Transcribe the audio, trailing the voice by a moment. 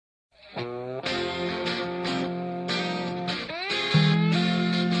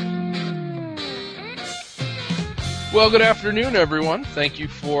Well, good afternoon, everyone. Thank you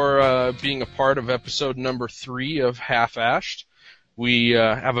for being a part of episode number 3 of Half-Ashed. We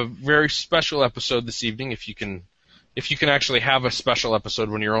have a very special episode this evening, if you can actually have a special episode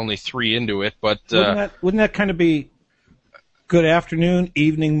when you're only 3 into it. But wouldn't that kind of be good afternoon,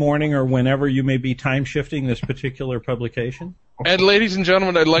 evening, morning, or whenever you may be time shifting this particular publication? And ladies and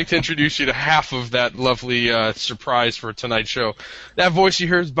gentlemen, I'd like to introduce you to half of that lovely surprise for tonight's show. That voice you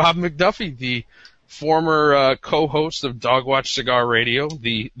hear is Bob McDuffie, the former co-host of Dogwatch Cigar Radio,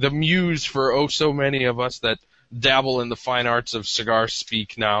 the muse for oh so many of us that dabble in the fine arts of cigar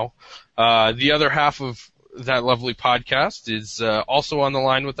speak now. The other half of that lovely podcast is also on the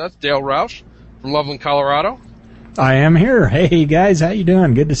line with us, Dale Roush from Loveland, Colorado. I am here. Hey guys, how you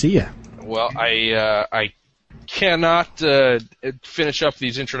doing? Good to see you. Well, I cannot finish up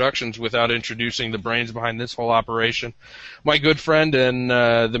these introductions without introducing the brains behind this whole operation. My good friend and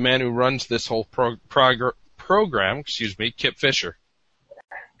the man who runs this whole program, Kip Fisher.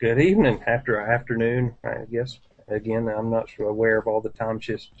 Good evening, afternoon, I guess. Again, I'm not sure aware of all the time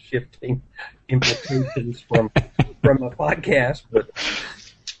shifting implications from a podcast, but...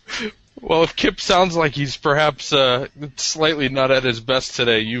 Well, if Kip sounds like he's perhaps slightly not at his best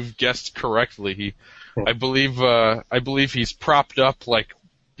today, you've guessed correctly. I believe he's propped up like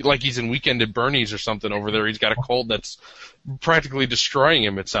he's in Weekend at Bernie's or something over there. He's got a cold that's practically destroying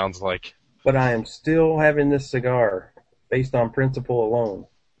him, it sounds like. But I am still having this cigar based on principle alone.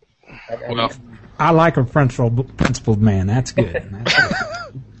 Well, I like a principled man. That's good.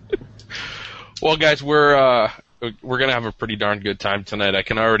 Well, guys, we're gonna have a pretty darn good time tonight. I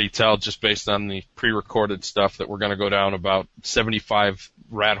can already tell just based on the pre-recorded stuff that we're gonna go down about 75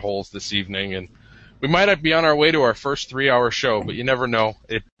 rat holes this evening, and we might be on our way to our first 3-hour show, but you never know.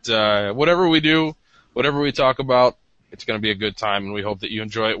 Whatever we do, whatever we talk about, it's going to be a good time, and we hope that you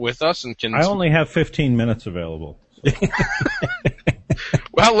enjoy it with us. And I only have 15 minutes available.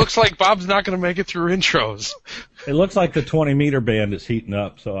 Well, it looks like Bob's not going to make it through intros. It looks like the 20-meter band is heating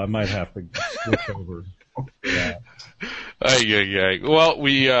up, so I might have to switch over. Yeah. Well,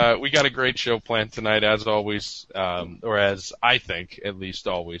 we got a great show planned tonight, as always, or as I think, at least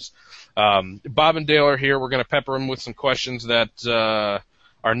always. Bob and Dale are here. We're going to pepper them with some questions that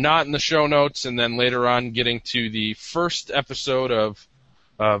are not in the show notes, and then later on getting to the first episode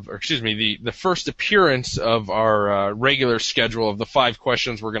the first appearance of our regular schedule of the 5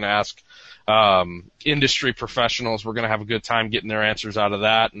 questions we're going to ask industry professionals. We're going to have a good time getting their answers out of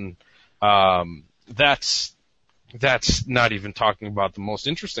that, and that's not even talking about the most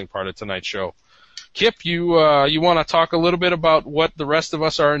interesting part of tonight's show. Kip, you want to talk a little bit about what the rest of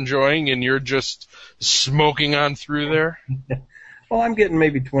us are enjoying, and you're just smoking on through there? Well, I'm getting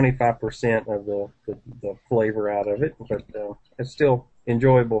maybe 25% of the flavor out of it, but it's still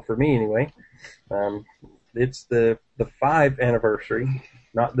enjoyable for me anyway. It's the 5th anniversary,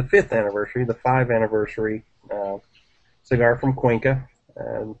 not the 5th anniversary, the 5th anniversary cigar from Cuenca.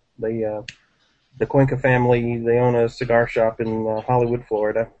 The Cuenca family, they own a cigar shop in Hollywood,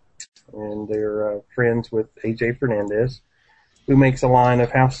 Florida, and they're friends with A.J. Fernandez, who makes a line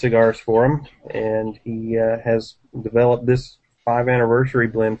of house cigars for them, and he has developed this 5th anniversary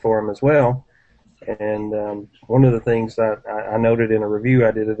blend for them as well. And one of the things that I noted in a review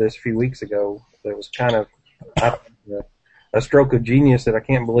I did of this a few weeks ago that was kind of a stroke of genius that I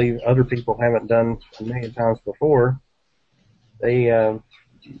can't believe other people haven't done a million times before.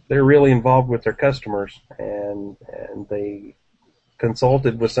 They're really involved with their customers, and they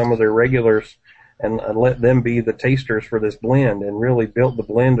consulted with some of their regulars and let them be the tasters for this blend, and really built the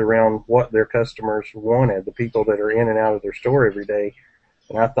blend around what their customers wanted, the people that are in and out of their store every day.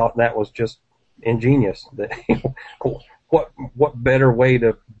 And I thought that was just ingenious. What better way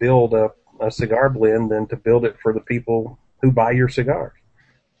to build a cigar blend than to build it for the people who buy your cigars?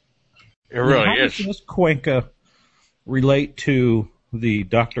 It really How is. does this Cuenca relate to the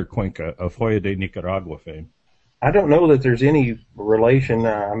Dr. Cuenca of Joya de Nicaragua fame? I don't know that there's any relation.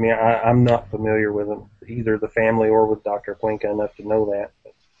 I'm not familiar with them, either the family or with Dr. Cuenca enough to know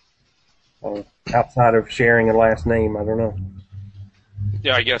that. But, outside of sharing a last name, I don't know.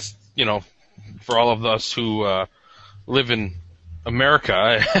 Yeah, I guess, for all of us who live in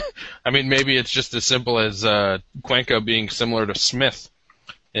America, I mean, maybe it's just as simple as Cuenca being similar to Smith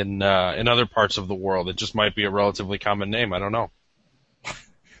in other parts of the world. It just might be a relatively common name. I don't know.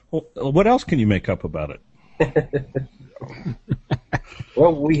 Well, what else can you make up about it?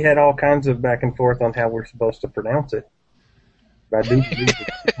 Well, we had all kinds of back and forth on how we're supposed to pronounce it.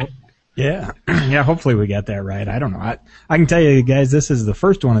 Yeah. Yeah, hopefully we got that right. I don't know. I can tell you guys, this is the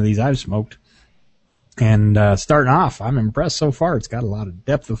first one of these I've smoked. And starting off, I'm impressed so far. It's got a lot of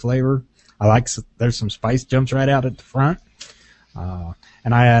depth of flavor. there's some spice jumps right out at the front.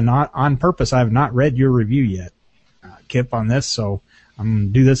 And I not on purpose, I have not read your review yet, Kip, on this, so I'm going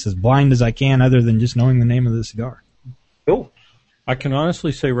to do this as blind as I can other than just knowing the name of the cigar. Cool. I can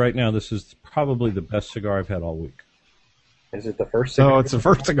honestly say right now this is probably the best cigar I've had all week. Is it the first cigar? So it's the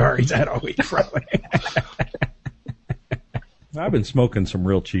first cigar he's had all week, probably. I've been smoking some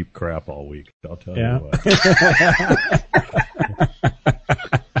real cheap crap all week, I'll tell you what.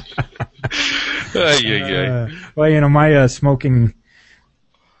 Well, my smoking,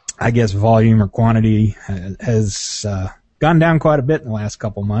 I guess, volume or quantity has gone down quite a bit in the last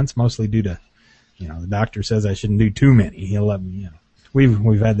couple months, mostly due to, the doctor says I shouldn't do too many. He'll let me,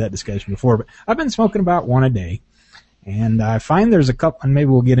 we've had that discussion before, but I've been smoking about one a day, and I find there's a couple, and maybe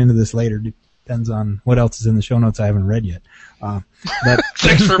we'll get into this later. Depends on what else is in the show notes I haven't read yet. But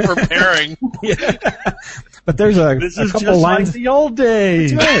thanks for preparing. Yeah. But there's a couple of lines. Like the old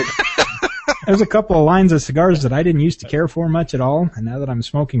days. That's right. There's a couple of lines of cigars that I didn't used to care for much at all, and now that I'm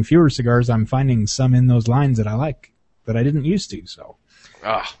smoking fewer cigars, I'm finding some in those lines that I like that I didn't used to. So,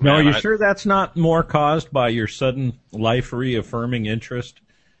 no, are you sure that's not more caused by your sudden life reaffirming interest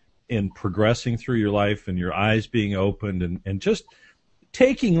in progressing through your life and your eyes being opened and just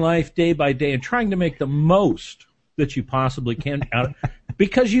taking life day by day and trying to make the most that you possibly can out,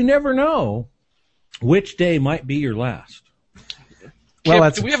 because you never know which day might be your last. Well,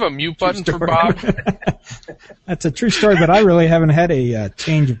 Kip, do we have a mute button for Bob? That's a true story, but I really haven't had a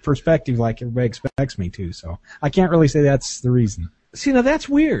change of perspective like everybody expects me to, so I can't really say that's the reason. See, now that's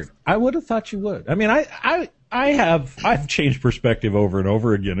weird. I would have thought you would. I mean, I've changed perspective over and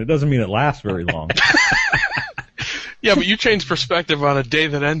over again. It doesn't mean it lasts very long. Yeah, but you change perspective on a day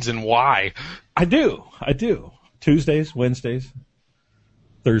that ends in Y. I do. Tuesdays, Wednesdays,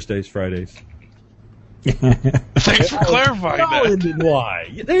 Thursdays, Fridays. Thanks for clarifying they all that. end in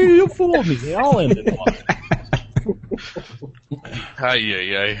Y. You fooled me. They all end in Y.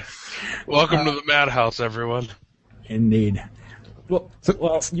 Ay. Welcome to the madhouse, everyone. Indeed. Well,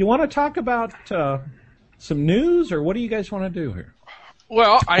 you want to talk about some news, or what do you guys want to do here?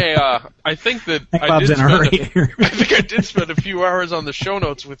 Well, I think that I think I did spend a few hours on the show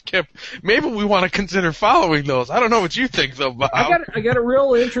notes with Kip. Maybe we want to consider following those. I don't know what you think, though, Bob. I got a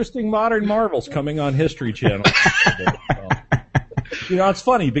real interesting Modern Marvels coming on History Channel. It's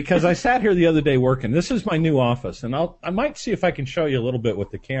funny because I sat here the other day working. This is my new office, and I might see if I can show you a little bit with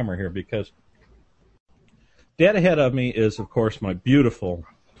the camera here, because dead ahead of me is, of course, my beautiful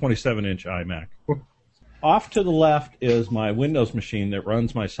 27-inch iMac. Off to the left is my Windows machine that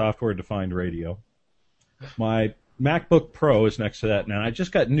runs my software-defined radio. My MacBook Pro is next to that now. I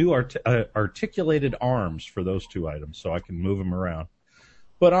just got new articulated arms for those two items, so I can move them around.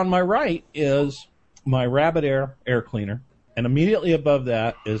 But on my right is my Rabbit air cleaner, and immediately above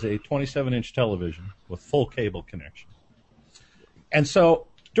that is a 27-inch television with full cable connection. And so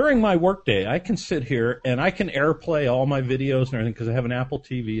during my workday, I can sit here and I can AirPlay all my videos and everything because I have an Apple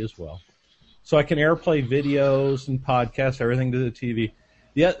TV as well. So I can AirPlay videos and podcasts, everything to the TV.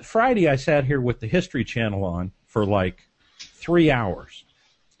 Friday, I sat here with the History Channel on for like 3 hours.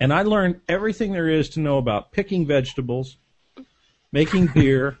 And I learned everything there is to know about picking vegetables, making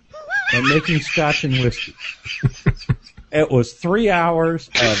beer, and making scotch and whiskey. It was 3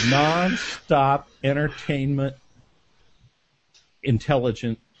 hours of non-stop entertainment,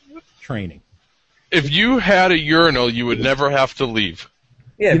 intelligent training. If you had a urinal, you would never have to leave.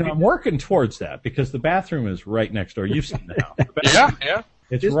 Yeah, I'm working towards that because the bathroom is right next door. You've seen the house. Yeah.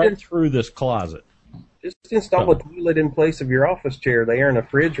 It's right through this closet. just install a toilet in place of your office chair there and a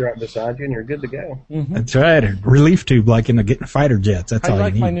fridge right beside you, and you're good to go. Mm-hmm. That's right. A relief tube like in the fighter jets. That's all you need. I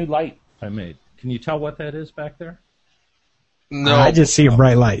like my new light I made. Can you tell what that is back there? No. I just see a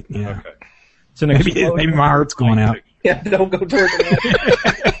bright light. Yeah. Okay. It's an maybe my heart's going out. Yeah, don't go toward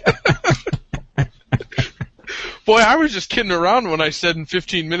the Boy, I was just kidding around when I said in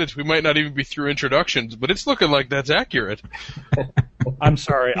 15 minutes we might not even be through introductions, but it's looking like that's accurate. I'm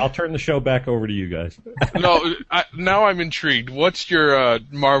sorry. I'll turn the show back over to you guys. No, now I'm intrigued. What's your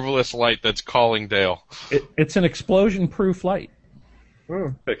marvelous light that's calling Dale? It's an explosion-proof light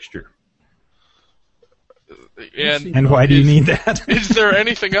fixture. And why do you need that? Is there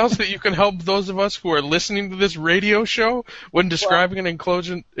anything else that you can help those of us who are listening to this radio show when describing an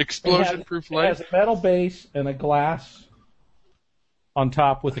explosion-proof light? It has a metal base and a glass on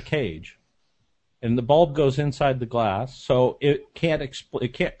top with a cage, and the bulb goes inside the glass, so it can't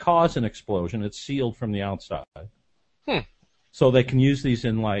cause an explosion. It's sealed from the outside. So they can use these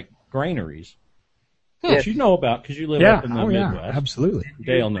in like granaries, which you know about because you live up in the Midwest. Yeah, absolutely.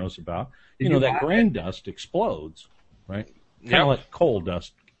 Dale knows about. You know, that grain dust explodes, right? Kind of like coal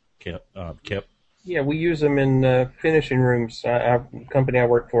dust Kip? Yeah, we use them in finishing rooms. The company I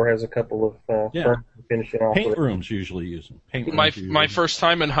work for has a couple of furniture finishing off. Paint rooms usually use them. My first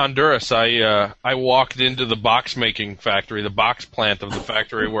time in Honduras, I walked into the box making factory, the box plant of the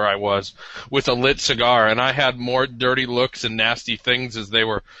factory where I was, with a lit cigar, and I had more dirty looks and nasty things as they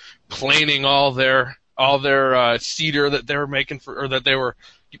were planing all their cedar that they were making or that they were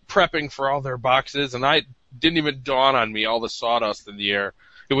prepping for all their boxes, and I didn't even dawn on me all the sawdust in the air.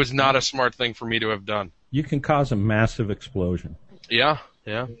 It was not a smart thing for me to have done. You can cause a massive explosion. Yeah.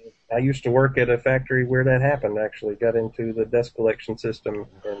 I used to work at a factory where that happened, actually. Got into the dust collection system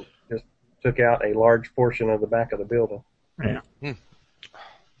and just took out a large portion of the back of the building. Yeah.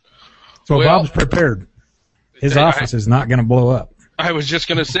 So Bob's prepared. His office is not going to blow up. I was just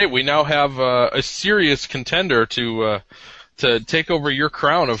going to say, we now have a serious contender to take over your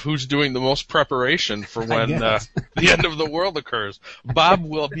crown of who's doing the most preparation for when the end of the world occurs. Bob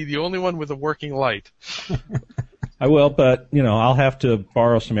will be the only one with a working light. I will, but, I'll have to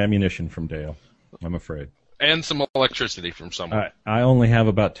borrow some ammunition from Dale, I'm afraid. And some electricity from someone. I only have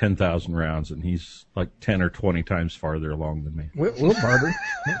about 10,000 rounds, and he's like 10 or 20 times farther along than me. We'll barter.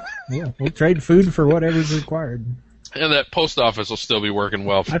 Yeah, we'll trade food for whatever's required. And that post office will still be working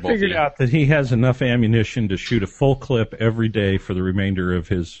well for both of you. I figured out that he has enough ammunition to shoot a full clip every day for the remainder of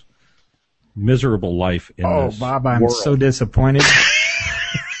his miserable life in this Bob, I'm world. so disappointed.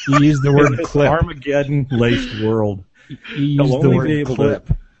 You used the word clip. Armageddon-laced world. You used the word clip.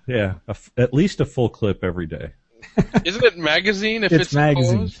 At least a full clip every day. Isn't it magazine if it's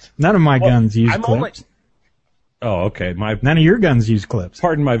magazine. closed? None of my guns use clips. Oh, okay. None of your guns use clips.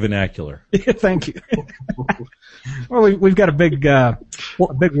 Pardon my vernacular. Thank you. Well, we've got a big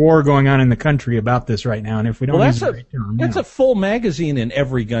war going on in the country about this right now, and if we don't use the right term, that's a full magazine in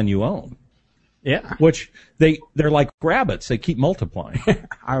every gun you own. Yeah. Which they're like rabbits. They keep multiplying.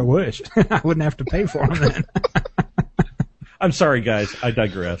 I wish. I wouldn't have to pay for them then. I'm sorry, guys. I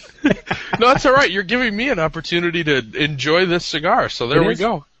digress. No, that's all right. You're giving me an opportunity to enjoy this cigar, so there we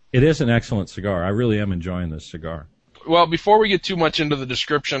go. It is an excellent cigar. I really am enjoying this cigar. Well, before we get too much into the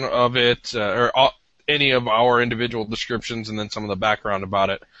description of it, any of our individual descriptions and then some of the background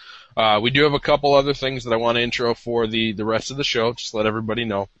about it, we do have a couple other things that I want to intro for the rest of the show. Just let everybody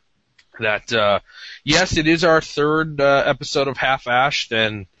know that, yes, it is our third episode of Half-Ashed,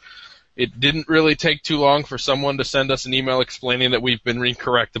 and it didn't really take too long for someone to send us an email explaining that we've been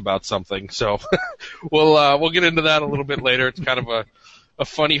incorrect about something. So we'll get into that a little bit later. It's kind of a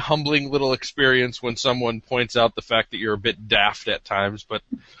funny, humbling little experience when someone points out the fact that you're a bit daft at times, but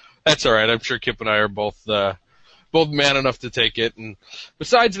that's all right. I'm sure Kip and I are both man enough to take it. And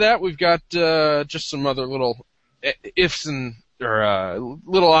besides that, we've got just some other little ifs and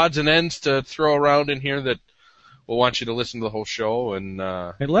little odds and ends to throw around in here that we'll want you to listen to the whole show. And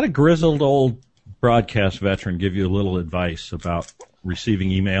let a grizzled old broadcast veteran give you a little advice about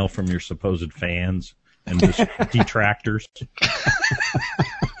receiving email from your supposed fans and detractors.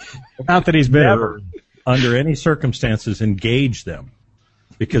 Not that he's never, under any circumstances, engage them,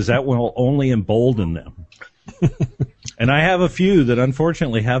 because that will only embolden them. And I have a few that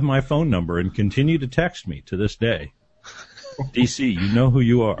unfortunately have my phone number and continue to text me to this day. DC, you know who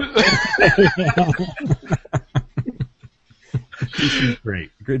you are. DC's great.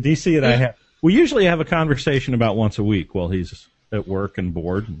 DC and I we usually have a conversation about once a week while he's at work and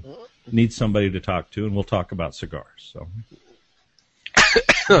bored and needs somebody to talk to, and we'll talk about cigars. So,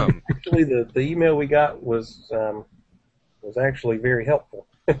 actually, the email we got was actually very helpful.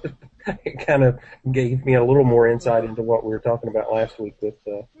 It kind of gave me a little more insight into what we were talking about last week with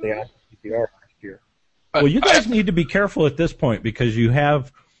the IPR last year. Well, you guys need to be careful at this point because you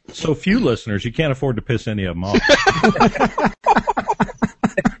have so few listeners, you can't afford to piss any of them off.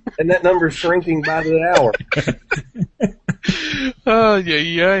 And that number's shrinking by the hour.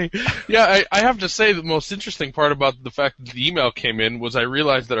 Yeah, I have to say the most interesting part about the fact that the email came in was I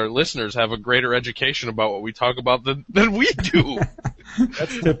realized that our listeners have a greater education about what we talk about than we do.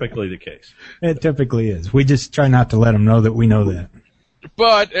 That's typically the case. It typically is. We just try not to let them know that we know that.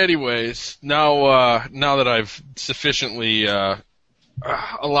 But anyways, now that I've sufficiently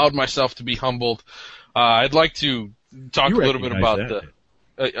allowed myself to be humbled, I'd like to talk a little bit about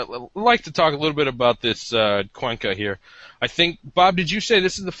I'd like to talk a little bit about this Cuenca here. I think, Bob, did you say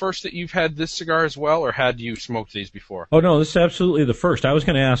this is the first that you've had this cigar as well, or had you smoked these before? Oh, no, this is absolutely the first. I was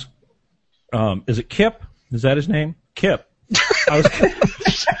going to ask, is it Kip? Is that his name? Kip.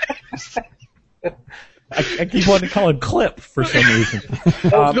 I keep wanting to call him Clip for some reason.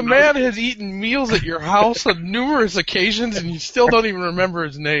 The man has eaten meals at your house on numerous occasions, and you still don't even remember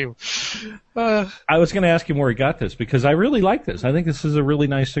his name. I was going to ask him where he got this because I really like this. I think this is a really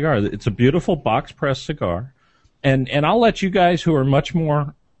nice cigar. It's a beautiful box press cigar, and I'll let you guys who are much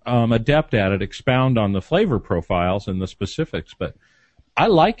more adept at it expound on the flavor profiles and the specifics. But I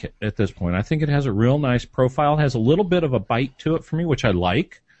like it at this point. I think it has a real nice profile. It has a little bit of a bite to it for me, which I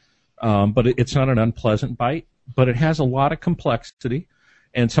like, but it's not an unpleasant bite. But it has a lot of complexity.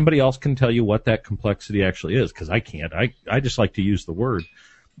 And somebody else can tell you what that complexity actually is, because I can't. I just like to use the word.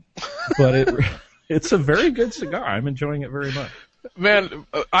 But it's a very good cigar. I'm enjoying it very much. Man,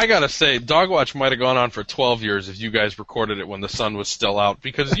 I gotta say, Dogwatch might have gone on for 12 years if you guys recorded it when the sun was still out,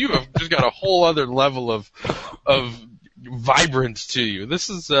 because you have just got a whole other level of vibrance to you. This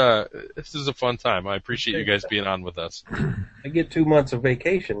is a fun time. I appreciate you guys being on with us. They get 2 months of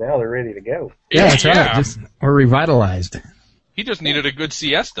vacation. Now they're ready to go. Yeah, that's right. We're revitalized. He just needed a good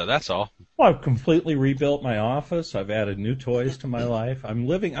siesta, that's all. Well, I've completely rebuilt my office. I've added new toys to my life. I'm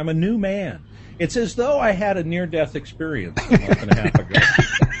a new man. It's as though I had a near-death experience a month and a half ago.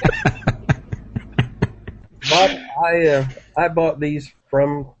 Bob, I bought these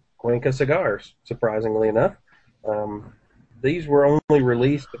from Cuenca Cigars, surprisingly enough. These were only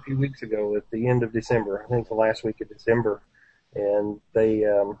released a few weeks ago at the end of December, I think the last week of December. And they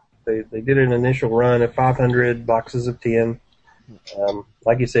did an initial run of 500 boxes of 10.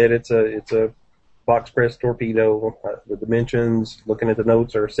 Like you said, it's a box press torpedo. The dimensions, looking at the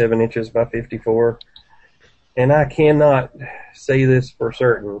notes, are 7 inches by 54. And I cannot say this for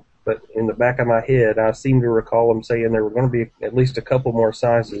certain, but in the back of my head, I seem to recall them saying there were going to be at least a couple more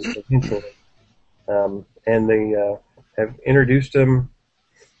sizes eventually. And they have introduced them.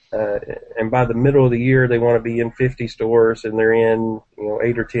 And by the middle of the year, they want to be in 50 stores, and they're in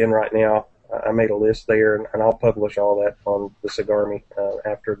 8 or 10 right now. I made a list there, and I'll publish all that on the Cigar Me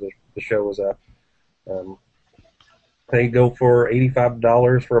after the show is up. They go for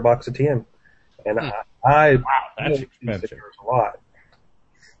 $85 for a box of 10, and I that's expensive. A lot.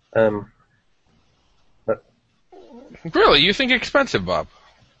 But really, you think expensive, Bob?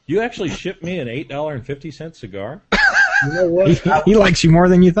 You actually shipped me an $8.50 cigar? You know what? He likes you more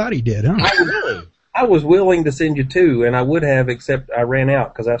than you thought he did, huh? Really? I was willing to send you 2, and I would have, except I ran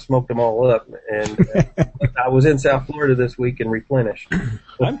out because I smoked them all up. And I was in South Florida this week and replenished.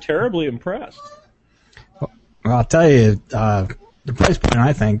 I'm terribly impressed. Well, I'll tell you, the price point,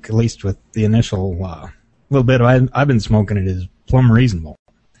 I think, at least with the initial little bit I've been smoking it, is plumb reasonable.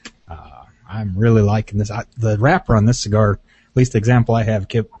 I'm really liking this. The wrapper on this cigar, at least the example I have,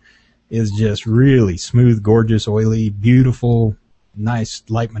 Kip, is just really smooth, gorgeous, oily, beautiful, nice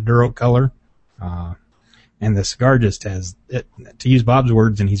light Maduro color. And the cigar just has, to use Bob's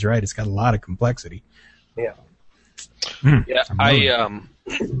words, and he's right, it's got a lot of complexity. Yeah. Yeah,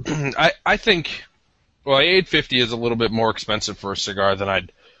 I think, well, $8.50 is a little bit more expensive for a cigar than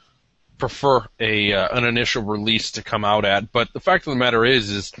I'd prefer an initial release to come out at. But the fact of the matter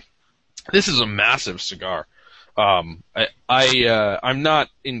is this is a massive cigar. I'm not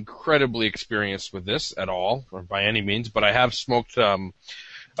incredibly experienced with this at all, or by any means, but I have smoked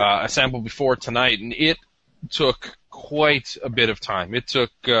a sample before tonight, and it took quite a bit of time. It took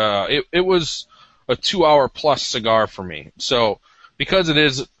it was a 2-hour plus cigar for me. So because it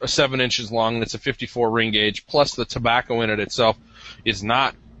is 7 inches long and it's a 54 ring gauge, plus the tobacco in it itself is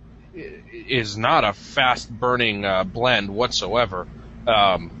not a fast burning blend whatsoever.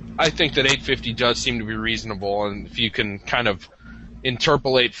 I think that $8.50 does seem to be reasonable, and if you can kind of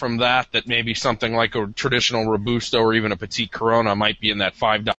interpolate from that maybe something like a traditional Robusto or even a Petite Corona might be in that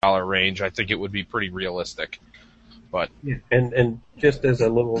 $5 range, I think it would be pretty realistic. But yeah. And just as a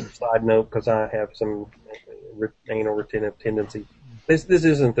little side note, because I have some anal retentive tendency, this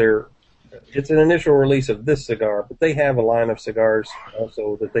isn't it's an initial release of this cigar, but they have a line of cigars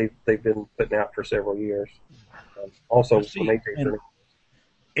also that they've been putting out for several years. Also from AJ.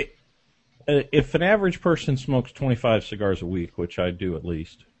 If an average person smokes 25 cigars a week, which I do at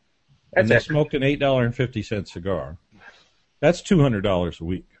least, and they smoke an $8.50 cigar, that's $200 a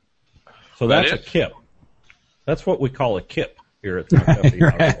week. So that's a kip. That's what we call a kip here at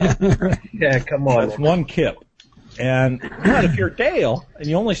the Yeah, come on. That's one kip. But if you're Dale and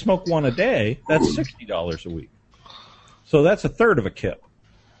you only smoke one a day, that's $60 a week. So that's a third of a kip.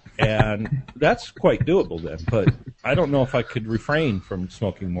 And that's quite doable then, but I don't know if I could refrain from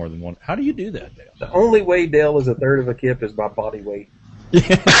smoking more than one. How do you do that, Dale? The only way Dale is a third of a kip is by body weight.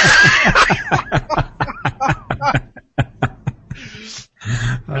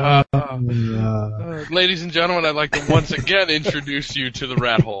 Ladies and gentlemen, I'd like to once again introduce you to the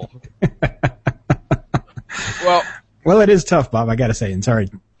rat hole. Well, it is tough, Bob, I gotta say, and sorry,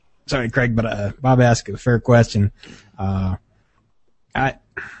 Craig, but Bob asked a fair question.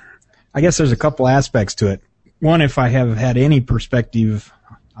 I guess there's a couple aspects to it. One, if I have had any perspective,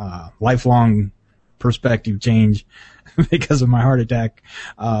 lifelong perspective change because of my heart attack,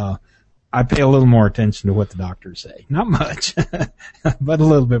 I pay a little more attention to what the doctors say. Not much, but a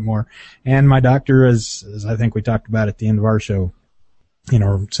little bit more. And my doctor, as I think we talked about at the end of our show,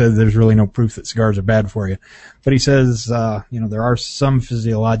 said there's really no proof that cigars are bad for you. But he says, there are some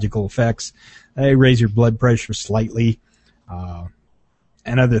physiological effects. They raise your blood pressure slightly,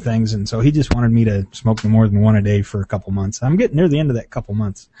 and other things. And so he just wanted me to smoke no more than one a day for a couple months. I'm getting near the end of that couple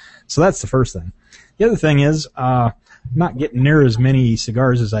months. So that's the first thing. The other thing is, not getting near as many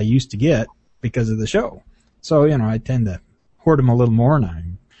cigars as I used to get because of the show. So, I tend to hoard them a little more,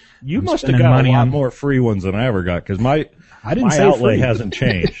 and You must have got a lot more free ones than I ever got, because my outlay hasn't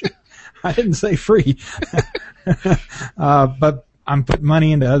changed. I didn't say free. But I'm putting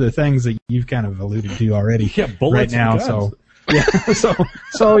money into other things that you've kind of alluded to already right now. So, yeah, so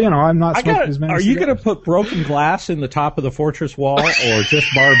I'm not smoking as many. Are you going to put broken glass in the top of the fortress wall, or just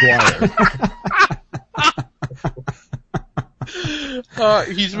barbed wire?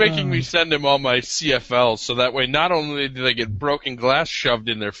 He's making me send him all my CFLs, so that way not only do they get broken glass shoved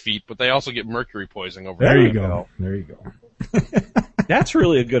in their feet, but they also get mercury poisoning over there. There you go. That's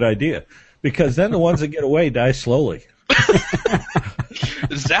really a good idea, because then the ones that get away die slowly.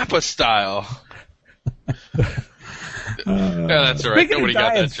 Zappa style. That's all right. Nobody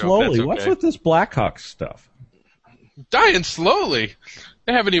got that joke. Slowly. That's okay. What's with this Blackhawks stuff? Dying slowly.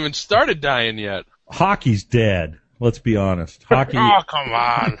 They haven't even started dying yet. Hockey's dead. Let's be honest. Hockey. Oh, come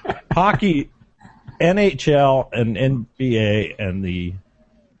on. Hockey, NHL and NBA and the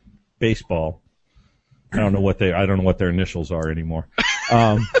baseball. I don't know what their initials are anymore.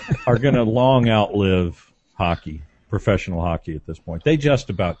 Are going to long outlive hockey, professional hockey at this point. They just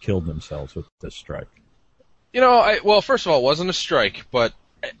about killed themselves with this strike. Well, first of all, it wasn't a strike, but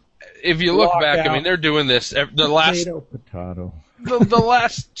if you look back, I mean, they're doing this the last potato. the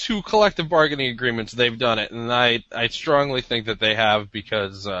last two collective bargaining agreements. They've done it, and I strongly think that they have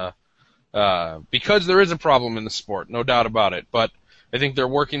because there is a problem in the sport, no doubt about it. But I think they're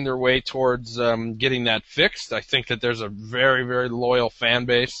working their way towards getting that fixed. I think that there's a very, very loyal fan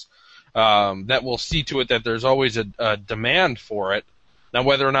base that will see to it that there's always a demand for it. Now,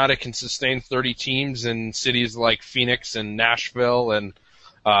 whether or not it can sustain 30 teams in cities like Phoenix and Nashville and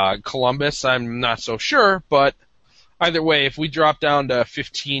Columbus, I'm not so sure. But either way, if we drop down to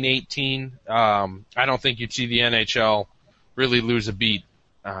 15, 18, I don't think you'd see the NHL really lose a beat.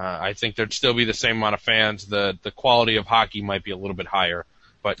 I think there'd still be the same amount of fans. The quality of hockey might be a little bit higher.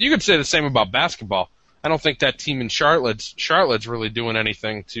 But you could say the same about basketball. I don't think that team in Charlotte's really doing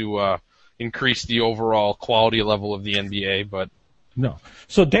anything to increase the overall quality level of the NBA, but no.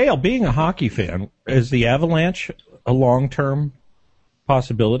 So, Dale, being a hockey fan, is the Avalanche a long-term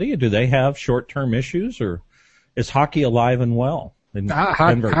possibility? Do they have short-term issues, or is hockey alive and well in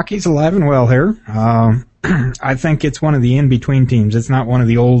Denver? Hockey's alive and well here. I think it's one of the in-between teams. It's not one of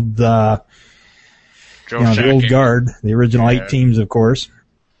the old, the old guard, the original 8 teams, of course.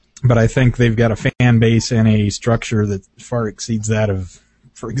 But I think they've got a fan base and a structure that far exceeds that of,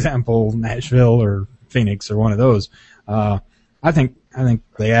 for example, Nashville or Phoenix or one of those. I think the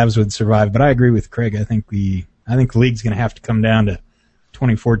Avs would survive, but I agree with Craig. I think the league's going to have to come down to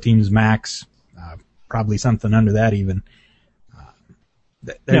 24 teams max, probably something under that even.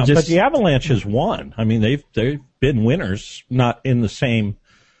 But the Avalanche has won. I mean, they've been winners, not in the same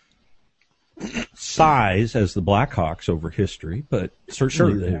size as the Blackhawks over history, but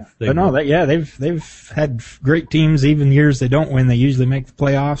certainly they've had great teams. Even years they don't win, they usually make the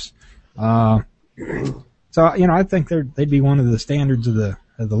playoffs. So, I think they'd be one of the standards of the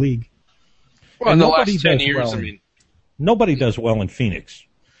league. Well, in the last 10 years, nobody does well in Phoenix.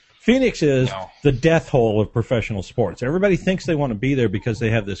 Phoenix is the death hole of professional sports. Everybody thinks they want to be there because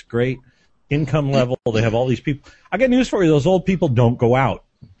they have this great income level. They have all these people. I got news for you. Those old people don't go out,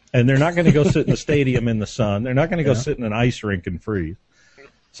 and they're not going to go sit in the stadium in the sun. They're not going to go sit in an ice rink and freeze.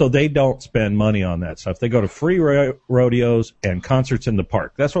 So they don't spend money on that stuff. They go to free rodeos and concerts in the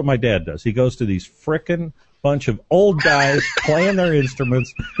park. That's what my dad does. He goes to these frickin' bunch of old guys playing their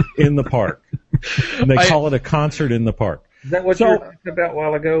instruments in the park. And they call it a concert in the park. Is that what you were talking about a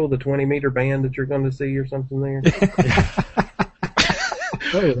while ago, the 20-meter band that you're going to see or something there?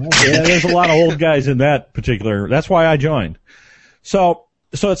 Yeah, there's a lot of old guys in that particular. That's why I joined. So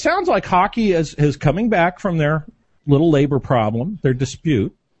it sounds like hockey is coming back from their little labor problem, their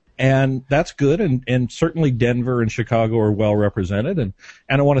dispute. And that's good, and certainly Denver and Chicago are well represented. And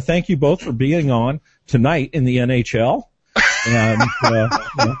I want to thank you both for being on tonight in the NHL. And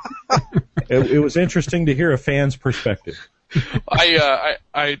it was interesting to hear a fan's perspective.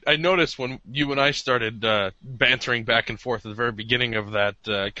 I noticed when you and I started bantering back and forth at the very beginning of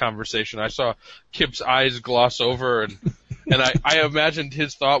that conversation, I saw Kip's eyes gloss over, and I imagined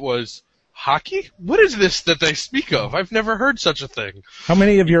his thought was, hockey? What is this that they speak of? I've never heard such a thing. How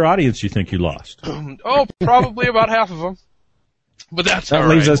many of your audience you think you lost? Oh, probably about half of them. But that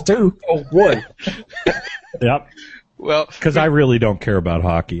leaves us two. Oh, one. Yep. Well, because I really don't care about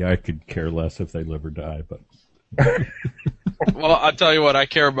hockey. I could care less if they live or die. But well, I'll tell you what, I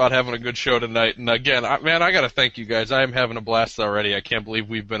care about having a good show tonight. And again, I got to thank you guys. I am having a blast already. I can't believe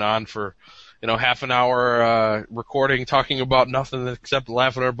we've been on for, half an hour recording, talking about nothing except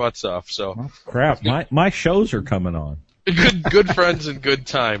laughing our butts off. So, crap, my shows are coming on. Good friends and good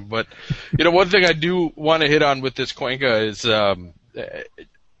time. But one thing I do want to hit on with this Cuenca is a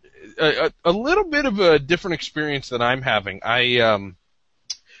little bit of a different experience that I'm having. I'm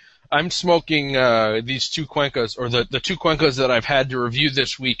smoking these two Cuencas, or the two Cuencas that I've had to review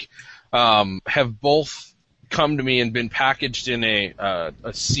this week have both come to me and been packaged in a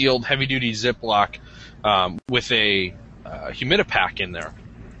sealed heavy-duty Ziploc with a humidipack in there.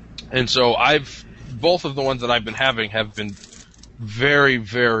 And so both of the ones that I've been having have been very,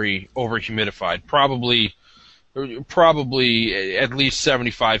 very over-humidified. Probably at least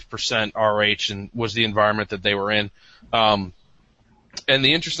 75% RH and was the environment that they were in. And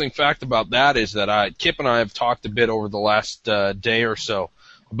the interesting fact about that is that Kip and I have talked a bit over the last day or so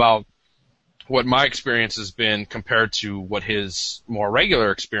about what my experience has been compared to what his more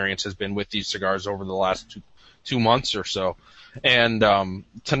regular experience has been with these cigars over the last two months or so. And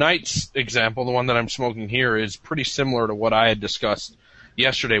tonight's example, the one that I'm smoking here, is pretty similar to what I had discussed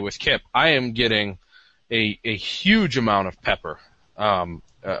yesterday with Kip. I am getting a huge amount of pepper,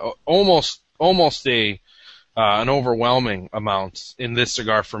 almost an overwhelming amount in this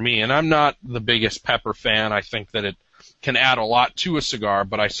cigar for me. And I'm not the biggest pepper fan. I think that it can add a lot to a cigar,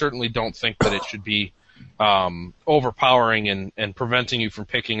 but I certainly don't think that it should be overpowering and preventing you from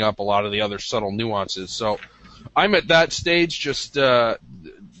picking up a lot of the other subtle nuances. So I'm at that stage, just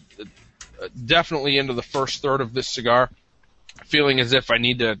definitely into the first third of this cigar, feeling as if I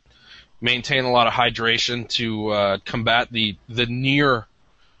need to maintain a lot of hydration to combat the near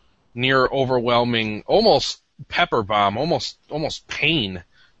overwhelming, almost pepper bomb, almost pain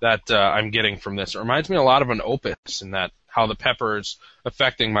that I'm getting from this. It reminds me a lot of an opus in that how the pepper is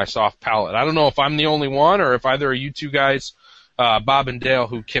affecting my soft palate. I don't know if I'm the only one or if either of you two guys, Bob and Dale,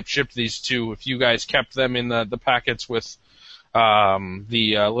 who Kip shipped these to, if you guys kept them in the packets with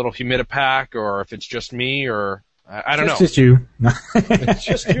the little humidipack, or if it's just me, or I don't know. It's just you. It's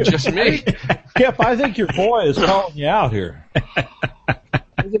just me. Kip, I think your boy is calling you out here.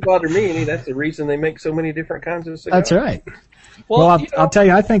 Doesn't bother me any. That's the reason they make so many different kinds of cigars. That's right. Well, I'll tell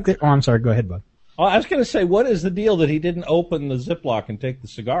you, I think that... Oh, I'm sorry. Go ahead, bud. Oh, I was going to say, what is the deal that he didn't open the Ziploc and take the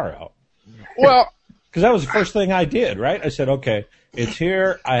cigar out? Well, because that was the first thing I did, right? I said, okay, it's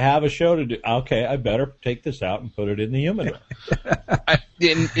here. I have a show to do. Okay, I better take this out and put it in the humidor.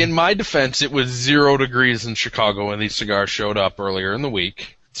 In my defense, it was 0 degrees in Chicago when these cigars showed up earlier in the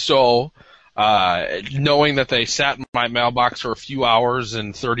week. So, knowing that they sat in my mailbox for a few hours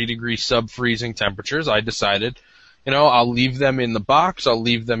in 30-degree sub-freezing temperatures, I decided, I'll leave them in the box, I'll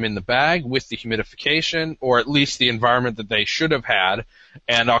leave them in the bag with the humidification, or at least the environment that they should have had,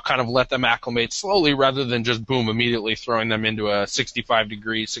 and I'll kind of let them acclimate slowly rather than just, boom, immediately throwing them into a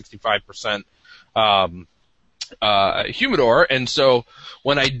 65-degree, 65% humidor. And so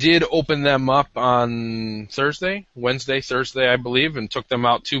when I did open them up on Wednesday, Thursday, I believe, and took them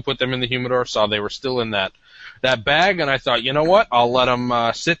out to put them in the humidor, saw they were still in that bag, and I thought, you know what, I'll let them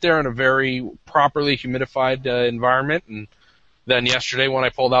sit there in a very properly humidified environment. And then yesterday when I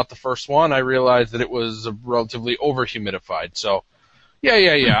pulled out the first one, I realized that it was relatively over-humidified. So,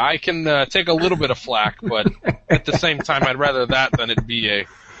 yeah, I can take a little bit of flack, but at the same time, I'd rather that than it be a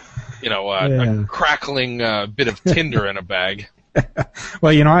crackling bit of tinder in a bag.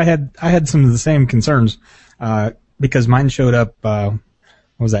 Well, I had some of the same concerns because mine showed up. What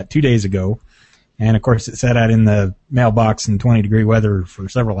was that? 2 days ago, and of course it sat out in the mailbox in 20-degree weather for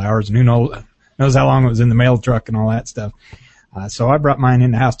several hours, and who knows how long it was in the mail truck and all that stuff. So I brought mine in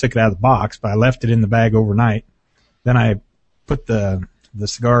the house, took it out of the box, but I left it in the bag overnight. Then I put the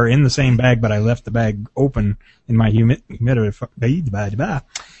cigar in the same bag, but I left the bag open in my humidor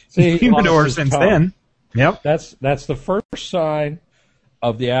since then. Yep. That's the first sign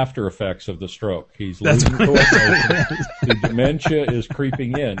of the after effects of the stroke. He's losing coordination. The dementia is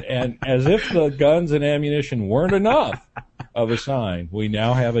creeping in. And as if the guns and ammunition weren't enough of a sign, we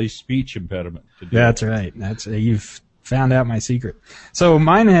now have a speech impediment to do. That's right. You've found out my secret. So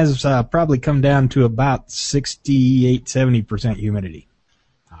mine has probably come down to about 68-70% humidity.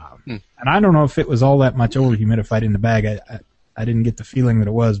 And I don't know if it was all that much over humidified in the bag. I didn't get the feeling that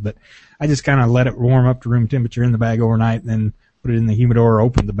it was, but I just kind of let it warm up to room temperature in the bag overnight and then put it in the humidor,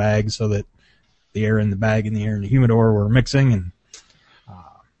 opened the bag so that the air in the bag and the air in the humidor were mixing. And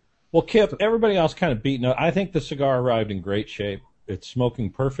well, Kip, everybody else kind of beaten up. I think the cigar arrived in great shape. It's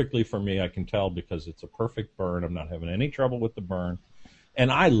smoking perfectly for me, I can tell, because it's a perfect burn. I'm not having any trouble with the burn.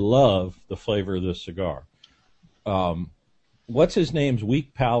 And I love the flavor of this cigar. What's his name's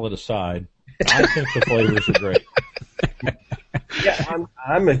weak palate aside, I think the flavors are great. Yeah,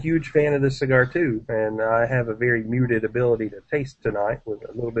 I'm a huge fan of this cigar too, and I have a very muted ability to taste tonight with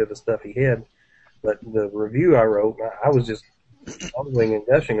a little bit of a stuffy head. But the review I wrote, I was just bumbling and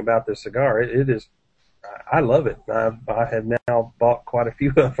gushing about this cigar. It is, I love it. I have now bought quite a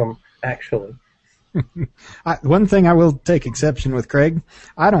few of them, actually. One thing I will take exception with, Craig,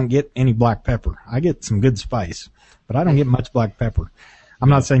 I don't get any black pepper. I get some good spice, but I don't get much black pepper. I'm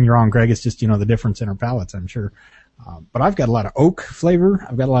not saying you're wrong, Craig. It's just, the difference in our palates, I'm sure. But I've got a lot of oak flavor.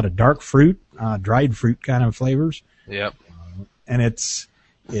 I've got a lot of dark fruit, dried fruit kind of flavors. Yep. And it's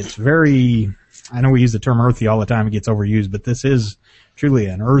very, I know we use the term earthy all the time. It gets overused, but this is truly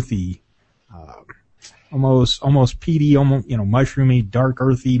an earthy, almost peaty, almost, mushroomy, dark,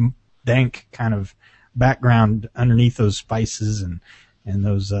 earthy, dank kind of background underneath those spices and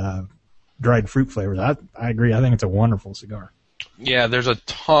those, dried fruit flavors. I agree. I think it's a wonderful cigar. Yeah, there's a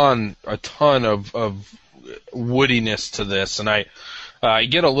ton of woodiness to this, and I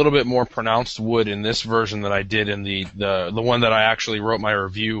get a little bit more pronounced wood in this version than I did in the one that I actually wrote my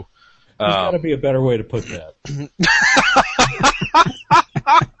review. There's got to be a better way to put that.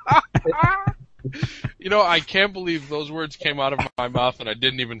 I can't believe those words came out of my mouth, and I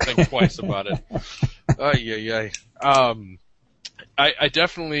didn't even think twice about it. I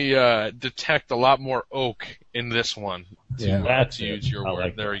definitely detect a lot more oak in this one. To use your word.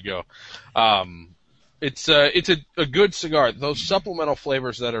 Like there you go. It's a good cigar. Those supplemental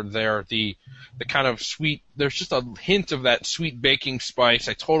flavors that are there, the kind of sweet, there's just a hint of that sweet baking spice.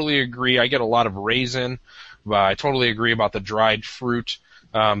 I totally agree. I get a lot of raisin. I totally agree about the dried fruit.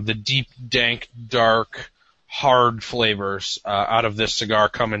 The deep, dank, dark, hard flavors out of this cigar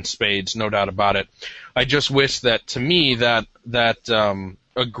come in spades, no doubt about it. I just wish that, to me, that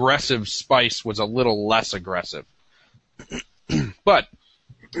aggressive spice was a little less aggressive. But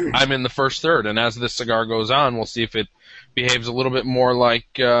I'm in the first third, and as this cigar goes on, we'll see if it behaves a little bit more like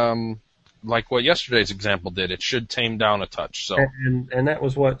what yesterday's example did. It should tame down a touch. So, and that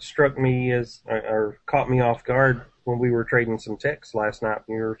was what struck me or caught me off guard when we were trading some texts last night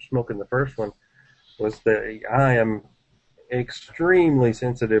when you were smoking the first one, was that I am extremely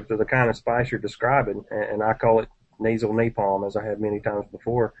sensitive to the kind of spice you're describing, and I call it nasal napalm, as I have many times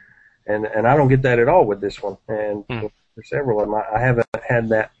before, and I don't get that at all with this one, and for several of them, I haven't had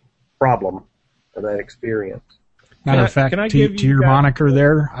that problem or that experience. Matter of fact, to your moniker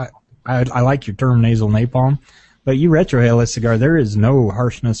there, I like your term nasal napalm, but you retrohale this cigar, there is no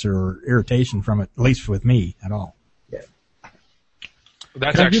harshness or irritation from it, at least with me, at all. Yeah.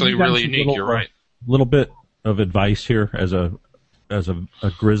 That's actually really unique. You're right. A little bit of advice here as a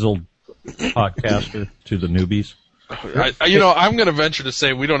grizzled podcaster to the newbies. I'm going to venture to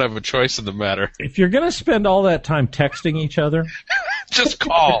say we don't have a choice in the matter. If you're going to spend all that time texting each other, just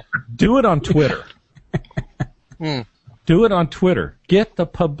call. Do it on Twitter. Do it on Twitter. Get the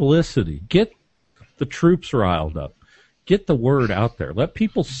publicity. Get the troops riled up. Get the word out there. Let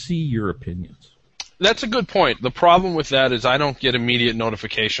people see your opinions. That's a good point. The problem with that is I don't get immediate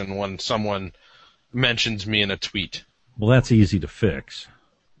notification when someone mentions me in a tweet. Well, that's easy to fix.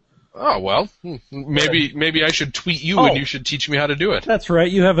 Oh, well, maybe I should tweet you and you should teach me how to do it. That's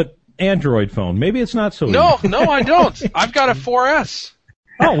right. You have an Android phone. Maybe it's not so easy. No, I don't. I've got a 4S.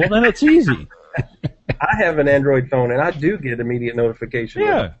 Oh, well, then it's easy. I have an Android phone, and I do get immediate notifications.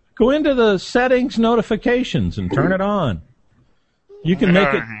 Yeah. Go into the settings notifications and turn it on. You can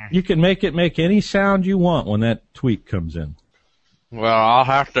make it make any sound you want when that tweet comes in. Well, I'll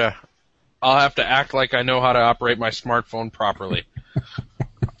have to act like I know how to operate my smartphone properly.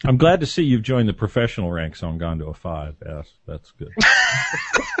 I'm glad to see you've joined the professional ranks on Gone to a 5. Yes, that's good.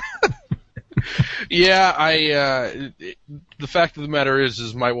 Yeah, the fact of the matter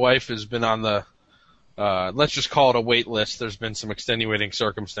is my wife has been on the, let's just call it a wait list. There's been some extenuating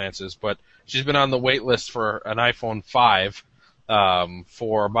circumstances, but she's been on the wait list for an iPhone 5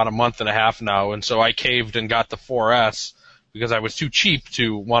 for about a month and a half now, and so I caved and got the 4S because I was too cheap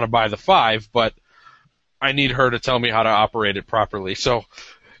to want to buy the 5, but I need her to tell me how to operate it properly. So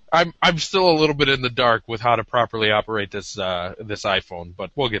I'm still a little bit in the dark with how to properly operate this iPhone,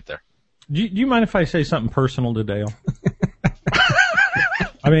 but we'll get there. Do you mind if I say something personal to Dale?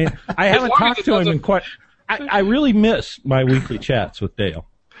 I mean, I haven't talked to him in quite. I really miss my weekly chats with Dale.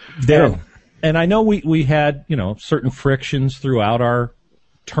 And I know we had certain frictions throughout our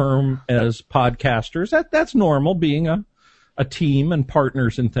term as podcasters. That's normal, being a team and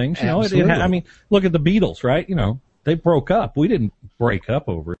partners and things. I mean, look at the Beatles, right? They broke up. We didn't break up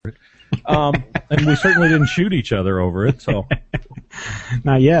over it. And we certainly didn't shoot each other over it. So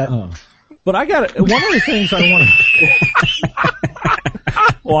not yet. But I got one of the things I want to.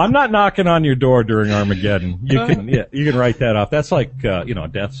 Well, I'm not knocking on your door during Armageddon. You can write that off. That's like a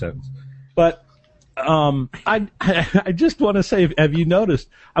death sentence. But I just want to say, have you noticed?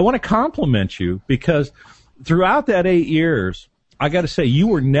 I want to compliment you because throughout that 8 years, I got to say you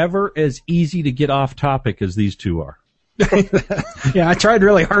were never as easy to get off topic as these two are. Yeah, I tried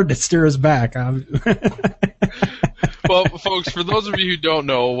really hard to steer us back. Well, folks, for those of you who don't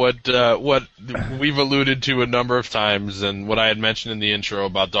know what we've alluded to a number of times and what I had mentioned in the intro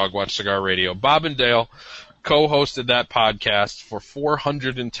about Dogwatch Cigar Radio, Bob and Dale co-hosted that podcast for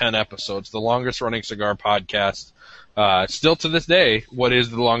 410 episodes, the longest-running cigar podcast. Still to this day, what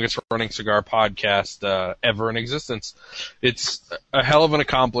is the longest-running cigar podcast ever in existence? It's a hell of an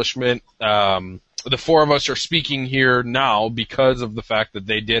accomplishment. The four of us are speaking here now because of the fact that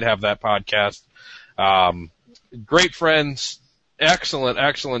they did have that podcast. Great friends,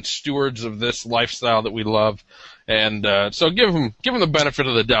 excellent stewards of this lifestyle that we love. And so give them the benefit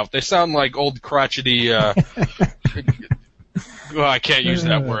of the doubt. They sound like old crotchety. Well, I can't use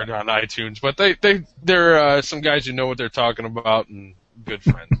that word on iTunes, but they're some guys who know what they're talking about and good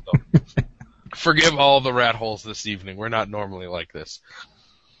friends. So forgive all the rat holes this evening. We're not normally like this.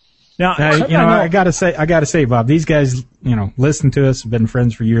 Now, I gotta say, Bob, these guys, listen to us, have been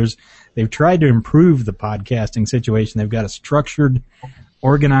friends for years. They've tried to improve the podcasting situation. They've got a structured,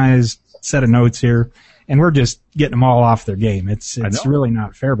 organized set of notes here, and we're just getting them all off their game. It's really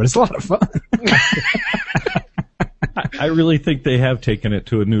not fair, but it's a lot of fun. I really think they have taken it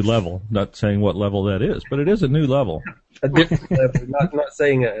to a new level. Not saying what level that is, but it is a new level. A different level, not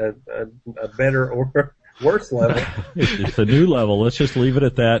saying a better or worse level. It's a new level. Let's just leave it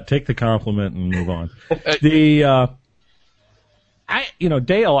at that. Take the compliment and move on.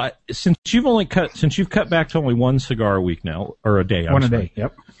 Dale, since you've cut back to only one cigar a week now, or a day. One a day.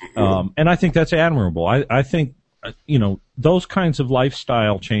 Yep. And I think that's admirable. I think those kinds of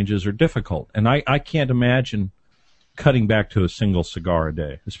lifestyle changes are difficult, and I can't imagine cutting back to a single cigar a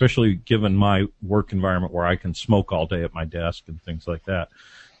day, especially given my work environment where I can smoke all day at my desk and things like that.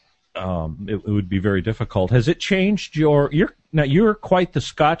 It would be very difficult. Has it changed you're quite the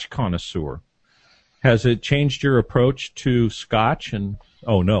Scotch connoisseur. Has it changed your approach to Scotch? And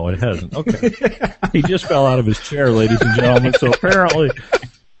oh no, it hasn't. Okay. He just fell out of his chair, ladies and gentlemen. So apparently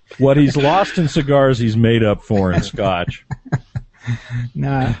what he's lost in cigars, he's made up for in Scotch.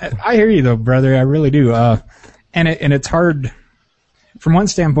 Nah, I hear you though, brother. I really do. And it's hard. From one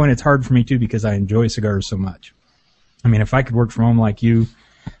standpoint, it's hard for me too because I enjoy cigars so much. I mean, if I could work from home like you,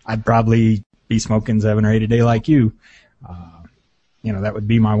 I'd probably be smoking 7 or 8 a day like you. That would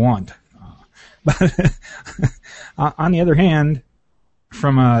be my want. But on the other hand,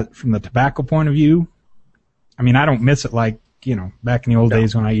 from the tobacco point of view, I mean, I don't miss it like, back in the old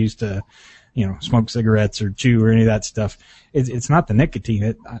days when I used to, smoke cigarettes or chew or any of that stuff. It's not the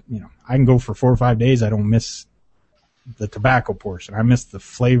nicotine. I can go for 4 or 5 days. I don't miss the tobacco portion. I miss the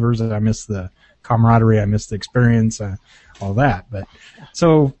flavors. I miss the camaraderie. I miss the experience, all that. But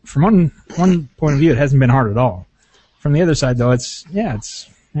so from one point of view, it hasn't been hard at all. From the other side, though,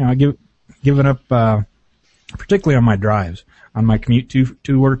 giving up, particularly on my drives, on my commute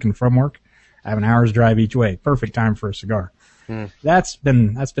to work and from work. I have an hour's drive each way. Perfect time for a cigar. That's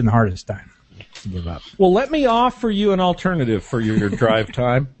been the hardest time to give up. Well, let me offer you an alternative for your drive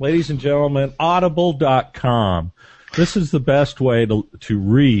time. Ladies and gentlemen, audible.com. This is the best way to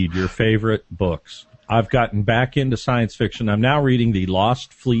read your favorite books. I've gotten back into science fiction. I'm now reading the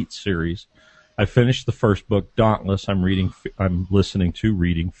Lost Fleet series. I finished the first book, Dauntless. I'm listening to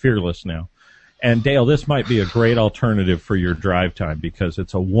reading Fearless now. And Dale, this might be a great alternative for your drive time because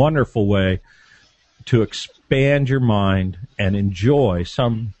it's a wonderful way to expand your mind and enjoy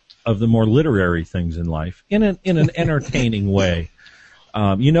some of the more literary things in life in an entertaining way.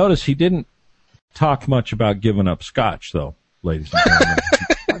 You notice he didn't talk much about giving up Scotch, though, ladies and gentlemen.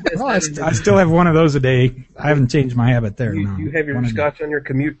 Well, I still have one of those a day. I haven't changed my habit there. You have your Scotch on your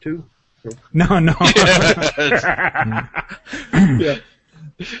commute too? No. Yeah.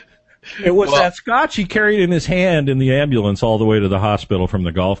 It was that scotch he carried in his hand in the ambulance all the way to the hospital from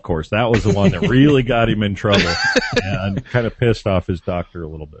the golf course. That was the one that really got him in trouble and kind of pissed off his doctor a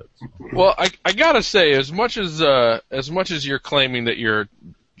little bit. So. Well, I gotta say, as much as you're claiming that you're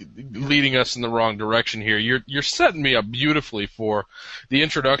leading us in the wrong direction here, you're setting me up beautifully for the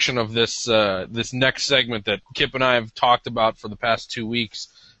introduction of this next segment that Kip and I have talked about for the past 2 weeks,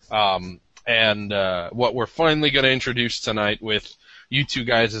 and what we're finally going to introduce tonight with you two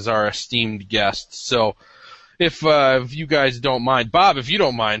guys as our esteemed guests. So, if you guys don't mind, Bob, if you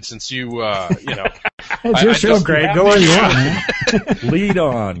don't mind, since it's your show, Craig. Go where you want, man. Lead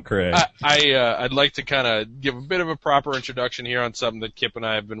on, Craig. I'd like to kind of give a bit of a proper introduction here on something that Kip and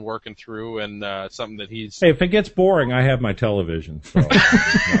I have been working through, and something that he's. Hey, if it gets boring, I have my television, so I'm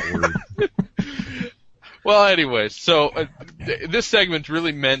not worried. Well, anyways, so this segment's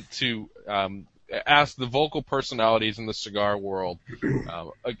really meant to ask the vocal personalities in the cigar world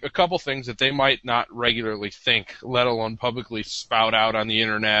a couple things that they might not regularly think, let alone publicly spout out on the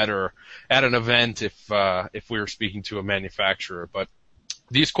internet or at an event if we were speaking to a manufacturer. But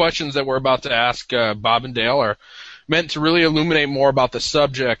these questions that we're about to ask Bob and Dale are meant to really illuminate more about the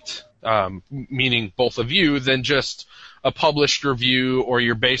subject, meaning both of you, than just a published review or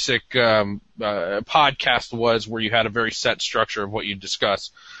your basic podcast was, where you had a very set structure of what you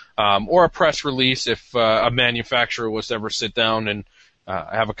discuss. Or a press release if a manufacturer was to ever sit down and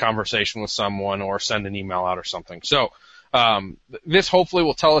have a conversation with someone or send an email out or something. So this hopefully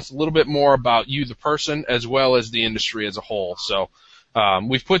will tell us a little bit more about you, the person, as well as the industry as a whole. So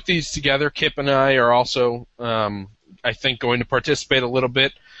we've put these together. Kip and I are also, I think, going to participate a little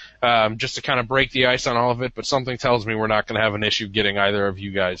bit just to kind of break the ice on all of it. But something tells me we're not going to have an issue getting either of you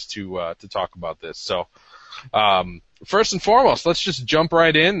guys to talk about this. So. First and foremost, let's just jump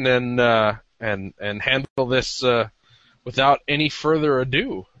right in and handle this without any further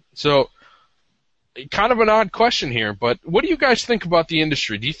ado. So, kind of an odd question here, but what do you guys think about the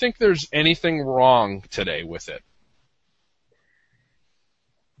industry? Do you think there's anything wrong today with it?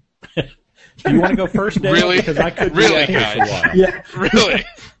 Do you want to go first, Dave? Really? Because I could really, guys. Yeah. Really?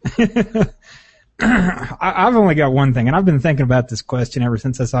 I've only got one thing, and I've been thinking about this question ever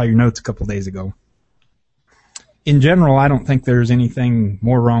since I saw your notes a couple days ago. In general, I don't think there's anything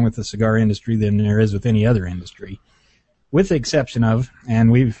more wrong with the cigar industry than there is with any other industry, with the exception of,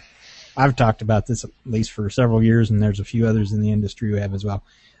 and I've talked about this at least for several years, and there's a few others in the industry who have as well.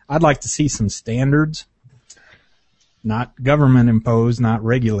 I'd like to see some standards, not government imposed, not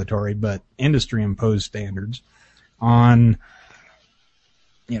regulatory, but industry imposed standards on,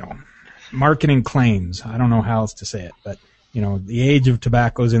 marketing claims. I don't know how else to say it, but the age of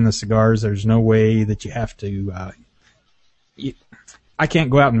tobacco's in the cigars. There's no way that you have to, I can't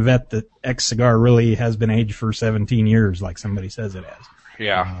go out and vet that X cigar really has been aged for 17 years like somebody says it has.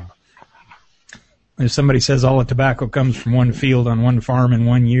 Yeah. If somebody says all the tobacco comes from one field on one farm in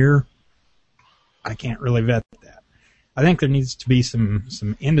 1 year, I can't really vet that. I think there needs to be some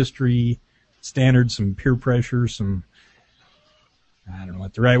industry standards, some peer pressure, I don't know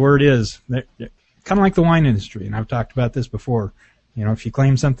what the right word is. Kind of like the wine industry, and I've talked about this before. If you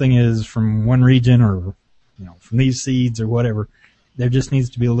claim something is from one region or, from these seeds or whatever, there just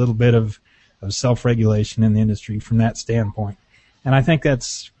needs to be a little bit of self-regulation in the industry from that standpoint. And I think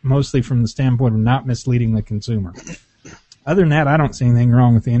that's mostly from the standpoint of not misleading the consumer. Other than that, I don't see anything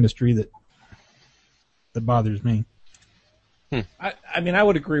wrong with the industry that bothers me. I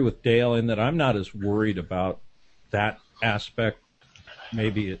would agree with Dale in that I'm not as worried about that aspect,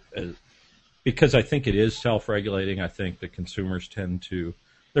 maybe because I think it is self-regulating. I think the consumers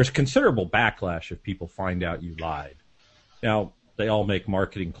there's considerable backlash if people find out you lied. Now, they all make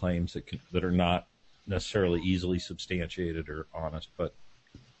marketing claims that are not necessarily easily substantiated or honest, but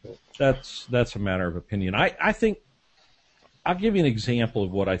that's a matter of opinion. I think I'll give you an example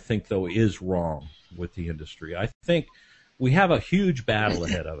of what I think, though, is wrong with the industry. I think we have a huge battle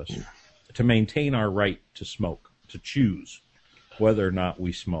ahead of us to maintain our right to smoke, to choose whether or not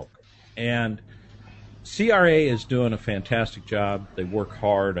we smoke. And CRA is doing a fantastic job. They work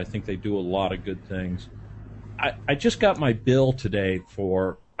hard. I think they do a lot of good things. I just got my bill today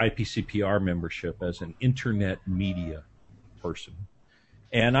for IPCPR membership as an internet media person.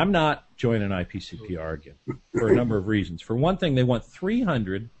 And I'm not joining IPCPR again for a number of reasons. For one thing, they want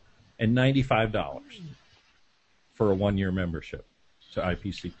 $395 for a one-year membership to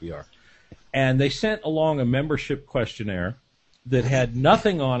IPCPR. And they sent along a membership questionnaire that had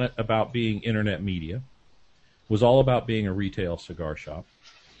nothing on it about being internet media, was all about being a retail cigar shop.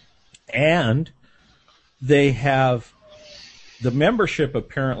 And they have, the membership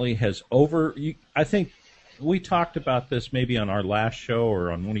apparently has I think we talked about this maybe on our last show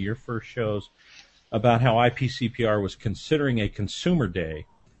or on one of your first shows about how IPCPR was considering a consumer day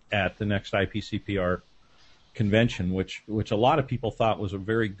at the next IPCPR convention, which a lot of people thought was a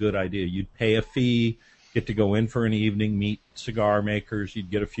very good idea. You'd pay a fee, get to go in for an evening, meet cigar makers, you'd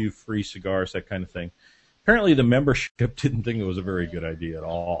get a few free cigars, that kind of thing. Apparently the membership didn't think it was a very good idea at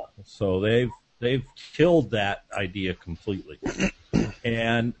all. So they've killed that idea completely.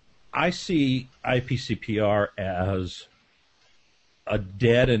 And I see IPCPR as a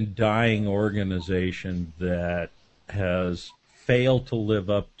dead and dying organization that has failed to live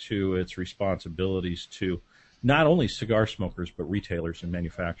up to its responsibilities to not only cigar smokers but retailers and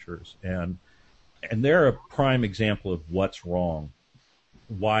manufacturers. And they're a prime example of what's wrong,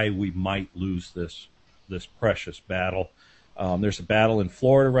 why we might lose this precious battle. There's a battle in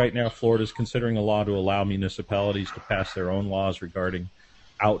Florida right now. Florida's considering a law to allow municipalities to pass their own laws regarding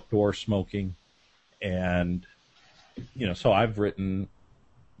outdoor smoking. And, so I've written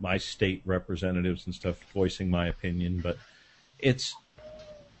my state representatives and stuff voicing my opinion, but it's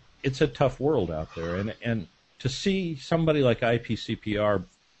a tough world out there. And to see somebody like IPCPR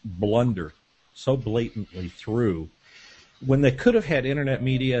blunder so blatantly through when they could have had internet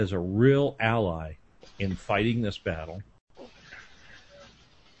media as a real ally in fighting this battle,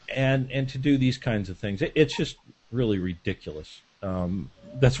 and to do these kinds of things, it's just really ridiculous.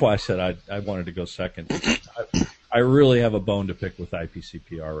 That's why I said I wanted to go second. I really have a bone to pick with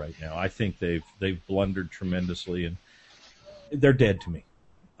IPCPR right now. I think they've blundered tremendously, and they're dead to me.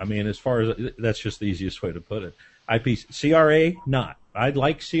 I mean, as far as that's just the easiest way to put it. CRA, not. I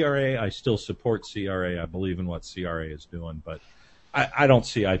like CRA. I still support CRA. I believe in what CRA is doing, but I don't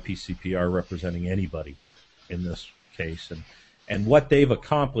see IPCPR representing anybody in this case. And what they've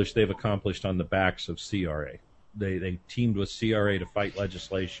accomplished on the backs of CRA. They teamed with CRA to fight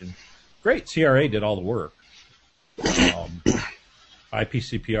legislation. Great, CRA did all the work.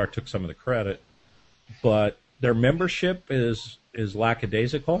 IPCPR took some of the credit, but their membership is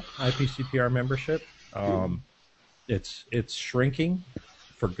lackadaisical. IPCPR membership, it's shrinking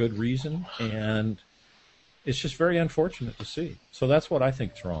for good reason, and it's just very unfortunate to see. So that's what I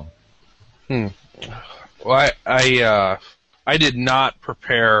think is wrong. Well, I did not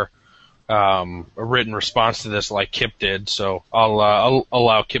prepare a written response to this like Kip did, so I'll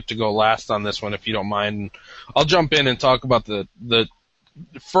allow Kip to go last on this one if you don't mind. I'll jump in and talk about the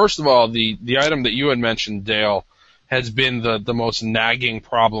first of all, the item that you had mentioned, Dale, has been the most nagging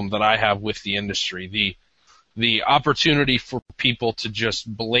problem that I have with the industry. The opportunity for people to just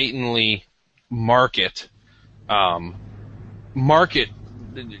blatantly market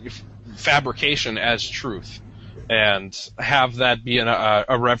fabrication as truth, and have that be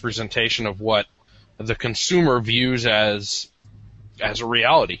a representation of what the consumer views as a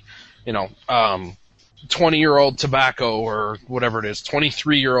reality. 20-year-old tobacco or whatever it is,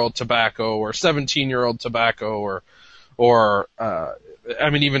 23-year-old tobacco or 17-year-old tobacco or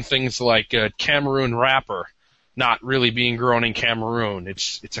even things like Cameroon wrapper not really being grown in Cameroon.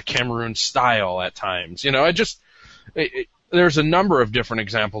 It's a Cameroon style at times. There's a number of different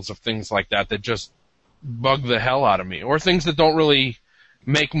examples of things like that just bug the hell out of me, or things that don't really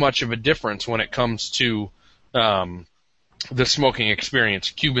make much of a difference when it comes to the smoking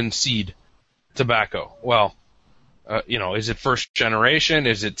experience. Cuban seed tobacco. Well, is it first generation?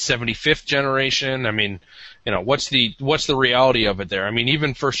 Is it 75th generation? I mean, what's the reality of it there? I mean,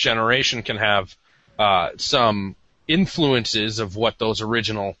 even first generation can have some influences of what those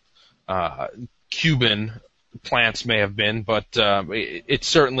original Cuban plants may have been, but it's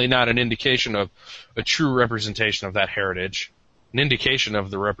certainly not an indication of a true representation of that heritage. An indication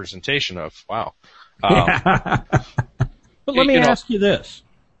of the representation of, wow. But let me ask you this.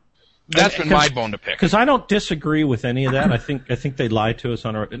 That's been my bone to pick. Because I don't disagree with any of that. I think they lie to us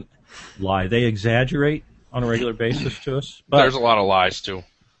they exaggerate on a regular basis to us. But there's a lot of lies too.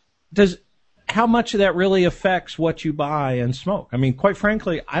 How much of that really affects what you buy and smoke? I mean, quite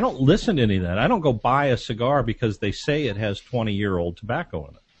frankly, I don't listen to any of that. I don't go buy a cigar because they say it has 20-year-old tobacco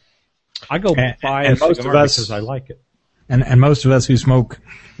in it. I go buy a cigar because I like it. And most of us who smoke,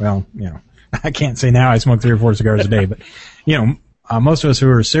 well, I can't say now I smoke 3 or 4 cigars a day, but, most of us who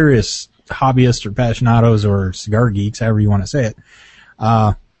are serious hobbyists or passionados or cigar geeks, however you want to say it,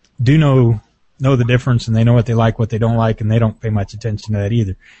 do know the difference, and they know what they like, what they don't like, and they don't pay much attention to that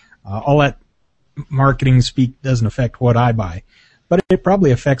either. All that marketing speak doesn't affect what I buy, but it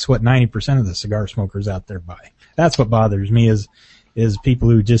probably affects what 90% of the cigar smokers out there buy. That's what bothers me is people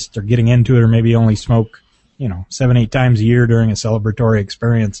who just are getting into it, or maybe only smoke, 7-8 times a year during a celebratory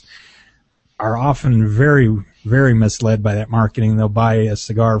experience, are often very, very misled by that marketing. They'll buy a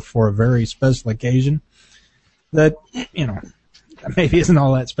cigar for a very special occasion, that, maybe isn't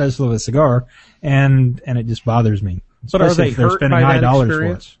all that special of a cigar, and it just bothers me. But are they if they're hurt spending by high that dollars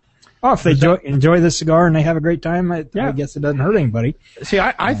experience? for it? Oh, if they enjoy the cigar and they have a great time, I guess it doesn't hurt anybody. See,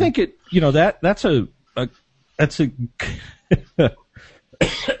 I think it, that's a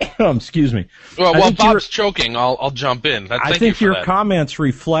excuse me. Well, while Bob's choking, I'll jump in. I think your comments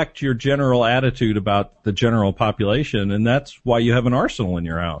reflect your general attitude about the general population, and that's why you have an arsenal in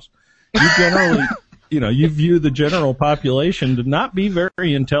your house. You generally, you view the general population to not be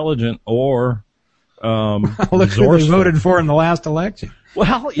very intelligent or look who they voted for in the last election.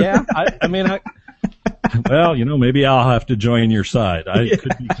 Well, yeah. Maybe I'll have to join your side. I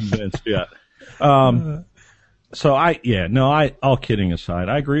could be convinced. Yeah. All kidding aside,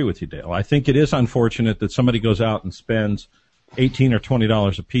 I agree with you, Dale. I think it is unfortunate that somebody goes out and spends $18 or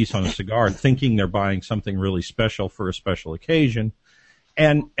 $20 a piece on a cigar thinking they're buying something really special for a special occasion,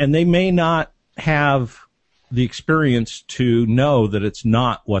 and they may not have the experience to know that it's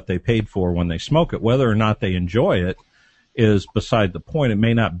not what they paid for when they smoke it. Whether or not they enjoy it is beside the point. It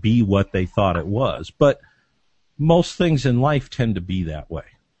may not be what they thought it was, but most things in life tend to be that way.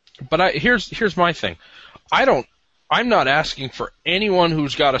 But here's my thing. I'm not asking for anyone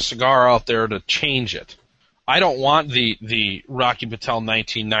who's got a cigar out there to change it. I don't want the Rocky Patel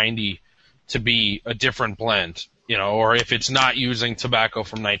 1990 to be a different blend, or if it's not using tobacco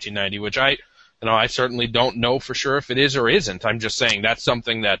from 1990, which I certainly don't know for sure if it is or isn't. I'm just saying that's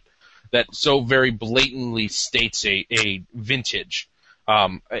something that so very blatantly states a vintage.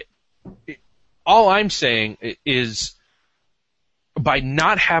 All I'm saying is by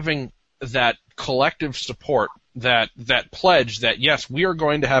not having that collective support, that pledge that, yes, we are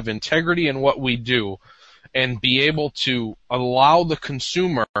going to have integrity in what we do and be able to allow the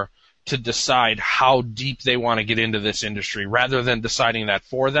consumer to decide how deep they want to get into this industry rather than deciding that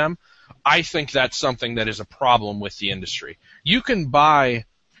for them, I think that's something that is a problem with the industry. You can buy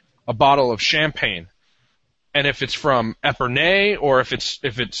a bottle of champagne, and if it's from Epernay or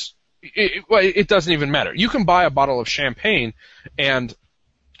it doesn't even matter. You can buy a bottle of champagne and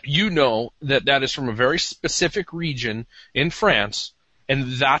that is from a very specific region in France,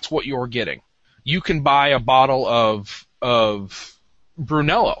 and that's what you're getting. You can buy a bottle of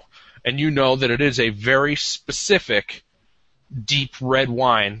Brunello, and that it is a very specific deep red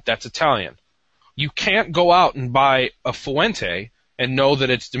wine that's Italian. You can't go out and buy a Fuente and know that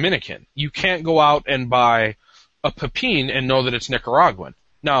it's Dominican. You can't go out and buy a Pepin and know that it's Nicaraguan.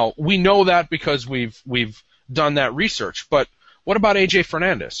 Now, we know that because we've done that research, but what about A.J.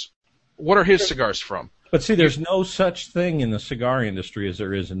 Fernandez? What are his cigars from? But see, there's no such thing in the cigar industry as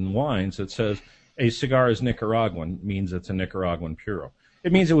there is in wines that says a cigar is Nicaraguan, means it's a Nicaraguan Puro.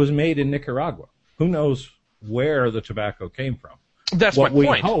 It means it was made in Nicaragua. Who knows where the tobacco came from? That's what my point.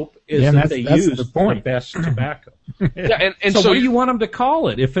 What we hope is that they use the best tobacco. Yeah, and so what do you want them to call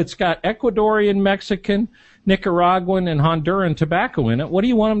it? If it's got Ecuadorian, Mexican, Nicaraguan, and Honduran tobacco in it, what do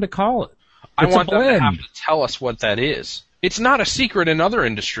you want them to call it? I want them to have to tell us what that is. It's not a secret in other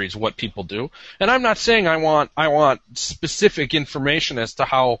industries what people do, and I'm not saying I want specific information as to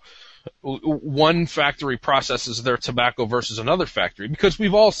how one factory processes their tobacco versus another factory, because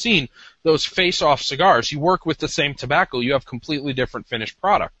we've all seen those face-off cigars. You work with the same tobacco, you have completely different finished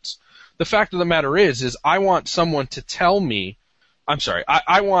products. The fact of the matter is I want someone to tell me,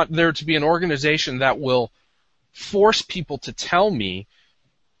 I want there to be an organization that will force people to tell me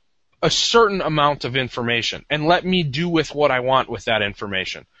a certain amount of information and let me do with what I want with that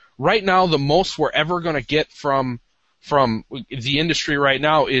information. Right now, the most we're ever going to get from the industry right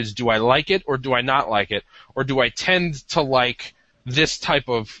now is, do I like it or do I not like it? Or do I tend to like this type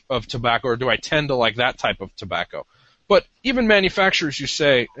of tobacco or do I tend to like that type of tobacco? But even manufacturers, you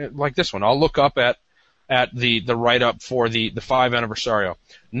say, like this one, I'll look up at the write-up for the 5 Aniversario.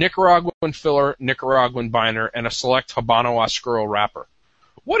 Nicaraguan filler, Nicaraguan binder, and a select Habano Oscuro wrapper.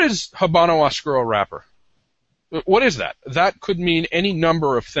 What is Habano Oscuro wrapper? What is that? That could mean any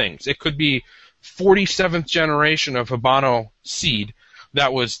number of things. It could be 47th generation of Habano seed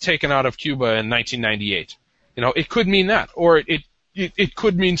that was taken out of Cuba in 1998. It could mean that, or it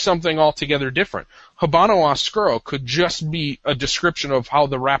could mean something altogether different. Habano Oscuro could just be a description of how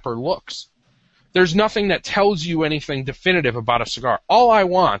the wrapper looks. There's nothing that tells you anything definitive about a cigar. All I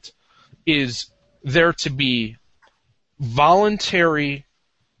want is there to be voluntary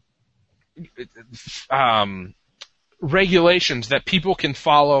regulations that people can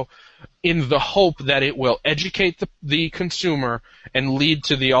follow in the hope that it will educate the consumer and lead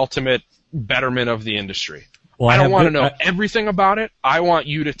to the ultimate betterment of the industry. Well, I don't want to know everything about it. I want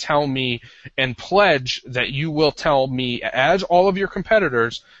you to tell me and pledge that you will tell me, as all of your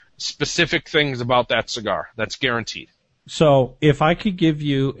competitors, specific things about that cigar. That's guaranteed. So if I could give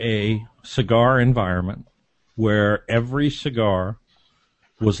you a cigar environment where every cigar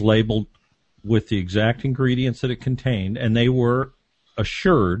was labeled with the exact ingredients that it contained, and they were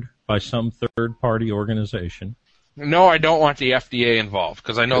assured by some third-party organization. No, I don't want the FDA involved,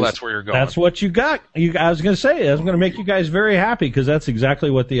 because I know that's where you're going. That's what you got. I was going to say, I was going to make you guys very happy, because that's exactly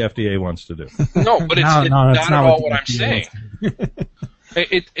what the FDA wants to do. No, but it's not at all what I'm saying.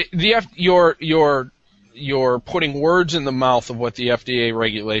 You're putting words in the mouth of what the FDA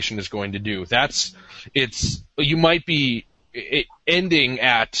regulation is going to do. You might be ending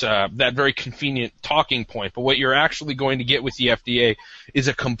at that very convenient talking point, but what you're actually going to get with the FDA is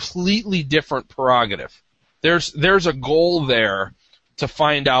a completely different prerogative. There's a goal there to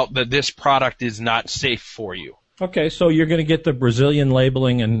find out that this product is not safe for you. Okay, so you're going to get the Brazilian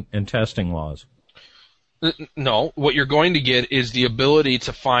labeling and testing laws. No, what you're going to get is the ability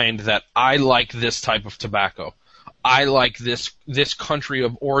to find that I like this type of tobacco. I like this country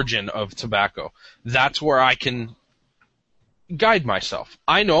of origin of tobacco. That's where I can guide myself.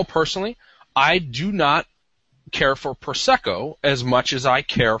 I know personally, I do not care for Prosecco as much as I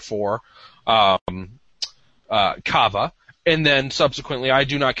care for Cava, and then subsequently I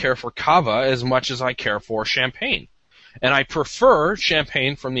do not care for Cava as much as I care for Champagne. And I prefer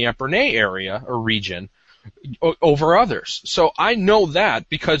Champagne from the Epernay area or region over others. So I know that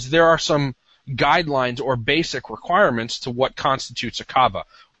because there are some guidelines or basic requirements to what constitutes a Cava.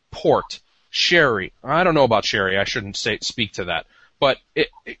 Port, sherry. I don't know about sherry. I shouldn't speak to that. But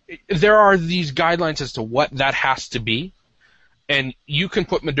there are these guidelines as to what that has to be. And you can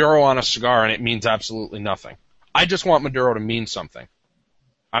put Maduro on a cigar and it means absolutely nothing. I just want Maduro to mean something.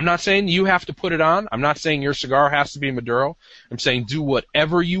 I'm not saying you have to put it on. I'm not saying your cigar has to be Maduro. I'm saying do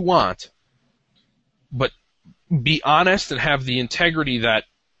whatever you want, but be honest and have the integrity that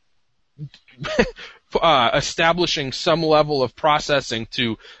establishing some level of processing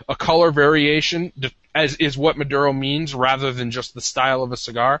to a color variation as is what Maduro means rather than just the style of a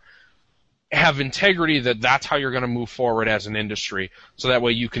cigar. Have integrity that's how you're going to move forward as an industry, so that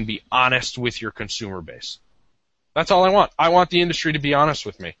way you can be honest with your consumer base. That's all I want. I want the industry to be honest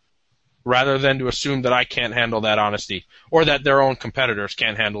with me, rather than to assume that I can't handle that honesty, or that their own competitors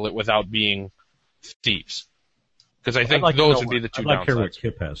can't handle it without being thieves. Because I think those would be the two downsides. I'd like to hear what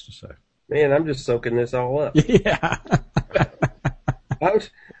Kip has to say. Man, I'm just soaking this all up. Yeah.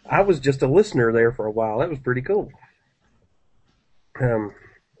 I was just a listener there for a while. That was pretty cool.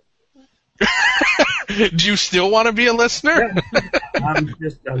 Do you still want to be a listener? Yeah.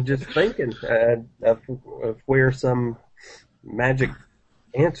 I'm just thinking of where some magic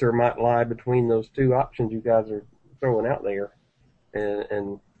answer might lie between those two options you guys are throwing out there,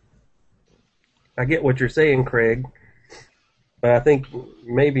 and I get what you're saying, Craig, but I think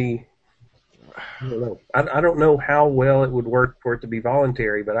maybe I don't know. I don't know how well it would work for it to be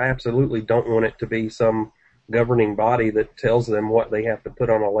voluntary, but I absolutely don't want it to be some governing body that tells them what they have to put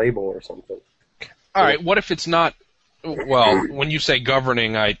on a label or something. All right, what if it's not? Well, when you say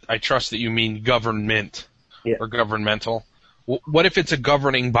governing, I trust that you mean government or governmental. What if it's a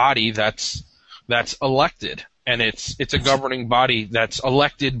governing body that's elected, and it's a governing body that's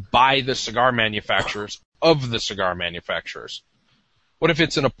elected by the cigar manufacturers of the cigar manufacturers? What if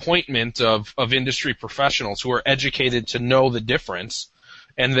it's an appointment of industry professionals who are educated to know the difference,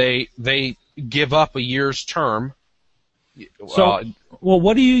 and they give up a year's term? So, well,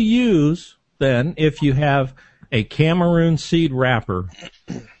 what do you use then if you have a Cameroon seed wrapper?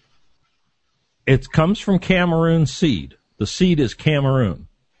 It comes from Cameroon seed. The seed is Cameroon.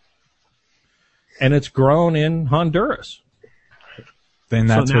 And it's grown in Honduras. Then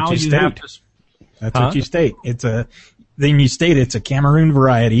that's what you state. That's what you state. Then you state it's a Cameroon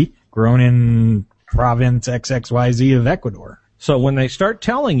variety grown in province XXYZ of Ecuador. So when they start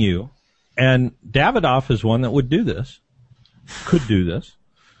telling you, and Davidoff is one that would do this, could do this,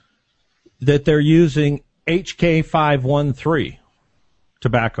 that they're using HK513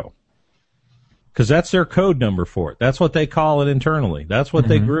 tobacco. Because that's their code number for it. That's what they call it internally. That's what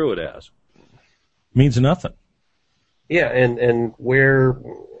they grew it as. Means nothing. Yeah, and where's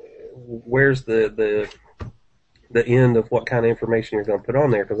the end of what kind of information you're going to put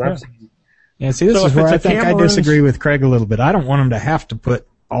on there? Because I've seen. Yeah, see, this is where I think I disagree with Craig a little bit. I don't want them to have to put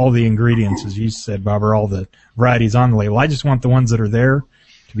all the ingredients, as you said, Bob, or all the varieties on the label. I just want the ones that are there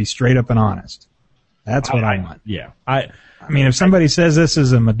to be straight up and honest. That's what I want. Yeah. I mean, if somebody says this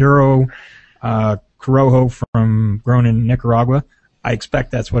is a Maduro Corojo grown in Nicaragua, I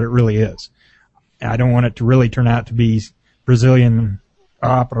expect that's what it really is. I don't want it to really turn out to be Brazilian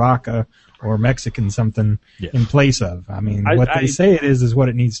Arapaca or Mexican something Yes. in place of. I mean, what they I- say it is what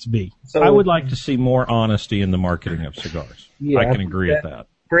it needs to be. So I would like to see more honesty in the marketing of cigars. Yeah, I can agree with that.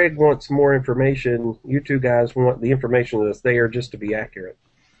 Greg wants more information. You two guys want the information that's there just to be accurate.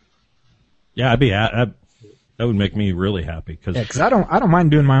 Yeah, that would make me really happy Because I don't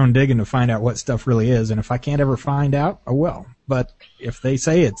mind doing my own digging to find out what stuff really is, and if I can't ever find out, I will. But if they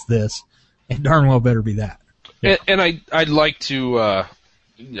say it's this, it darn well better be that. And I'd like to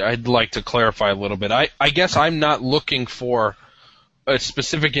clarify a little bit. I guess I'm not looking for a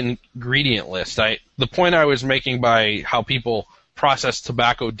specific ingredient list. The point I was making by how people process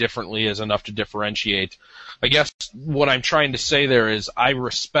tobacco differently is enough to differentiate. I guess what I'm trying to say there is I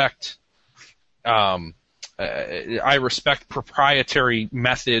respect proprietary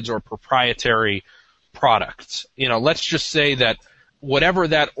methods or proprietary products. Let's just say that whatever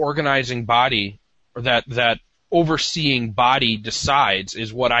that organizing body or that overseeing body decides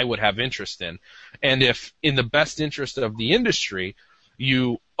is what I would have interest in. And if in the best interest of the industry,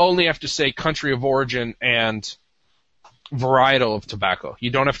 you only have to say country of origin and varietal of tobacco. You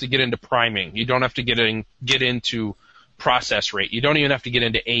don't have to get into priming. You don't have to get into process rate. You don't even have to get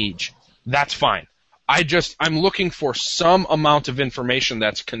into age. That's fine. I'm looking for some amount of information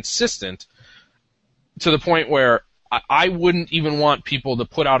that's consistent to the point where I wouldn't even want people to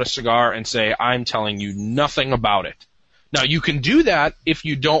put out a cigar and say, I'm telling you nothing about it. Now, you can do that if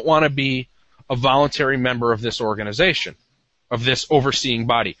you don't want to be a voluntary member of this organization, of this overseeing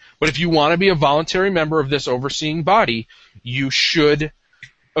body. But if you want to be a voluntary member of this overseeing body, you should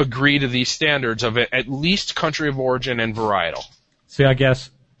agree to these standards of at least country of origin and varietal. See, I guess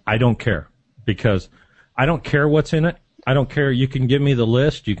I don't care because I don't care what's in it. I don't care. You can give me the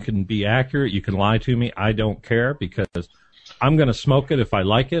list. You can be accurate. You can lie to me. I don't care because I'm going to smoke it. If I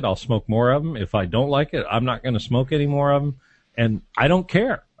like it, I'll smoke more of them. If I don't like it, I'm not going to smoke any more of them. And I don't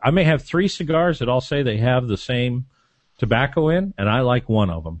care. I may have 3 cigars that all say they have the same tobacco in, and I like one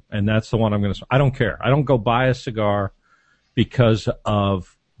of them, and that's the one I'm going to smoke. I don't care. I don't go buy a cigar because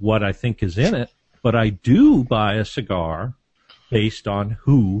of what I think is in it, but I do buy a cigar based on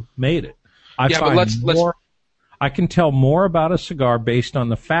who made it. I can tell more about a cigar based on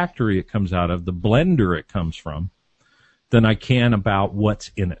the factory it comes out of, the blender it comes from, than I can about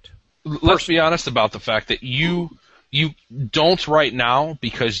what's in it. Let's be honest about the fact that you don't right now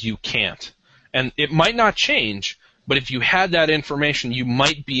because you can't. And it might not change, but if you had that information, you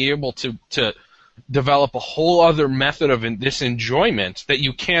might be able to develop a whole other method of this enjoyment that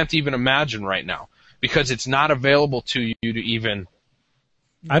you can't even imagine right now because it's not available to you to even...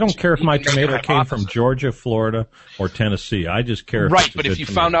 I don't care if my tomato came from Georgia, Florida, or Tennessee. I just care if right, it's a but good if you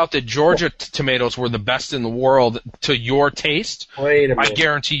tomato. found out that Georgia tomatoes were the best in the world to your taste, Wait a I minute.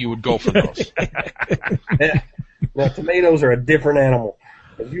 guarantee you would go for those. Now, tomatoes are a different animal.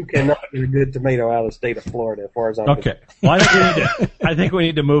 You cannot get a good tomato out of the state of Florida, as far as I'm Okay. Well, I think we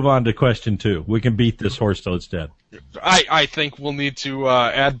need to move on to question 2. We can beat this horse till it's dead. I think we'll need to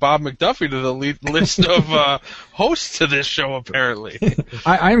add Bob McDuffie to the list of hosts to this show, apparently.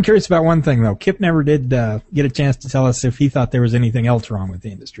 I am curious about one thing, though. Kip never did get a chance to tell us if he thought there was anything else wrong with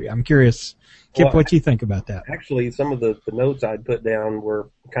the industry. I'm curious, Kip, Well, what do you think about that? Actually, some of the notes I'd put down were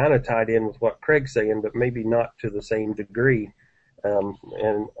kind of tied in with what Craig's saying, but maybe not to the same degree.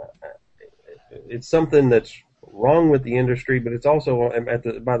 And it's something that's wrong with the industry, but it's also,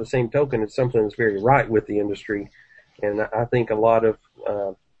 by the same token, it's something that's very right with the industry. And I think a lot of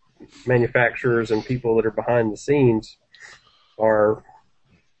manufacturers and people that are behind the scenes are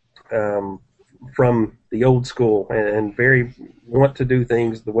from the old school and very want to do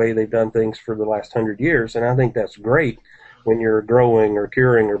things the way they've done things for the last 100 years. And I think that's great when you're growing or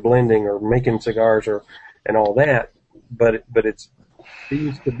curing or blending or making cigars and all that. But it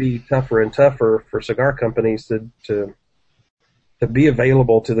seems to be tougher and tougher for cigar companies to be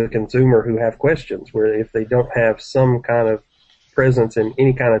available to the consumer who have questions, where if they don't have some kind of presence in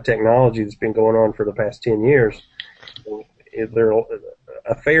any kind of technology that's been going on for the past 10 years, there are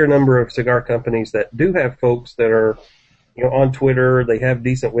a fair number of cigar companies that do have folks that are on Twitter, they have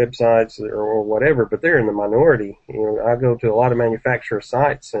decent websites or whatever, but they're in the minority. I go to a lot of manufacturer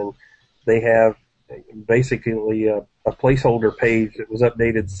sites and they have basically a placeholder page that was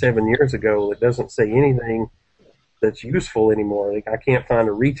updated 7 years ago that doesn't say anything that's useful anymore. I can't find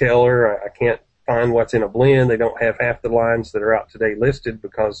a retailer. I can't find what's in a blend. They don't have half the lines that are out today listed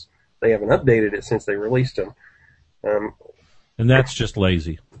because they haven't updated it since they released them. And that's just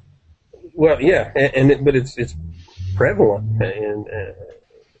lazy. Well, yeah, but it's prevalent, and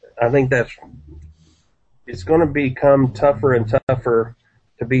I think it's going to become tougher and tougher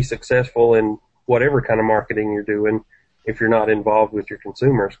to be successful in whatever kind of marketing you're doing if you're not involved with your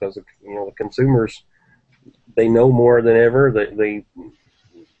consumers, because the consumers, they know more than ever. They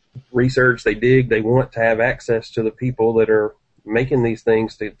research, they dig, they want to have access to the people that are making these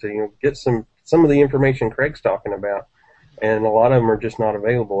things to get some of the information Craig's talking about, and a lot of them are just not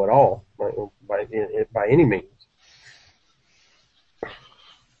available at all by any means.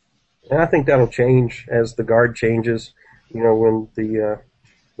 And I think that'll change as the guard changes. When the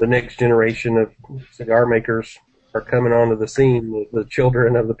next generation of cigar makers are coming onto the scene, the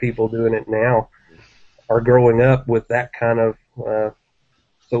children of the people doing it now are growing up with that kind of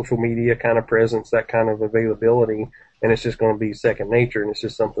social media kind of presence, that kind of availability, and it's just going to be second nature, and it's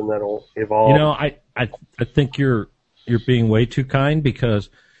just something that'll evolve. I think you're being way too kind, because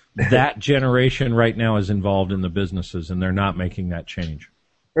that generation right now is involved in the businesses, and they're not making that change.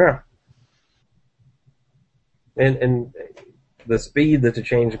 Yeah. And the speed that the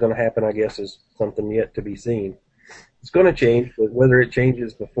change is going to happen, I guess, is something yet to be seen. It's going to change, but whether it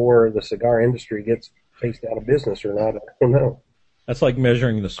changes before the cigar industry gets phased out of business or not, I don't know. That's like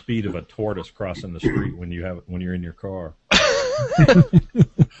measuring the speed of a tortoise crossing the street when you're in your car.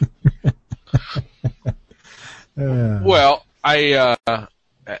 Well, I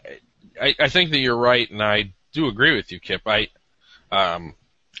think that you're right, and I do agree with you, Kip. I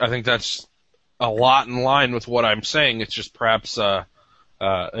think that's a lot in line with what I'm saying. It's just perhaps a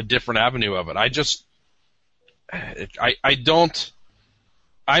different avenue of it.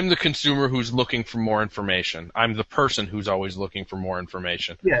 I'm the consumer who's looking for more information. I'm the person who's always looking for more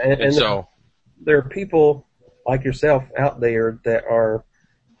information. Yeah, and so there are people like yourself out there that are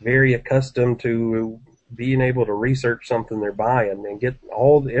very accustomed to being able to research something they're buying and get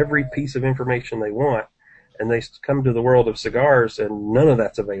every piece of information they want, and they come to the world of cigars and none of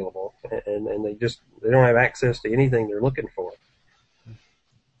that's available, and they don't have access to anything they're looking for.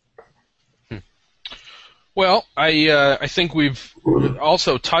 Well, I think we've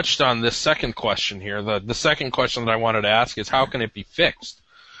also touched on this second question here. The second question that I wanted to ask is, how can it be fixed?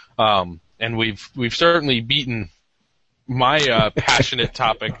 And we've certainly beaten my passionate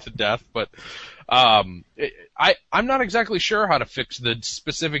topic to death, but I'm not exactly sure how to fix the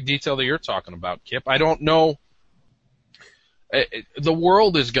specific detail that you're talking about, Kip. I don't know. The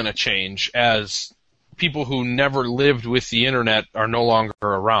world is going to change as people who never lived with the internet are no longer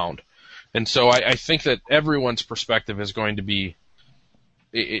around. And so I think that everyone's perspective is going to be,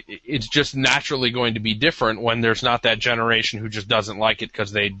 it's just naturally going to be different when there's not that generation who just doesn't like it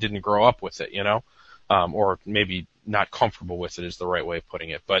because they didn't grow up with it, or maybe not comfortable with it is the right way of putting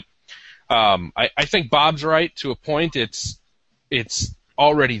it. But I think Bob's right to a point. It's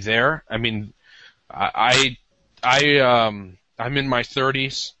already there. I mean, I'm in my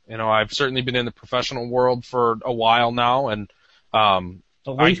 30s. I've certainly been in the professional world for a while now, and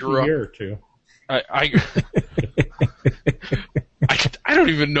at least a year or two. I don't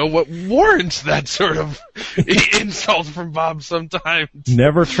even know what warrants that sort of insult from Bob sometimes.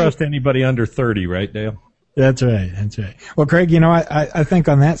 Never trust anybody under 30, right, Dale? That's right. Well, Craig, I think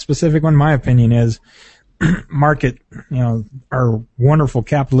on that specific one, my opinion is market, our wonderful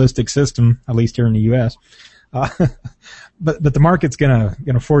capitalistic system, at least here in the U.S., but the market's gonna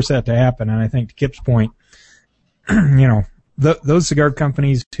force that to happen. And I think to Kip's point, those cigar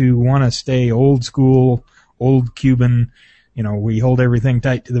companies who want to stay old school, old Cuban, we hold everything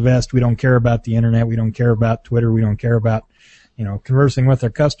tight to the vest. We don't care about the internet. We don't care about Twitter. We don't care about, conversing with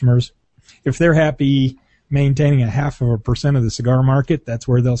our customers. If they're happy maintaining 0.5% of the cigar market, that's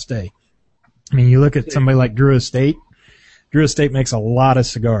where they'll stay. I mean, you look at somebody like Drew Estate. Drew Estate makes a lot of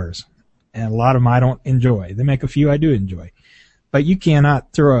cigars, and a lot of them I don't enjoy. They make a few I do enjoy. But you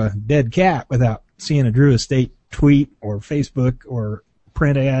cannot throw a dead cat without seeing a Drew Estate tweet or Facebook or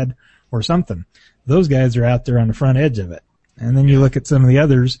print ad or something. Those guys are out there on the front edge of it. And then you look at some of the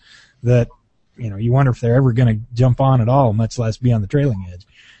others that, you wonder if they're ever going to jump on at all, much less be on the trailing edge.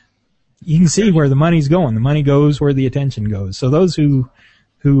 You can see where the money's going. The money goes where the attention goes. So those who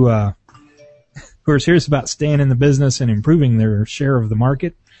are serious about staying in the business and improving their share of the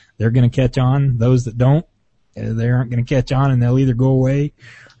market, they're going to catch on. Those that don't, they aren't going to catch on, and they'll either go away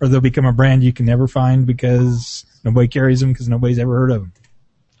or they'll become a brand you can never find because nobody carries them because nobody's ever heard of them.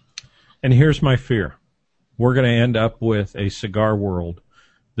 And here's my fear. We're going to end up with a cigar world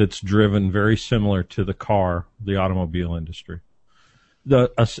that's driven very similar to the automobile industry.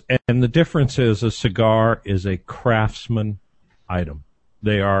 And the difference is a cigar is a craftsman item.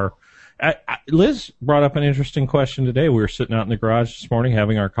 They are. Liz brought up an interesting question today. We were sitting out in the garage this morning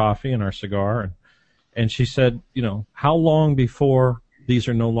having our coffee and our cigar, and she said, how long before these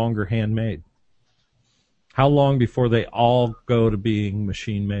are no longer handmade? How long before they all go to being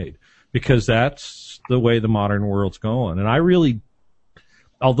machine made? because that's the way the modern world's going. And I really,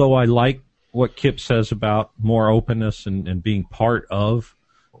 although I like what Kip says about more openness and being part of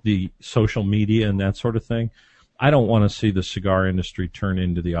the social media and that sort of thing, I don't want to see the cigar industry turn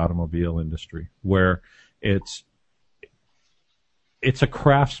into the automobile industry, where it's a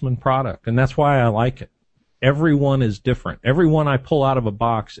craftsman product, and that's why I like it. Everyone is different. Every one I pull out of a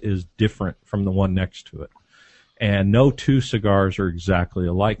box is different from the one next to it. And no two cigars are exactly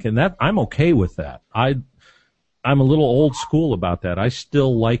alike, and that I'm okay with that. I'm a little old school about that. I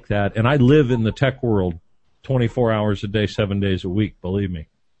still like that, and I live in the tech world 24 hours a day, 7 days a week, believe me.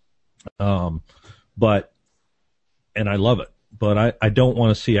 And I love it, but I don't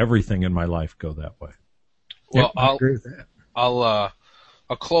want to see everything in my life go that way. Well, I agree with that.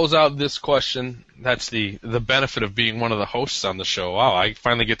 I'll close out this question. That's the benefit of being one of the hosts on the show. Wow, I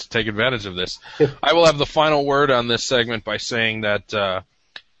finally get to take advantage of this. I will have the final word on this segment by saying that,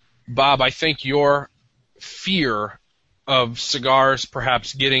 Bob, I think your fear of cigars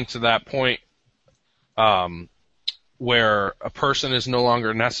perhaps getting to that point where a person is no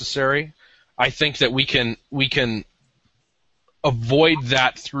longer necessary, I think that we can avoid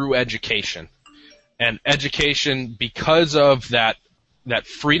that through education. And education, because of that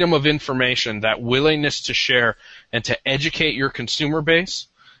freedom of information, that willingness to share and to educate your consumer base,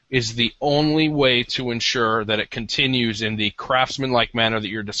 is the only way to ensure that it continues in the craftsman-like manner that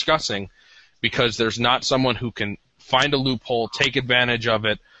you're discussing, because there's not someone who can find a loophole, take advantage of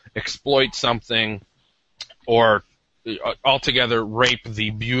it, exploit something, or altogether rape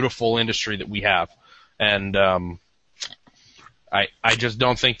the beautiful industry that we have. And I just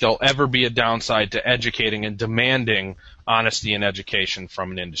don't think there'll ever be a downside to educating and demanding honesty and education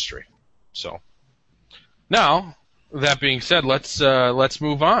from an industry. So now, that being said, let's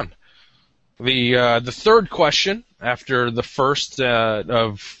move on. The third question, after the first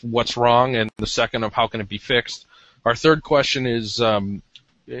of what's wrong and the second of how can it be fixed, our third question is, and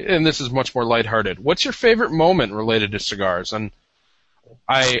this is much more lighthearted, what's your favorite moment related to cigars? And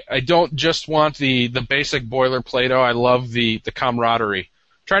I don't just want the basic boilerplate. I love the camaraderie.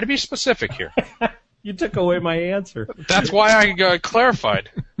 Try to be specific here. You took away my answer. That's why I clarified.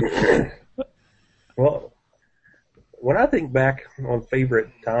 Well, when I think back on favorite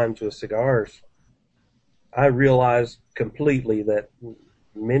times with cigars, I realize completely that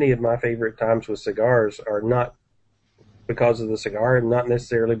many of my favorite times with cigars are not because of the cigar and not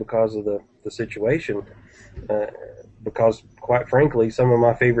necessarily because of the situation. Because, quite frankly, some of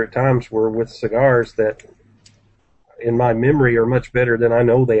my favorite times were with cigars that, in my memory, are much better than I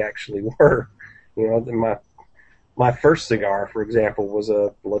know they actually were. You know, my first cigar, for example, was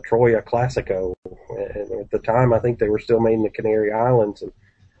a La Troya Classico. And at the time, I think they were still made in the Canary Islands. And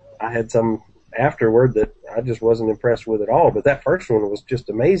I had some afterward that I just wasn't impressed with at all. But that first one was just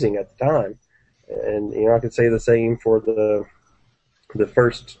amazing at the time. And, you know, I could say the same for the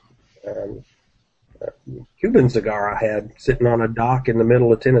first Cuban cigar I had sitting on a dock in the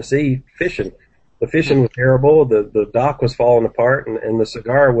middle of Tennessee fishing. The fishing was terrible. The dock was falling apart, and the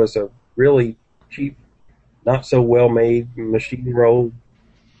cigar was a really cheap, not so well made machine rolled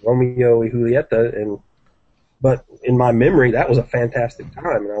Romeo y Julieta. But in my memory, that was a fantastic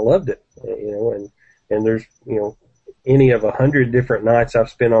time, and I loved it. You know, and there's, you know, any of 100 different nights I've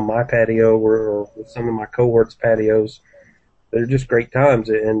spent on my patio or with some of my cohorts' patios. They're just great times,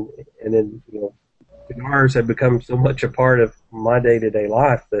 and then, you know, cigars have become so much a part of my day-to-day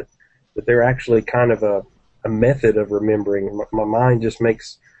life that they're actually kind of a method of remembering. My mind just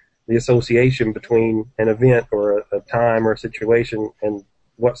makes the association between an event or a time or a situation and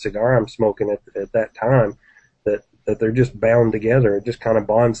what cigar I'm smoking at that time, that they're just bound together. It just kind of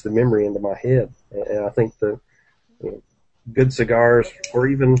bonds the memory into my head. And I think the, you know, good cigars, or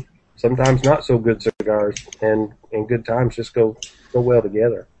even sometimes not so good cigars, and good times just go well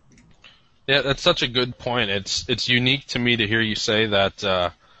together. Yeah, that's such a good point. It's unique to me to hear you say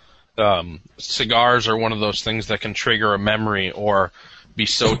that cigars are one of those things that can trigger a memory or be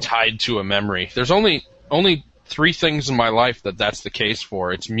so tied to a memory. There's only 3 things in my life that's the case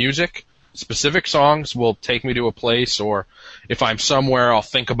for. It's music. Specific songs will take me to a place, or if I'm somewhere, I'll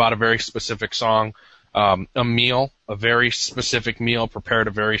think about a very specific song. A meal, a very specific meal prepared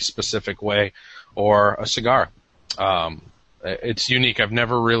a very specific way, or a cigar. It's unique. I've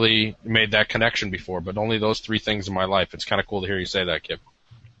never really made that connection before, but only those 3 things in my life. It's kind of cool to hear you say that, Kip.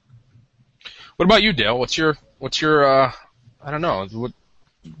 What about you, Dale? What's your I don't know,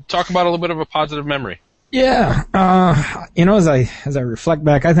 talk about a little bit of a positive memory. Yeah, you know, as I reflect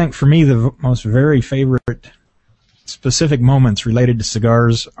back, I think for me the most very favorite specific moments related to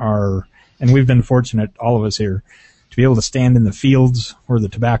cigars are, and we've been fortunate, all of us here, to be able to stand in the fields where the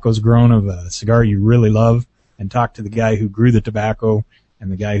tobacco's grown of a cigar you really love and talk to the guy who grew the tobacco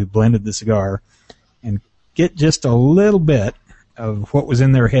and the guy who blended the cigar and get just a little bit of what was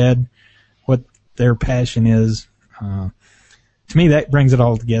in their head, what their passion is. To me, that brings it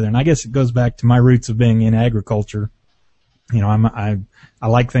all together. And I guess it goes back to my roots of being in agriculture. You know, I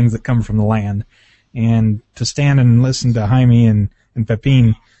like things that come from the land. And to stand and listen to Jaime and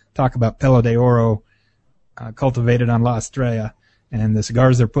Pepin talk about Pelo de Oro, cultivated on La Estrella, and the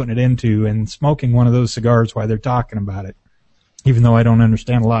cigars they're putting it into, and smoking one of those cigars while they're talking about it, even though I don't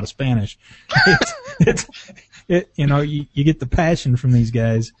understand a lot of Spanish. You know, you get the passion from these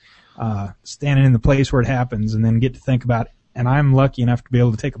guys, standing in the place where it happens, and then get to think about it. And I'm lucky enough to be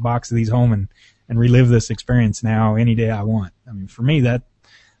able to take a box of these home and relive this experience now any day I want. I mean, for me,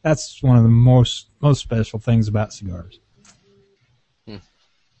 that's one of the most special things about cigars.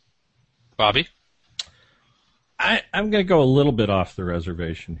 Bobby? I'm going to go a little bit off the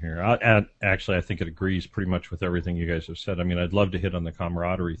reservation here. Actually, I think it agrees pretty much with everything you guys have said. I mean, I'd love to hit on the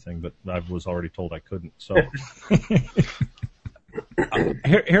camaraderie thing, but I was already told I couldn't. So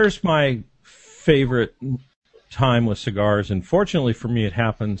here's my favorite time with cigars, and fortunately for me, it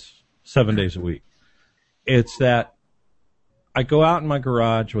happens 7 days a week. It's that I go out in my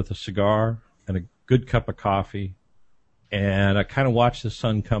garage with a cigar and a good cup of coffee, and I kind of watch the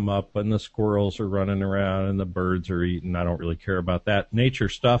sun come up, and the squirrels are running around, and the birds are eating. I don't really care about that nature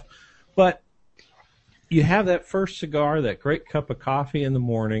stuff. But you have that first cigar, that great cup of coffee in the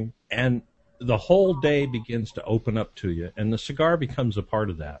morning, and the whole day begins to open up to you, and the cigar becomes a part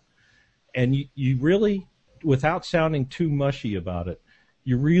of that. And you really, without sounding too mushy about it,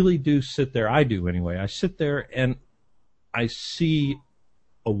 you really do sit there. I do anyway. I sit there, and I see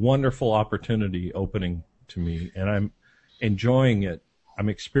a wonderful opportunity opening to me, and I'm enjoying it. I'm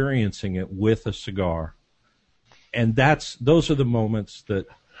experiencing it with a cigar. And those are the moments that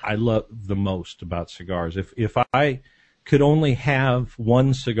I love the most about cigars. If I could only have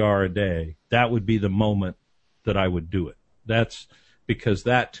one cigar a day, that would be the moment that I would do it. That's because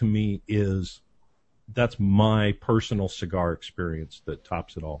that to me that's my personal cigar experience that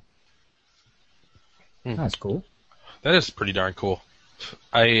tops it all. That's cool. That is pretty darn cool.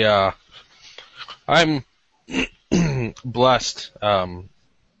 I'm blessed,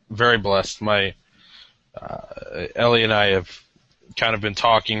 very blessed. My Ellie and I have kind of been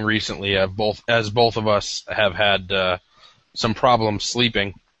talking recently. Both of us have had some problems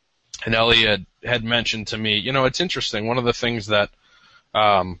sleeping, and Ellie had mentioned to me, you know, it's interesting. One of the things that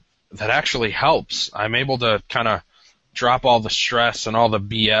actually helps, I'm able to kind of drop all the stress and all the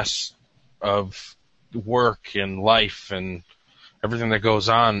BS of work and life and everything that goes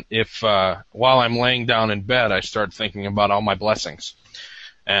on if while I'm laying down in bed I start thinking about all my blessings.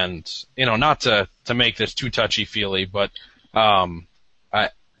 And, you know, not to make this too touchy-feely, but I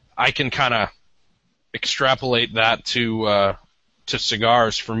can kind of extrapolate that to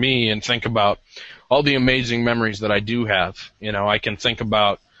cigars for me and think about all the amazing memories that I do have. You know, I can think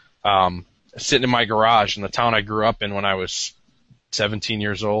about sitting in my garage in the town I grew up in when I was 17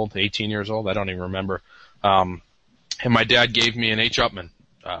 years old, 18 years old, I don't even remember. And my dad gave me an H. Upmann.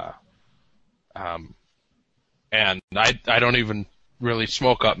 And I don't even really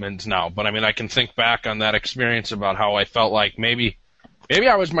smoke Upmanns now, but I mean, I can think back on that experience about how I felt like maybe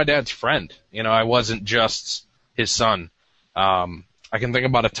I was my dad's friend. You know, I wasn't just his son. I can think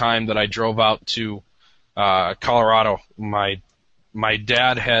about a time that I drove out to Colorado. My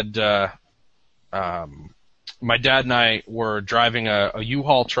dad and I were driving a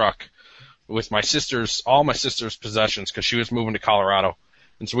U-Haul truck with all my sister's possessions, because she was moving to Colorado.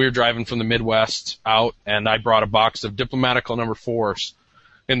 And so we were driving from the Midwest out, and I brought a box of Diplomatico number 4s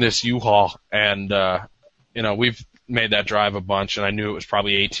in this U-Haul. And, you know, we've made that drive a bunch, and I knew it was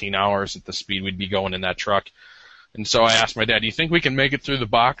probably 18 hours at the speed we'd be going in that truck. And so I asked my dad, do you think we can make it through the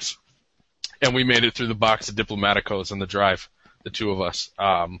box? And we made it through the box of Diplomaticos on the drive, the two of us.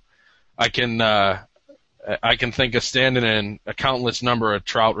 I can think of standing in a countless number of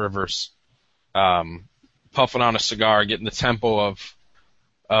trout rivers, puffing on a cigar, getting the tempo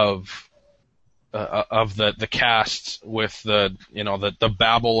of the cast with the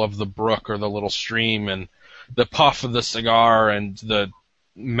babble of the brook or the little stream, and the puff of the cigar and the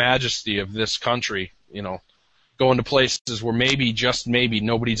majesty of this country, you know, going to places where maybe, just maybe,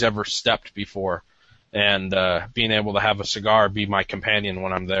 nobody's ever stepped before, and being able to have a cigar be my companion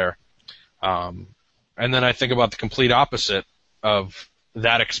when I'm there. And then I think about the complete opposite of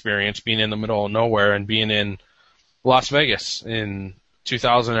that experience, being in the middle of nowhere and being in Las Vegas in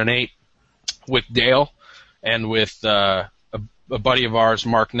 2008 with Dale and with a a buddy of ours,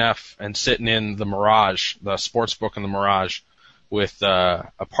 Mark Neff, and sitting in the Mirage, the sports book in the Mirage, with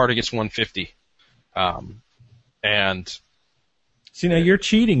a part against 150. And see, now you're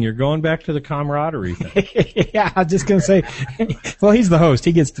cheating. You're going back to the camaraderie thing. Yeah, I was just going to say, well, he's the host.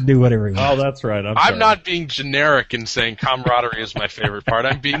 He gets to do whatever he wants. Oh, that's right. I'm not being generic in saying camaraderie is my favorite part.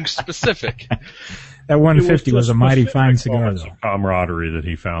 I'm being specific. That 150 was a mighty fine cigar, though. Camaraderie that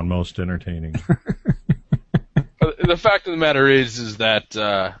he found most entertaining. The fact of the matter is that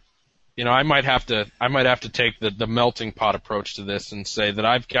I might have to take the melting pot approach to this and say that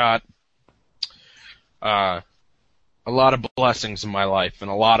I've got a lot of blessings in my life, and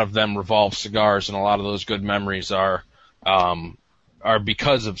a lot of them revolve cigars, and a lot of those good memories are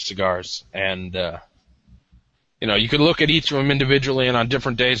because of cigars. And you could look at each of them individually, and on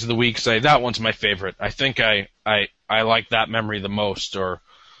different days of the week say that one's my favorite. I think I like that memory the most, or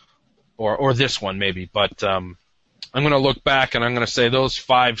this one maybe. But I'm going to look back and I'm going to say those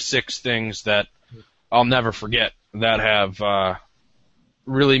 5-6 things that I'll never forget that have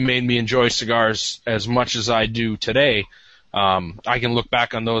really made me enjoy cigars as much as I do today. I can look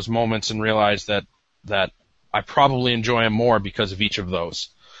back on those moments and realize that I probably enjoy them more because of each of those.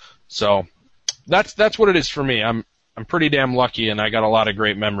 So that's what it is for me. I'm pretty damn lucky, and I got a lot of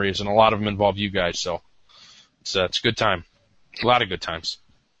great memories, and a lot of them involve you guys. So it's a good time, a lot of good times.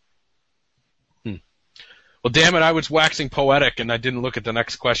 Well, damn it, I was waxing poetic, and I didn't look at the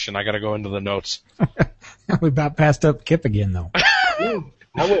next question. I got to go into the notes. We about passed up Kip again, though. I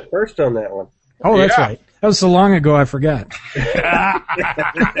went first on that one. Oh, that's right. That was so long ago, I forgot.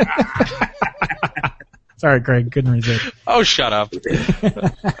 Sorry, Craig, couldn't resist. Oh, shut up.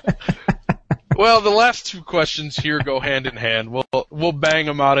 Well, the last two questions here go hand in hand. We'll bang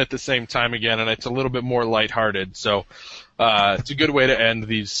them out at the same time again, and it's a little bit more lighthearted. So it's a good way to end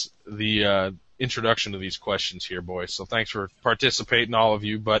the introduction to these questions here, boys. So thanks for participating, all of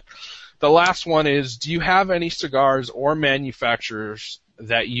you. But the last one is, do you have any cigars or manufacturers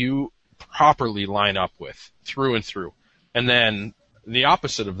that you properly line up with through and through? And then the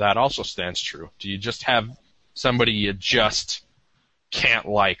opposite of that also stands true. Do you just have somebody you just can't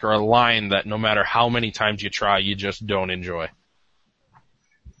like, or a line that no matter how many times you try, you just don't enjoy?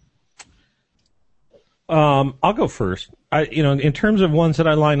 I'll go first. In terms of ones that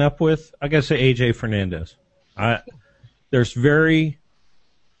I line up with, I gotta say AJ Fernandez. There's very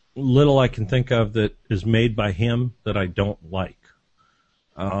little I can think of that is made by him that I don't like.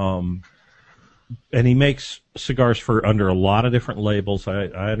 And he makes cigars for under a lot of different labels. I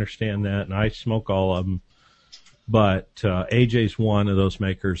understand that, and I smoke all of them. But AJ's one of those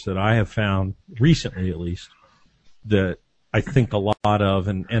makers that I have found recently, at least, that I think a lot of,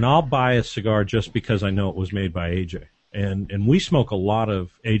 and I'll buy a cigar just because I know it was made by AJ. And we smoke a lot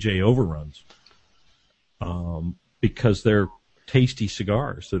of AJ overruns because they're tasty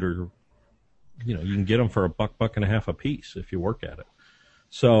cigars that are, you can get them for $1.50 a piece if you work at it.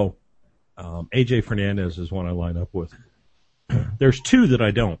 So AJ Fernandez is one I line up with. There's two that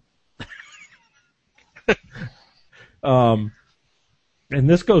I don't. And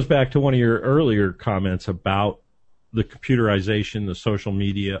this goes back to one of your earlier comments about the computerization, the social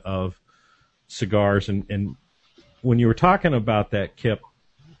media of cigars. And when you were talking about that, Kip,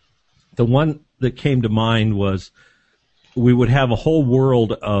 the one that came to mind was we would have a whole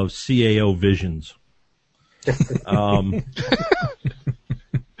world of CAO visions.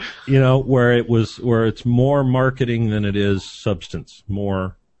 Where it's more marketing than it is substance,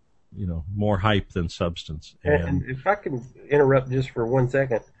 more hype than substance. And if I can interrupt just for 1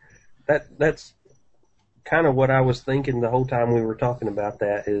 second, that's kind of what I was thinking the whole time we were talking about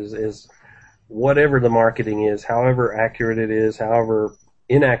that is whatever the marketing is, however accurate it is, however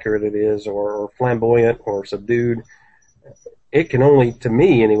inaccurate it is, or flamboyant or subdued, it can only, to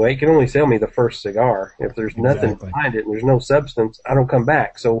me anyway, it can only sell me the first cigar. If there's nothing behind it and there's no substance, I don't come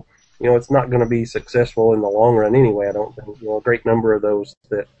back. So, it's not going to be successful in the long run anyway, I don't think. A great number of those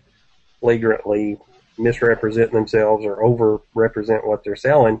that flagrantly misrepresent themselves or over-represent what they're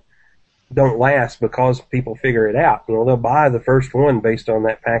selling don't last because people figure it out. They'll buy the first one based on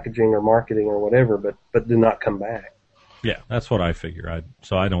that packaging or marketing or whatever, but do not come back. Yeah, that's what I figure.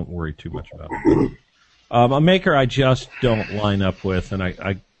 So I don't worry too much about it. A maker I just don't line up with, and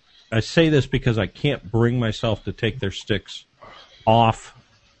I say this because I can't bring myself to take their sticks off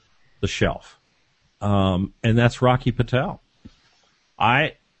the shelf, and that's Rocky Patel.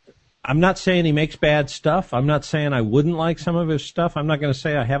 I'm not saying he makes bad stuff. I'm not saying I wouldn't like some of his stuff. I'm not going to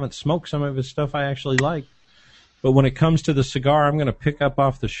say I haven't smoked some of his stuff I actually like. But when it comes to the cigar I'm going to pick up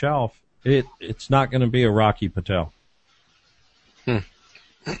off the shelf, it's not going to be a Rocky Patel.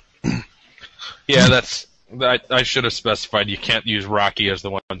 Yeah, I should have specified you can't use Rocky as the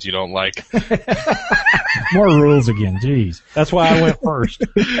ones you don't like. More rules again. Jeez. That's why I went first.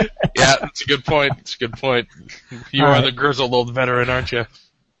 Yeah, that's a good point. It's a good point. You are the grizzled old veteran, aren't you?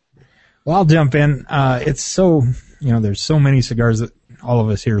 Well, I'll jump in. It's so, there's so many cigars that all of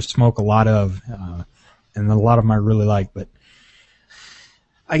us here smoke a lot of, and a lot of them I really like. But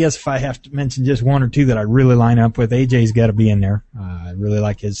I guess if I have to mention just one or two that I really line up with, AJ's got to be in there. I really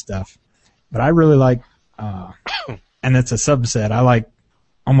like his stuff. But I really like, and it's a subset, I like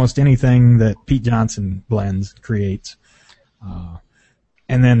almost anything that Pete Johnson blends, creates.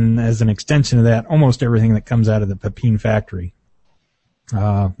 And then as an extension of that, almost everything that comes out of the Pepin factory.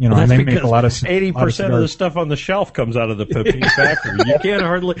 And they make a lot of 80% of the stuff on the shelf comes out of the Pepin factory. You can't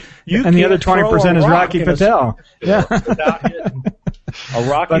hardly. And the other 20% is Rocky Patel. Yeah. Without hitting a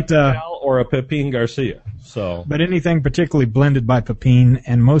Rocky Patel or a Pepin Garcia. So, but anything particularly blended by Pepin,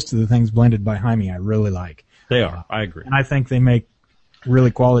 and most of the things blended by Jaime, I really like. They are. I agree. And I think they make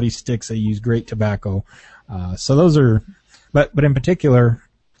really quality sticks. They use great tobacco. So those are, but in particular,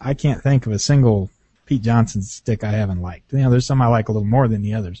 I can't think of a single Pete Johnson stick I haven't liked. There's some I like a little more than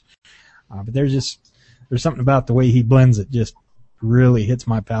the others. But there's something about the way he blends it just really hits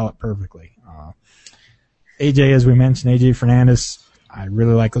my palate perfectly. AJ, as we mentioned, AJ Fernandez, I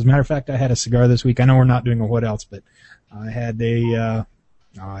really like. As a matter of fact, I had a cigar this week. I know we're not doing a what else, but I had I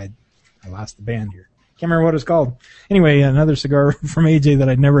lost the band here. Can't remember what it's called. Anyway, another cigar from AJ that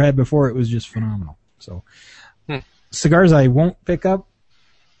I'd never had before. It was just phenomenal. So, cigars I won't pick up,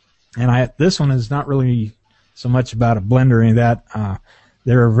 and this one is not really so much about a blend or any of that.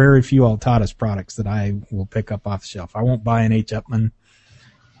 There are very few Altadas products that I will pick up off the shelf. I won't buy an H. Upmann.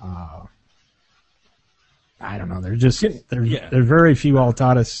 I don't know. There's very few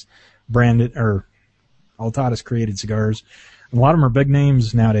Altadas branded or Altadas created cigars. A lot of them are big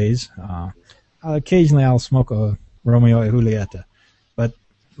names nowadays. Occasionally I'll smoke a Romeo y Julieta, but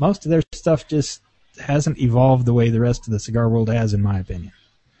most of their stuff just hasn't evolved the way the rest of the cigar world has, in my opinion.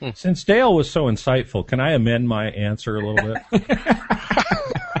 Since Dale was so insightful, can I amend my answer a little bit?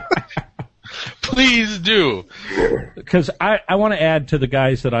 Please do. Because I want to add to the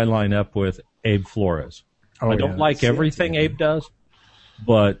guys that I line up with Abe Flores. I don't like everything Abe does,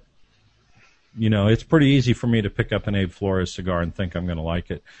 but, it's pretty easy for me to pick up an Abe Flores cigar and think I'm going to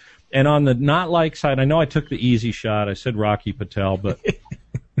like it. And on the not like side, I know I took the easy shot. I said Rocky Patel, but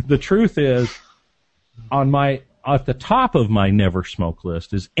the truth is, at the top of my never smoke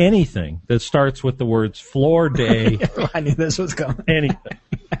list is anything that starts with the words Flor de. I knew this was coming. Anything.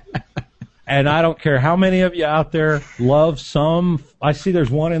 And I don't care how many of you out there love some. I see there's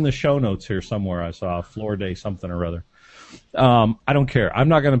one in the show notes here somewhere. I saw Flor de something or other. I don't care. I'm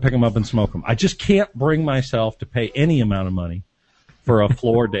not going to pick them up and smoke them. I just can't bring myself to pay any amount of money for a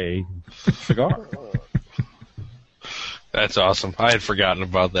Flor de cigar. That's awesome. I had forgotten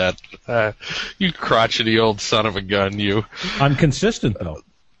about that. You crotchety old son of a gun, you. I'm consistent, though.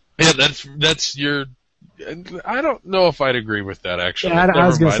 Yeah, that's your... I don't know if I'd agree with that, actually. Yeah, I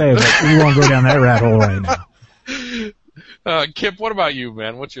was going to say, but we won't go down that rat hole right now. Kip, what about you,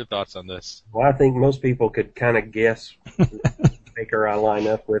 man? What's your thoughts on this? Well, I think most people could kind of guess the maker I line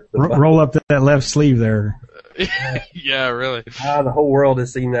up with. Roll up that left sleeve there. Yeah, really. The whole world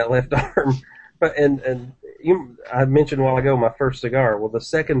has seen that left arm. But I mentioned a while ago my first cigar. Well, the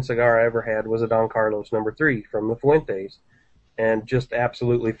second cigar I ever had was a Don Carlos No. 3 from the Fuentes, and just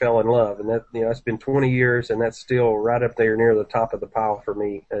absolutely fell in love. And that, it's been 20 years, and that's still right up there near the top of the pile for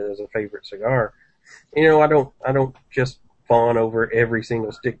me as a favorite cigar. I don't just fawn over every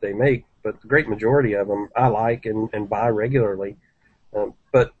single stick they make, but the great majority of them I like and buy regularly.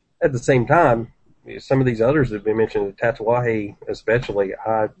 But at the same time, some of these others that have been mentioned, the Tatuaje especially,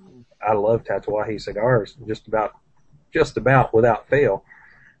 I love Tatuaje cigars just about without fail.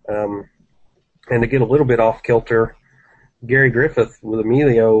 And to get a little bit off kilter, Gary Griffith with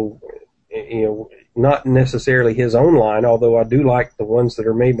Emilio, not necessarily his own line, although I do like the ones that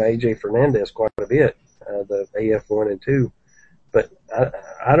are made by AJ Fernandez quite a bit, the AF1 and 2. But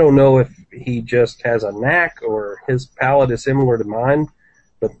I don't know if he just has a knack or his palate is similar to mine,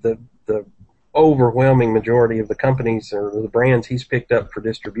 but the overwhelming majority of the companies or the brands he's picked up for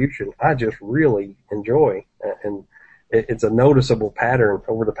distribution, I just really enjoy. And it's a noticeable pattern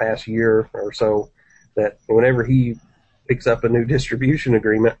over the past year or so that whenever he picks up a new distribution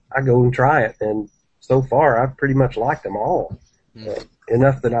agreement, I go and try it. And so far, I've pretty much liked them all.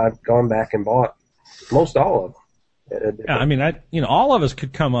 Enough that I've gone back and bought most all of them. Yeah, I mean, all of us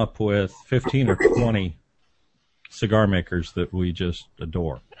could come up with 15 or 20 cigar makers that we just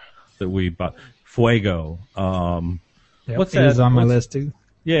adore. That we bought. Fuego. What's that? Is on my list too.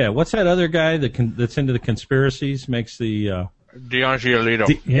 Yeah, what's that other guy that's into the conspiracies? Makes the D'Angiolito.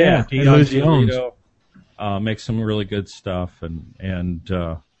 D'Angiolito makes some really good stuff, and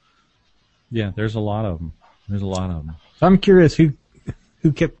yeah, there's a lot of them. So I'm curious who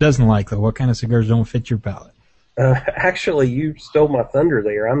Kip doesn't like, though. What kind of cigars don't fit your palate? Actually, you stole my thunder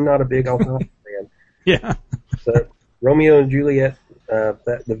there. I'm not a big Altano fan. Yeah. So, Romeo and Juliet,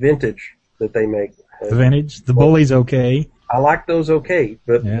 the vintage that they make. The vintage? The Bully's okay. I like those okay,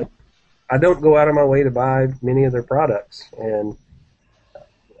 but I don't go out of my way to buy many of their products. And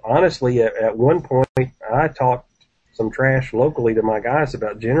honestly, at one point, I talked some trash locally to my guys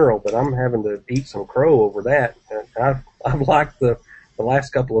about General, but I'm having to eat some crow over that. And I've liked the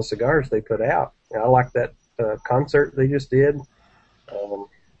last couple of cigars they put out. I like that concert they just did. I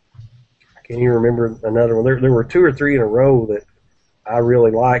can't even remember another one. There were 2 or 3 in a row that I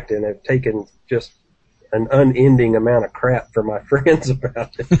really liked and have taken just an unending amount of crap from my friends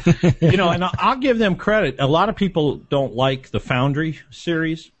about it. And I'll give them credit. A lot of people don't like the Foundry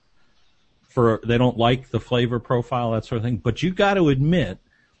series. They don't like the flavor profile, that sort of thing. But you got to admit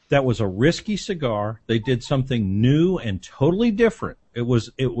that was a risky cigar. They did something new and totally different. It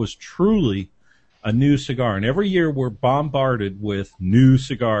was truly a new cigar. And every year we're bombarded with new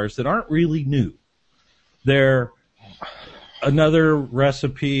cigars that aren't really new. They're another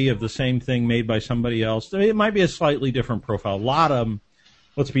recipe of the same thing made by somebody else. It might be a slightly different profile. A lot of them,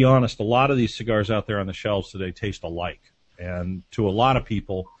 let's be honest, a lot of these cigars out there on the shelves today taste alike. And to a lot of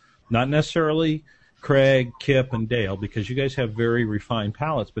people, not necessarily Craig, Kip, and Dale, because you guys have very refined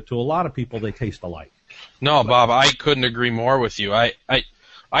palates, but to a lot of people, they taste alike. No, Bob, I couldn't agree more with you. I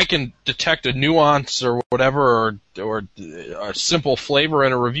can detect a nuance or whatever, or a simple flavor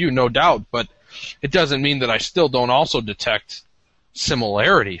in a review, no doubt, but it doesn't mean that I still don't also detect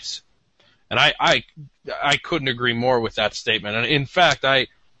similarities. And I couldn't agree more with that statement. And in fact, I'd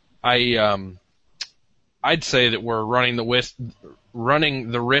say that we're running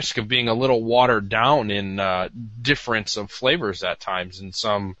the risk of being a little watered down in difference of flavors at times in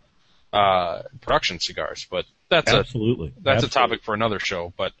some production cigars. But that's Absolutely. a topic for another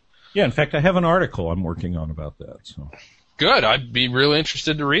show. But yeah, in fact, I have an article I'm working on about that. So good. I'd be really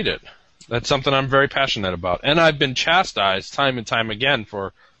interested to read it. That's something I'm very passionate about. And I've been chastised time and time again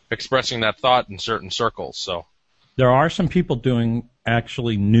for expressing that thought in certain circles. So there are some people doing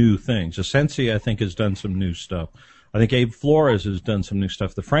actually new things. Essentia, I think, has done some new stuff. I think Abe Flores has done some new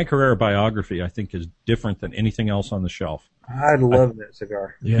stuff. The Frank Herrera biography, I think, is different than anything else on the shelf. I love that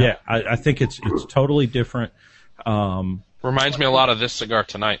cigar. Yeah, I think it's totally different. Reminds me a lot of this cigar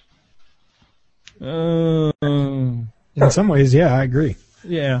tonight. In some ways, yeah, I agree.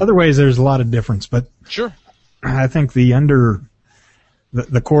 Yeah. Other ways, there's a lot of difference, but sure. I think the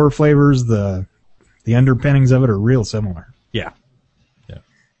core flavors, the underpinnings of it are real similar. Yeah.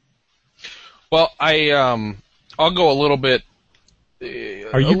 Well, I'll go a little bit.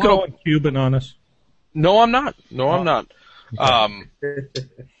 Are you going Cuban on us? No, I'm not. I'm not. Okay.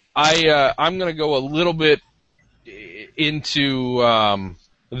 I'm going to go a little bit into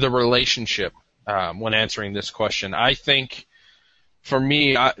the relationship when answering this question. I think, for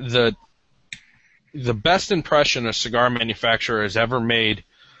me, the best impression a cigar manufacturer has ever made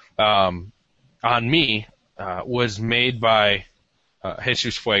on me was made by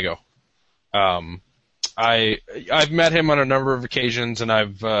Jesus Fuego. I've met him on a number of occasions, and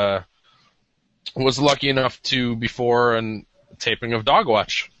I've was lucky enough to, before a taping of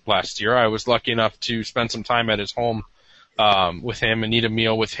Dogwatch last year, I was lucky enough to spend some time at his home with him and eat a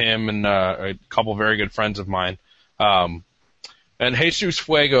meal with him and a couple very good friends of mine. And Jesus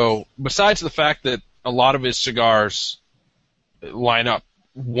Fuego, besides the fact that a lot of his cigars line up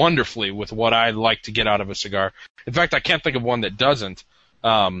wonderfully with what I like to get out of a cigar. In fact, I can't think of one that doesn't.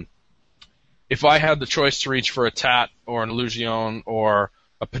 If I had the choice to reach for a Tat or an Illusion or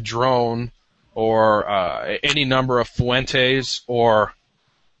a Padron or any number of Fuentes or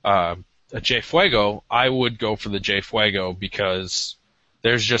a J Fuego, I would go for the J Fuego because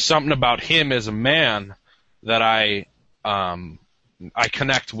there's just something about him as a man that I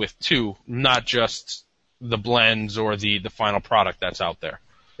connect with too, not just the blends or the final product that's out there.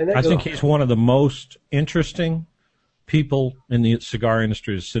 I think he's one of the most interesting people in the cigar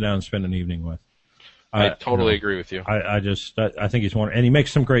industry to sit down and spend an evening with. I totally agree with you. I think he's one, and he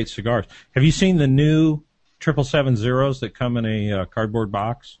makes some great cigars. Have you seen the new 777 that come in a cardboard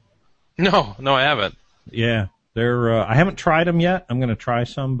box? No, I haven't. Yeah, they're. I haven't tried them yet. I'm going to try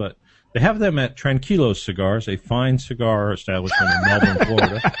some, but They have them at Tranquilo Cigars, a fine cigar establishment in Melbourne,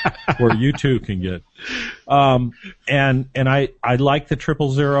 Florida, where you too can get. And I like the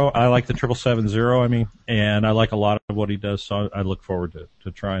 000. I like the 770. I mean, and I like a lot of what he does. So I look forward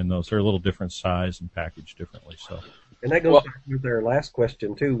to trying those. They're a little different size and packaged differently. So. And that goes back with our last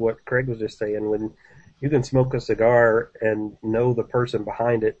question too. What Craig was just saying, when you can smoke a cigar and know the person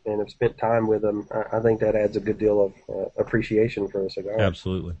behind it and have spent time with them, I think that adds a good deal of appreciation for the cigar.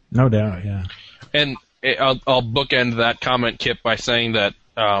 Absolutely. No doubt, yeah. And I'll bookend that comment, Kip, by saying that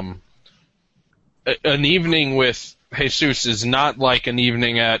an evening with Jesus is not like an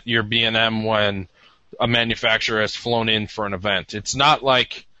evening at your B&M when a manufacturer has flown in for an event. It's not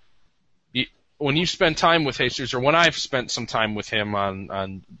like when you spend time with Jesus, or when I've spent some time with him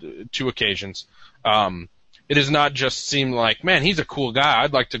on 2 occasions, it does not just seem like, man, he's a cool guy.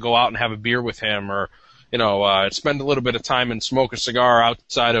 I'd like to go out and have a beer with him, or spend a little bit of time and smoke a cigar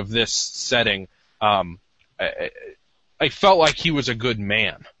outside of this setting. I felt like he was a good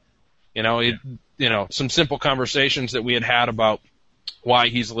man. Some simple conversations that we had about why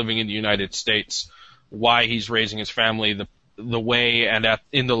he's living in the United States, why he's raising his family the way and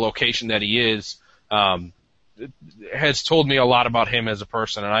in the location that he is, has told me a lot about him as a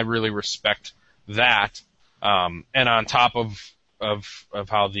person, and I really respect that. And on top of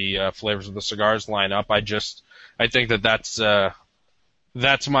how the flavors of the cigars line up, I think that's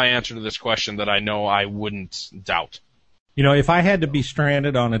my answer to this question that I know I wouldn't doubt. If I had to be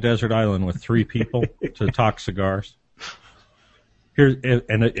stranded on a desert island with 3 people to talk cigars,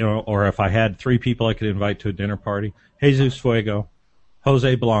 or if I had 3 people I could invite to a dinner party, Jesus Fuego,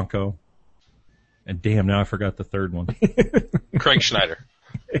 Jose Blanco, and damn, now I forgot the third one. Craig Schneider.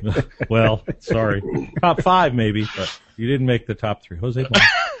 Well, sorry. Top 5 maybe, but you didn't make the top 3. Jose Blanco.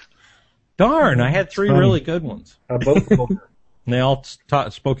 Darn, I had 3 really good ones. Both of them. And they all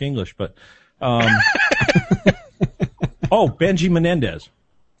spoke English, but Benji Menendez.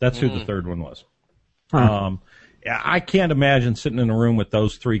 That's who the third one was. Huh. I can't imagine sitting in a room with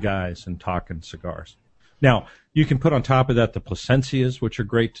those 3 guys and talking cigars. Now, you can put on top of that the Plasencias, which are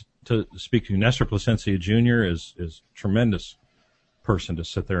great to speak to. Nestor Plasencia Jr. is a tremendous person to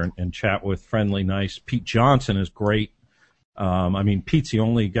sit there and chat with, friendly, nice. Pete Johnson is great. Pete's the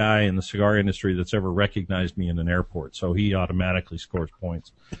only guy in the cigar industry that's ever recognized me in an airport, so he automatically scores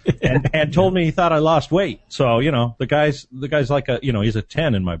points. And told me he thought I lost weight. So, the guy's like he's a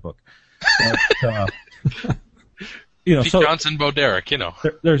 10 in my book. But, Pete Johnson, Bo Derek,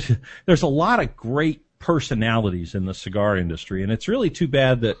 There's a lot of great personalities in the cigar industry, and it's really too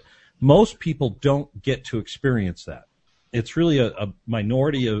bad that most people don't get to experience that. It's really a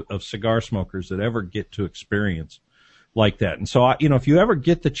minority of cigar smokers that ever get to experience like that. And so, if you ever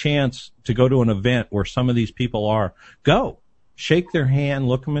get the chance to go to an event where some of these people are, go. Shake their hand,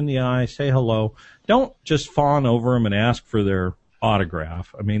 look them in the eye, say hello. Don't just fawn over them and ask for their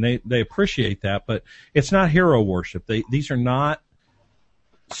autograph. I mean, they appreciate that, but it's not hero worship. These are not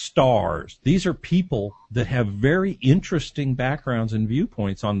stars. These are people that have very interesting backgrounds and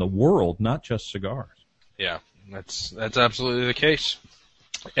viewpoints on the world, not just cigars. Yeah, that's absolutely the case.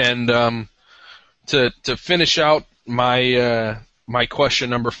 And to finish out my question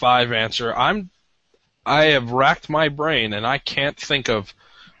number 5 answer, I have racked my brain and I can't think of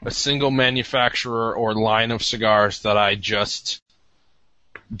a single manufacturer or line of cigars that I just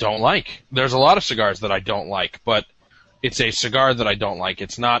don't like. There's a lot of cigars that I don't like, but it's a cigar that I don't like.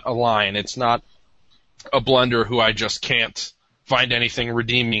 It's not a line. It's not a blender who I just can't find anything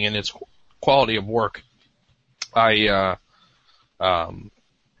redeeming in its quality of work. I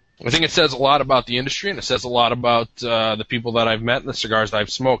think it says a lot about the industry, and it says a lot about the people that I've met and the cigars that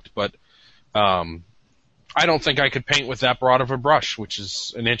I've smoked, but I don't think I could paint with that broad of a brush, which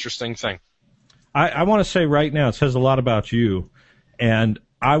is an interesting thing. I want to say right now, it says a lot about you, and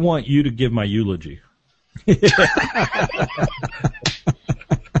I want you to give my eulogy.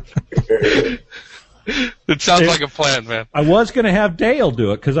 It sounds like a plan, man. I was going to have Dale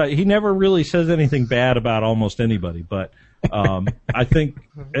do it because he never really says anything bad about almost anybody. But I think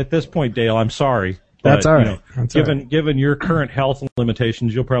at this point, Dale, I'm sorry. That's all right. Given your current health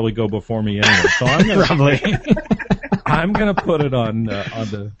limitations, you'll probably go before me anyway. So I'm going to put it on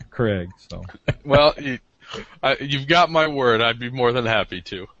the Craig. So well, you've got my word. I'd be more than happy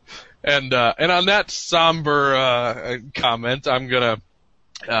to. And on that somber comment, I'm gonna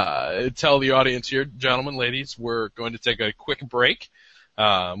tell the audience here, gentlemen, ladies, we're going to take a quick break.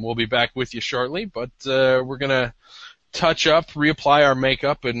 We'll be back with you shortly, but we're gonna touch up, reapply our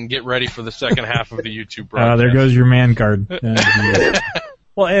makeup, and get ready for the second half of the YouTube broadcast. There goes your man card.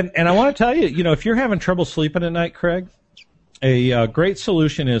 Well, and I want to tell you, if you're having trouble sleeping at night, Craig, A great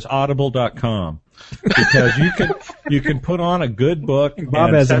solution is audible.com because you can put on a good book and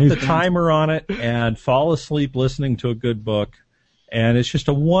set the timer on it and fall asleep listening to a good book, and it's just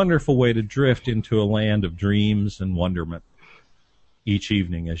a wonderful way to drift into a land of dreams and wonderment each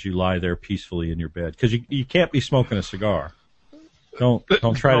evening as you lie there peacefully in your bed, because you can't be smoking a cigar. Don't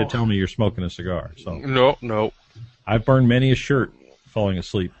try to tell me you're smoking a cigar. So No. I've burned many a shirt falling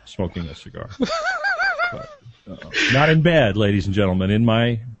asleep smoking a cigar. But, not in bed, ladies and gentlemen. In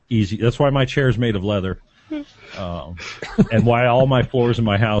my easy. That's why my chair is made of leather, and why all my floors in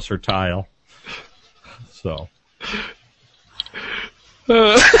my house are tile. So.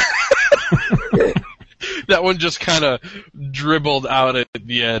 That one just kind of dribbled out at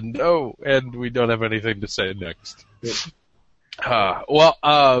the end. Oh, and we don't have anything to say next. I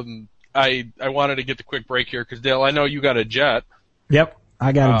wanted to get the quick break here because, Dale, I know you got a jet. Yep,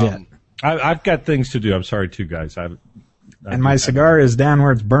 I got a jet. I've got things to do. I'm sorry, too, guys. And my cigar is down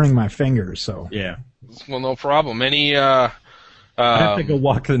where it's burning my fingers. So yeah. Well, no problem. Any? I have to go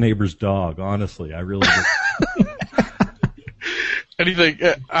walk the neighbor's dog. Honestly, I really do. Anything?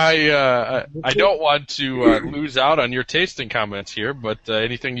 I don't want to lose out on your tasting comments here, but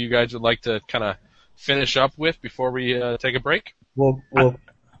anything you guys would like to kind of finish up with before we take a break? Well,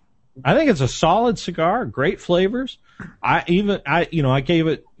 I think it's a solid cigar, great flavors. I gave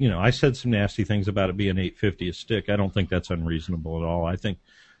it, I said some nasty things about it being $8.50 a stick. I don't think that's unreasonable at all. I think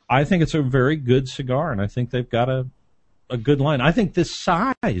it's a very good cigar, and I think they've got a good line. I think this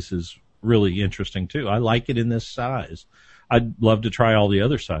size is really interesting too. I like it in this size. I'd love to try all the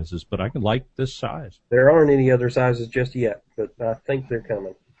other sizes, but I can like this size. There aren't any other sizes just yet, but I think they're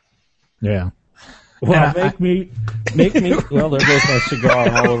coming. Yeah. Well, make me. Well, there goes my cigar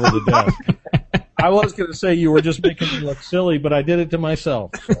all over the desk. I was going to say you were just making me look silly, but I did it to myself.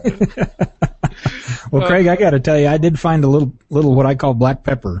 So. Well, Craig, I got to tell you, I did find a little what I call black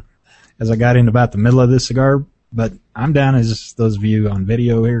pepper as I got in about the middle of this cigar, but I'm down, as those of you on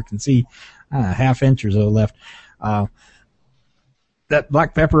video here can see, half inch or so left. That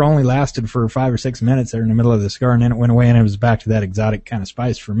black pepper only lasted for 5 or 6 minutes there in the middle of the cigar, and then it went away, and it was back to that exotic kind of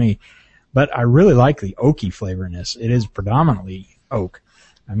spice for me. But I really like the oaky flavor in this. It is predominantly oak.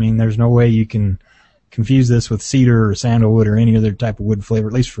 I mean, there's no way you can confuse this with cedar or sandalwood or any other type of wood flavor,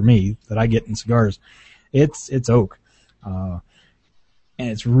 at least for me, that I get in cigars. It's oak. And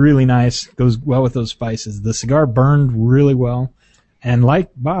it's really nice. Goes well with those spices. The cigar burned really well. And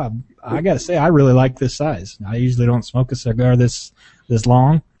like Bob, I got to say, I really like this size. I usually don't smoke a cigar this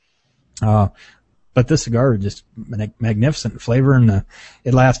long. But this cigar is just magnificent flavor, and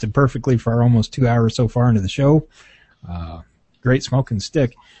it lasted perfectly for almost 2 hours so far into the show. Great smoking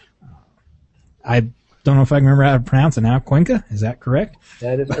stick. I don't know if I can remember how to pronounce it now. Cuenca, is that correct?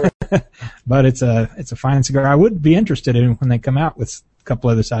 That is correct. But it's a fine cigar. I would be interested in when they come out with a couple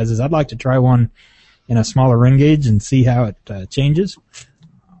other sizes. I'd like to try one in a smaller ring gauge and see how it changes.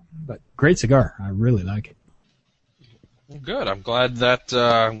 But great cigar. I really like it. Good. I'm glad that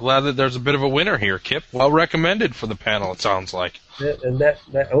there's a bit of a winner here, Kip. Well recommended for the panel, it sounds like. And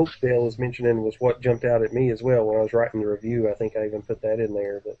that oak Dale was mentioning was what jumped out at me as well when I was writing the review. I think I even put that in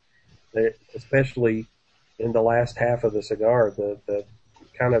there. But especially in the last half of the cigar, the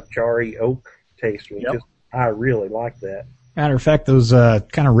kind of charry oak taste was just, I really like that. Matter of fact, those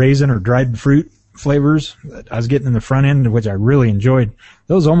kind of raisin or dried fruit flavors that I was getting in the front end, which I really enjoyed,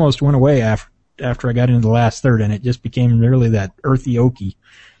 those almost went away after I got into the last third, and it just became really that earthy, oaky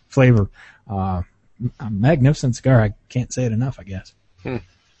flavor. A magnificent cigar. I can't say it enough, I guess.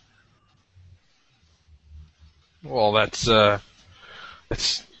 Well, that's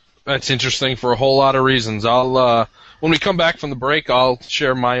interesting for a whole lot of reasons. When we come back from the break, I'll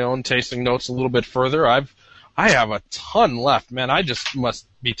share my own tasting notes a little bit further. I have a ton left, man. I just must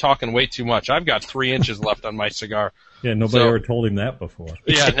be talking way too much. I've got 3 inches left on my cigar. Yeah, nobody ever told him that before.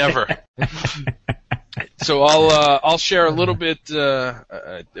 Yeah, never. So I'll share a little bit earlier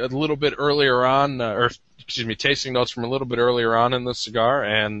on, tasting notes from a little bit earlier on in the cigar,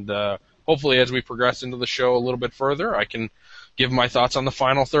 and hopefully as we progress into the show a little bit further, I can give my thoughts on the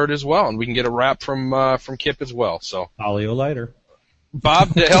final third as well, and we can get a wrap from Kip as well. So Oleo lighter.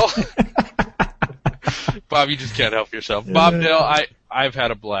 Bob Dale. Bob, you just can't help yourself. Bob Dale, I've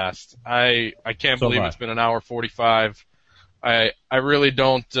had a blast. I can't believe it's been an hour 45. I really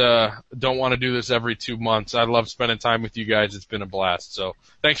don't want to do this every 2 months. I love spending time with you guys. It's been a blast. So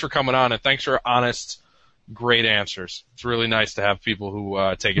thanks for coming on, and thanks for honest, great answers. It's really nice to have people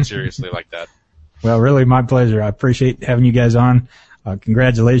who take it seriously like that. Well, really, my pleasure. I appreciate having you guys on.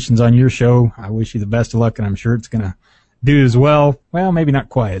 Congratulations on your show. I wish you the best of luck, and I'm sure it's going to do as well. Well, maybe not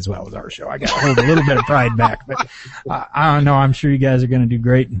quite as well as our show. I got to hold a little bit of pride back, but I don't know. I'm sure you guys are going to do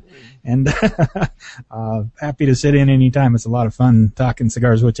great, and happy to sit in anytime. It's a lot of fun talking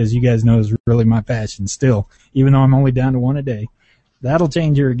cigars, which, as you guys know, is really my passion still, even though I'm only down to one a day. That'll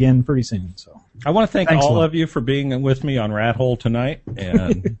change here again pretty soon. So I want to thank all of you for being with me on Rat Hole tonight,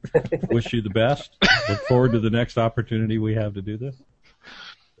 and wish you the best. Look forward to the next opportunity we have to do this.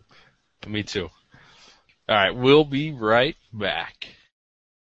 Me too. All right, we'll be right back.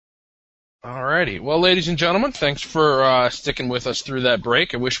 All righty. Well, ladies and gentlemen, thanks for sticking with us through that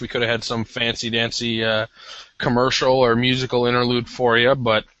break. I wish we could have had some fancy-dancy commercial or musical interlude for you,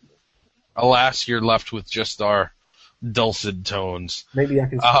 but alas, you're left with just our dulcet tones. Maybe I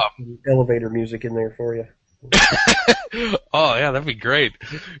can put some elevator music in there for you. Oh, yeah, that'd be great.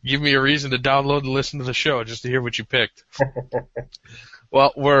 Give me a reason to download and listen to the show just to hear what you picked.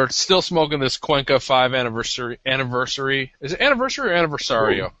 Well, we're still smoking this Cuenca 5 anniversary. Is it anniversary or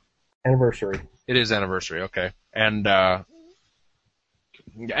anniversario? Anniversary. It is anniversary, okay. And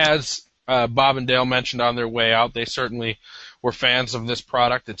as Bob and Dale mentioned on their way out, they certainly were fans of this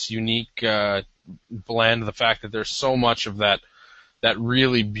product. It's unique blend, the fact that there's so much of that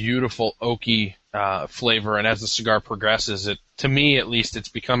really beautiful oaky flavor, and as the cigar progresses, to me at least, it's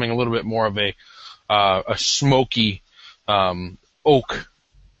becoming a little bit more of a smoky oak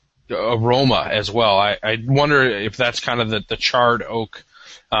aroma as well. I wonder if that's kind of the charred oak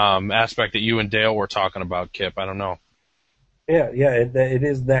aspect that you and Dale were talking about, Kip. I don't know. Yeah, it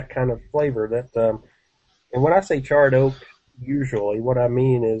is that kind of flavor. That and when I say charred oak, usually what I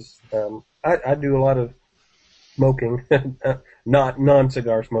mean is I do a lot of smoking, not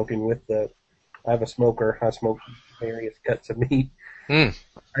non-cigar smoking. I have a smoker. I smoke various cuts of meat. I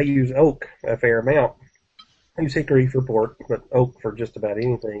use oak a fair amount. I use hickory for pork, but oak for just about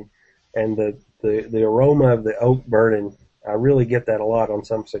anything. And the aroma of the oak burning, I really get that a lot on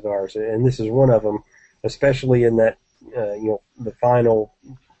some cigars, and this is one of them, especially in that the final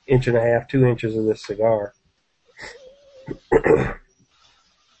 1.5 to 2 inches of this cigar.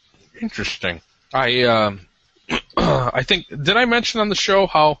 Interesting. I think, did I mention on the show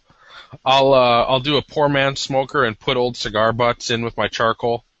how I'll do a poor man's smoker and put old cigar butts in with my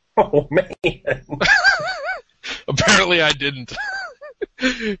charcoal? Oh man! Apparently I didn't.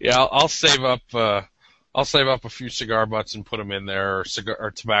 Yeah, I'll save up a few cigar butts and put them in there,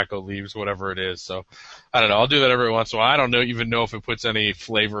 or tobacco leaves, whatever it is. So I don't know. I'll do that every once in a while. I don't even know if it puts any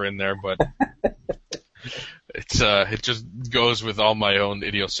flavor in there, but it just goes with all my own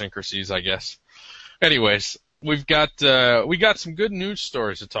idiosyncrasies, I guess. Anyways, we got some good news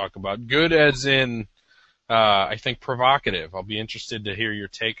stories to talk about. Good as in, I think provocative. I'll be interested to hear your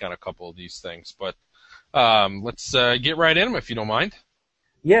take on a couple of these things, but let's get right in them if you don't mind.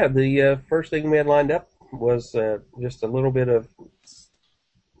 Yeah, the first thing we had lined up was just a little bit of,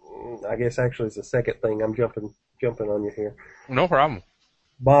 I guess actually it's the second thing. I'm jumping on you here. No problem.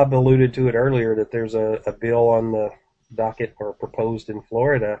 Bob alluded to it earlier that there's a bill on the docket or proposed in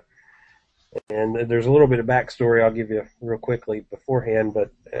Florida. And there's a little bit of backstory I'll give you real quickly beforehand,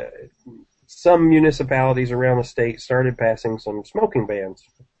 but some municipalities around the state started passing some smoking bans.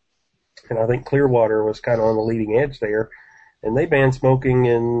 And I think Clearwater was kind of on the leading edge there. And they banned smoking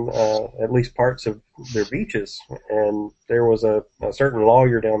in at least parts of their beaches. And there was a certain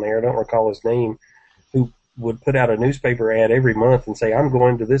lawyer down there, I don't recall his name, who would put out a newspaper ad every month and say, I'm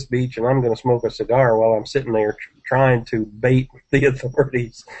going to this beach and I'm going to smoke a cigar while I'm sitting there trying to bait the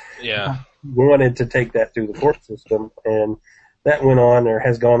authorities. Yeah. Wanted to take that through the court system. And that went on, or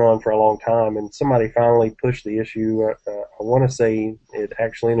has gone on for a long time. And somebody finally pushed the issue. I want to say it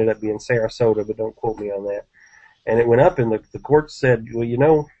actually ended up being Sarasota, but don't quote me on that. And it went up, and the court said,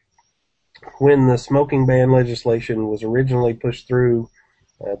 well, when the smoking ban legislation was originally pushed through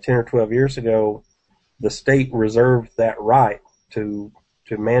 10 or 12 years ago, the state reserved that right to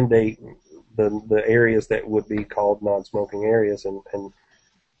mandate the areas that would be called non-smoking areas, and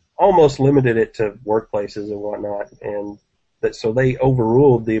almost limited it to workplaces and whatnot. And so they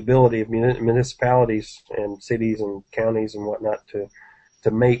overruled the ability of municipalities and cities and counties and whatnot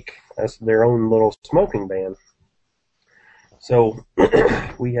to make their own little smoking ban. So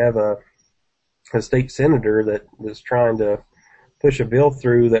we have a state senator that is trying to push a bill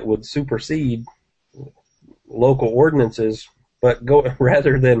through that would supersede local ordinances, but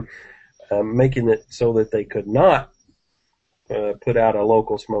rather than making it so that they could not put out a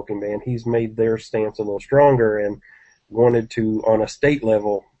local smoking ban, he's made their stance a little stronger and wanted to, on a state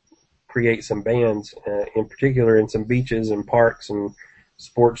level, create some bans, in particular in some beaches and parks and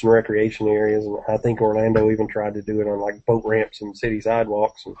sports and recreation areas. And I think Orlando even tried to do it on like boat ramps and city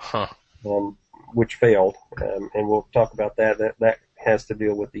sidewalks. And, which failed, and we'll talk about that. That has to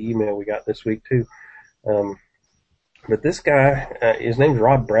deal with the email we got this week too. But this guy, his name's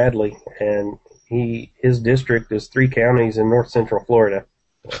Rob Bradley, and his district is 3 counties in north central Florida,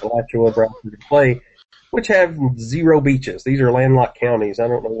 Alachua, Bradford, and Clay, which have 0 beaches. These are landlocked counties. I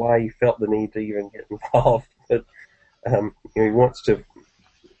don't know why he felt the need to even get involved, but he wants to,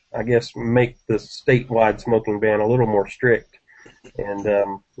 I guess, make the statewide smoking ban a little more strict. And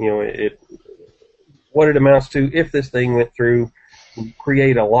what it amounts to, if this thing went through, would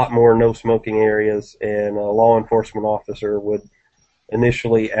create a lot more no smoking areas, and a law enforcement officer would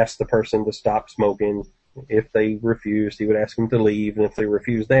initially ask the person to stop smoking. If they refused, he would ask them to leave, and if they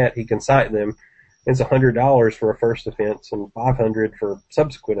refused that, he can cite them. It's $100 for a first offense and $500 for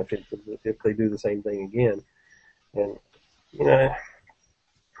subsequent offenses if they do the same thing again. And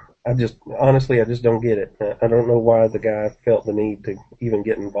I just don't get it. I don't know why the guy felt the need to even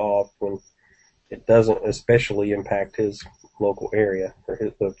get involved when it doesn't especially impact his local area or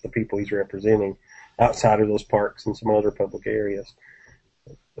the people he's representing outside of those parks and some other public areas.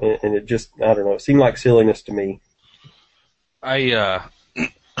 And it just, I don't know, it seemed like silliness to me. I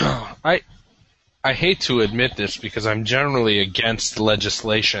hate to admit this because I'm generally against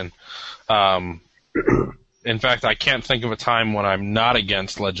legislation. In fact, I can't think of a time when I'm not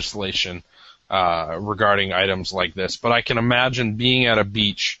against legislation regarding items like this. But I can imagine being at a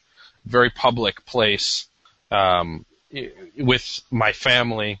beach, very public place, with my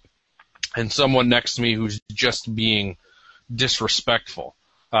family, and someone next to me who's just being disrespectful,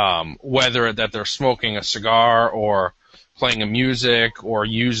 whether that they're smoking a cigar or playing a music or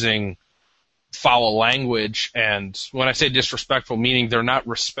using foul language. And when I say disrespectful, meaning they're not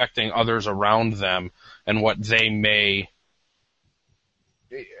respecting others around them and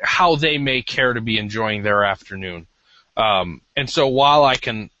how they may care to be enjoying their afternoon. And so while I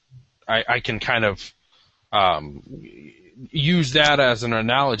can kind of use that as an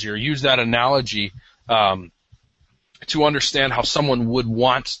analogy, or use that analogy to understand how someone would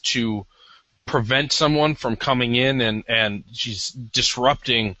want to prevent someone from coming in and she's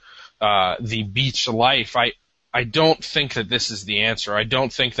disrupting the beach life, I don't think that this is the answer. I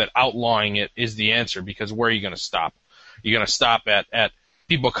don't think that outlawing it is the answer, because where are you going to stop? You're going to stop at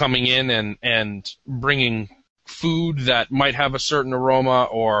people coming in and bringing food that might have a certain aroma,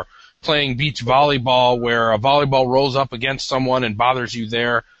 or playing beach volleyball where a volleyball rolls up against someone and bothers you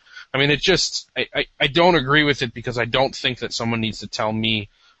there. I mean, I don't agree with it, because I don't think that someone needs to tell me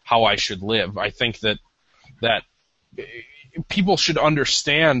how I should live. I think that people should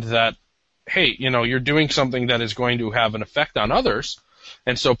understand that, hey, you're doing something that is going to have an effect on others,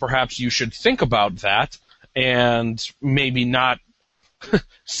 and so perhaps you should think about that and maybe not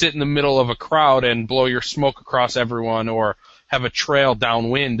sit in the middle of a crowd and blow your smoke across everyone, or have a trail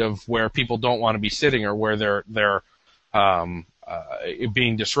downwind of where people don't want to be sitting, or where they're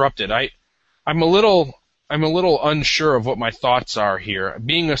being disrupted. I'm a little unsure of what my thoughts are here.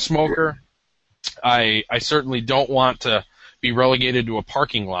 Being a smoker, I certainly don't want to be relegated to a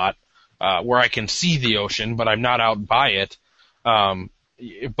parking lot where I can see the ocean, but I'm not out by it.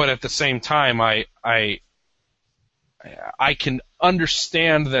 But at the same time, I can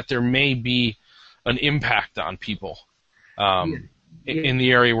understand that there may be an impact on people in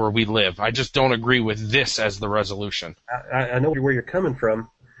the area where we live. I just don't agree with this as the resolution. I know where you're coming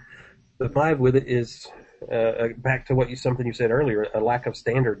from. The vibe with it is back to something you said earlier, a lack of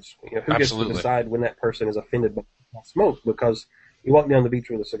standards. Who gets to decide when that person is offended by smoke? Because you walk down the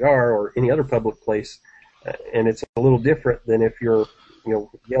beach with a cigar or any other public place, and it's a little different than if you're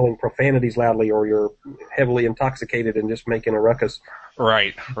yelling profanities loudly, or you're heavily intoxicated and just making a ruckus.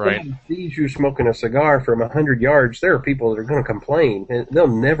 Right. Someone sees you smoking a cigar from 100 yards, there are people that are going to complain, and they'll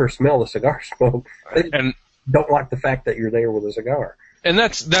never smell the cigar smoke. They don't like the fact that you're there with a cigar. And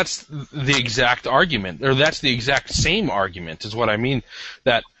that's the exact argument, or that's the exact same argument, is what I mean.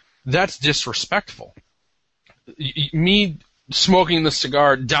 That's disrespectful. Me smoking the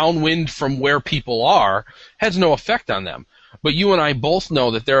cigar downwind from where people are has no effect on them. But you and I both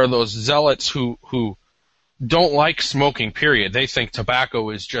know that there are those zealots who don't like smoking, period. They think tobacco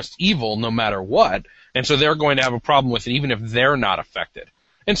is just evil no matter what, and so they're going to have a problem with it even if they're not affected.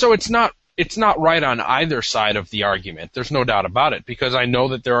 And so it's not right on either side of the argument. There's no doubt about it, because I know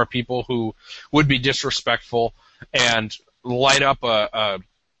that there are people who would be disrespectful and light up a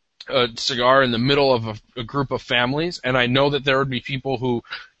cigar in the middle of a group of families, and I know that there would be people who,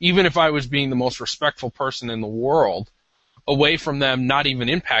 even if I was being the most respectful person in the world, away from them, not even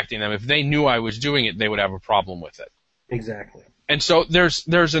impacting them, if they knew I was doing it, they would have a problem with it. Exactly. And so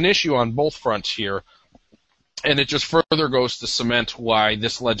there's an issue on both fronts here, and it just further goes to cement why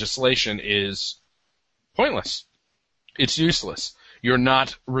this legislation is pointless. It's useless. You're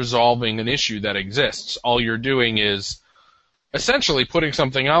not resolving an issue that exists. All you're doing is essentially putting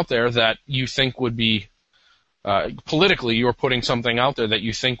something out there that you think would be, politically, you're putting something out there that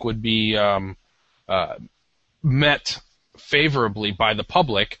you think would be met favorably by the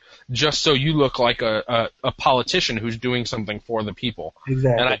public, just so you look like a politician who's doing something for the people.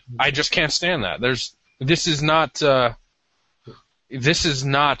 Exactly. And I just can't stand that. This is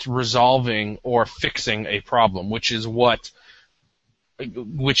not resolving or fixing a problem, which is what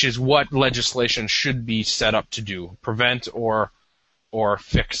legislation should be set up to do: prevent or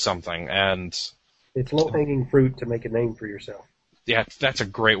fix something. And it's low-hanging fruit to make a name for yourself. Yeah, that's a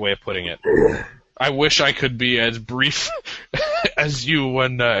great way of putting it. I wish I could be as brief as you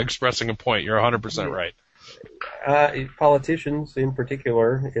when expressing a point. You're 100% right. Politicians, in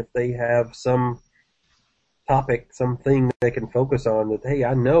particular, if they have some topic, something they can focus on, that, hey,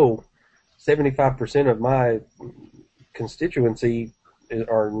 I know 75% of my constituency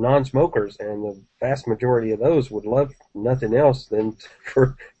are non-smokers, and the vast majority of those would love nothing else than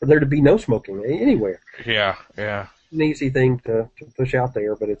for there to be no smoking anywhere. Yeah. An easy thing to push out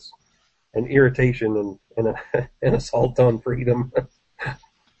there, but it's an irritation and an assault on freedom.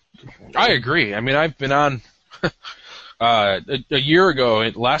 I agree. I mean, I've been on a year ago,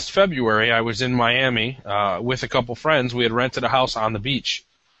 last February, I was in Miami with a couple friends. We had rented a house on the beach,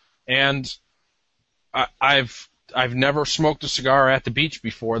 and I've never smoked a cigar at the beach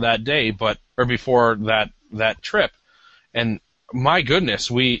before that day, or before that trip. And my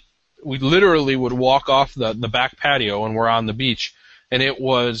goodness, we literally would walk off the back patio and we're on the beach, and it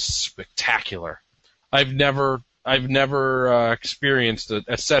was spectacular. I've never experienced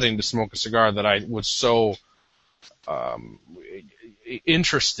a setting to smoke a cigar that I was so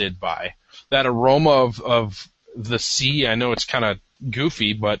interested by. That aroma of the sea, I know it's kind of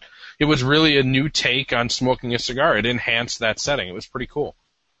goofy, but it was really a new take on smoking a cigar. It enhanced that setting. It was pretty cool.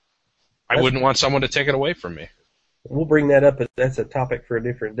 I wouldn't want someone to take it away from me. We'll bring that up. That's a topic for a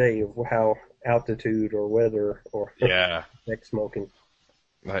different day, of how altitude or weather or affects smoking.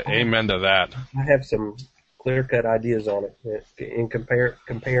 Amen to that. I have some clear-cut ideas on it in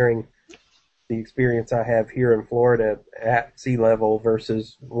comparing the experience I have here in Florida at sea level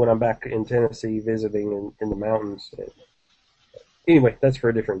versus when I'm back in Tennessee visiting in the mountains. Anyway, that's for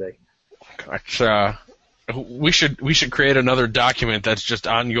a different day. We should create another document that's just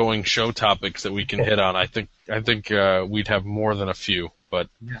ongoing show topics that we can hit on. I think we'd have more than a few, but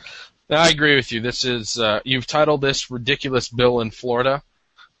I agree with you. This is you've titled this "Ridiculous Bill in Florida."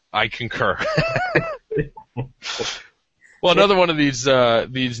 I concur. Well, another one of these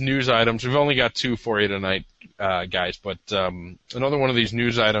news items. We've only got two for you tonight, guys. But another one of these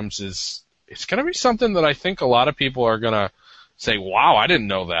news items is it's going to be something that I think a lot of people are going to say, "Wow, I didn't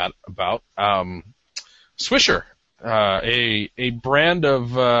know that about." Swisher, a brand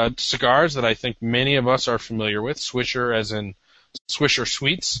of cigars that I think many of us are familiar with. Swisher, as in Swisher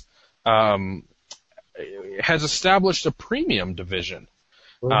Sweets, has established a premium division,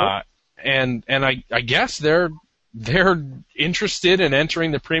 and I guess they're interested in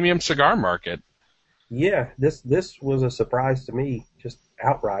entering the premium cigar market. Yeah, this was a surprise to me, just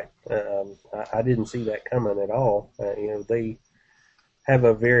outright. I didn't see that coming at all. They have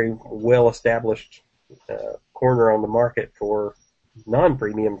a very well-established corner on the market for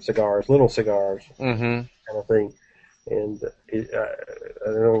non-premium cigars, little cigars, kind of thing. And I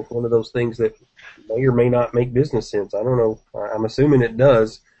don't know, one of those things that may or may not make business sense. I don't know. I'm assuming it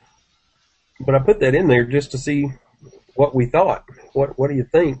does. But I put that in there just to see what we thought. What do you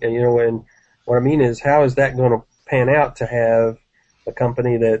think? And, and what I mean is, how is that going to pan out to have a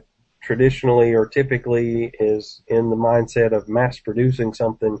company that traditionally or typically is in the mindset of mass producing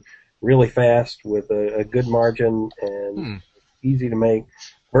something really fast with a good margin and easy to make,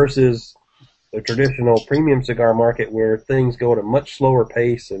 versus the traditional premium cigar market where things go at a much slower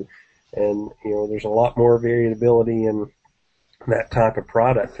pace and there's a lot more variability in that type of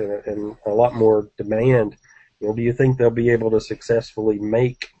product and a lot more demand. Do you think they'll be able to successfully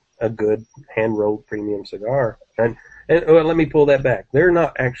make a good hand-rolled premium cigar? And let me pull that back. They're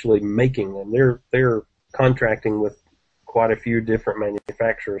not actually making them. They're contracting with quite a few different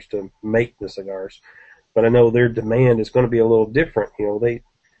manufacturers to make the cigars. But I know their demand is going to be a little different.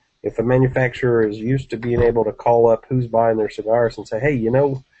 If a manufacturer is used to being able to call up who's buying their cigars and say, hey,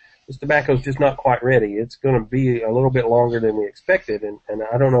 this tobacco's just not quite ready. It's going to be a little bit longer than we expected. And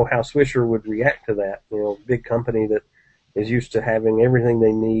I don't know how Swisher would react to that. Big company that is used to having everything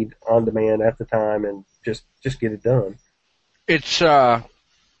they need on demand at the time and just get it done. It's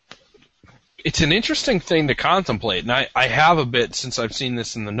it's an interesting thing to contemplate, and I have a bit since I've seen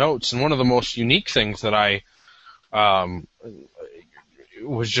this in the notes. And one of the most unique things that I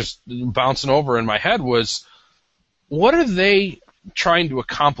was just bouncing over in my head was, what are they trying to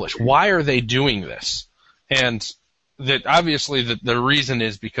accomplish? Why are they doing this? And that obviously the reason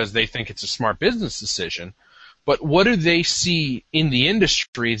is because they think it's a smart business decision. But what do they see in the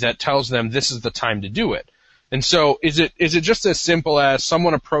industry that tells them this is the time to do it? And so is it just as simple as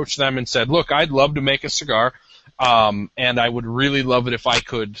someone approached them and said, look, I'd love to make a cigar, and I would really love it if I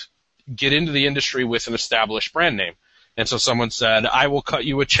could get into the industry with an established brand name. And so someone said, I will cut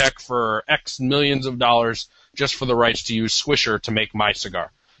you a check for X millions of dollars just for the rights to use Swisher to make my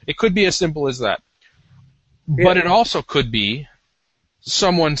cigar. It could be as simple as that. Yeah. But it also could be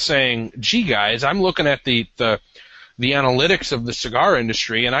someone saying, gee, guys, I'm looking at the analytics of the cigar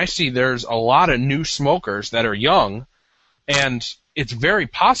industry, and I see there's a lot of new smokers that are young, and it's very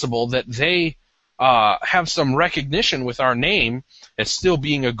possible that they have some recognition with our name as still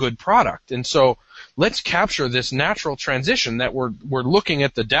being a good product. And so let's capture this natural transition that we're looking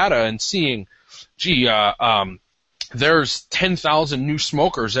at the data and seeing, gee, there's 10,000 new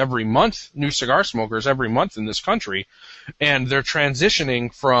smokers every month, new cigar smokers every month in this country, and they're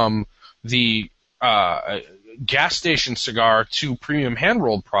transitioning from the gas station cigar to premium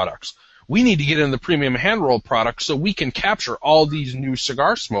hand-rolled products. We need to get in the premium hand-rolled products so we can capture all these new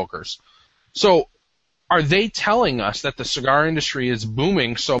cigar smokers. So are they telling us that the cigar industry is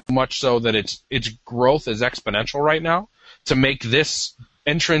booming so much so that its growth is exponential right now to make this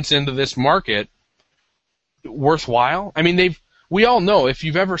entrance into this market worthwhile? I mean, we all know, if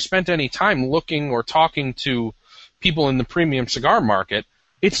you've ever spent any time looking or talking to people in the premium cigar market,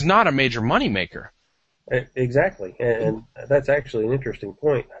 it's not a major moneymaker. Exactly, and that's actually an interesting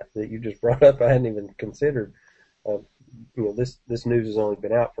point that you just brought up. I hadn't even considered. This news has only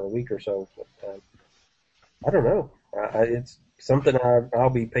been out for a week or so. But, I don't know. It's something I'll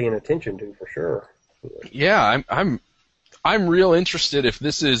be paying attention to for sure. Yeah, I'm real interested if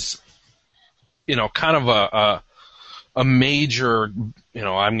this is, kind of a major,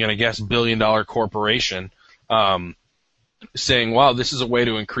 I'm going to guess $1 billion corporation, saying, wow, this is a way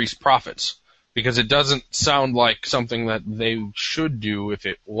to increase profits. Because it doesn't sound like something that they should do if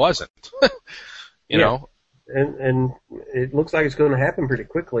it wasn't. you know? And it looks like it's going to happen pretty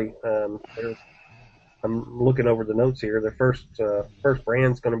quickly. I'm looking over the notes here. The first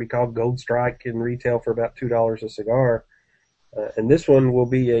brand's going to be called Gold Strike in retail for about $2 a cigar. And this one will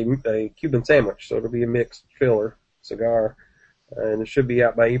be a Cuban sandwich, so it'll be a mixed filler cigar. And it should be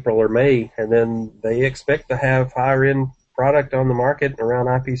out by April or May. And then they expect to have higher-end product on the market around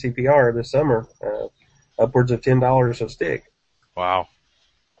IPCPR this summer, upwards of $10 a stick. Wow.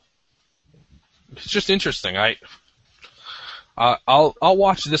 It's just interesting. I'll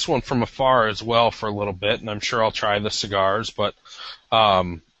watch this one from afar as well for a little bit, and I'm sure I'll try the cigars, but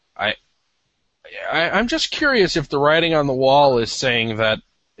I'm just curious if the writing on the wall is saying that,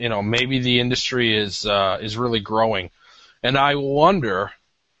 maybe the industry is really growing. And I wonder,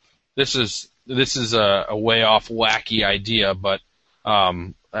 this is a way off wacky idea, but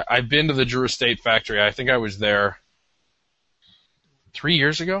I've been to the Drew Estate factory. I think I was there 3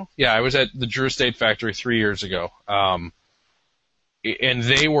 years ago. Yeah, I was at the Drew Estate factory 3 years ago. And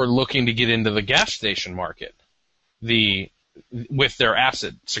they were looking to get into the gas station market with their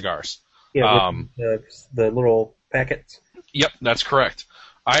acid cigars. Yeah, the little packets. Yep, that's correct.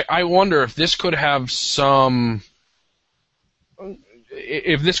 I wonder if this could have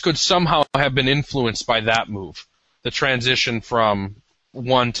if this could somehow have been influenced by that move, the transition from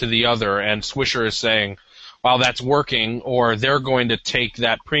one to the other, and Swisher is saying, well, that's working, or they're going to take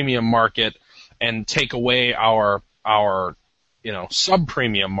that premium market and take away our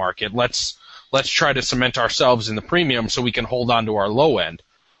sub-premium market. Let's try to cement ourselves in the premium so we can hold on to our low end.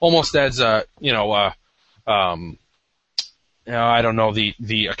 Almost as I don't know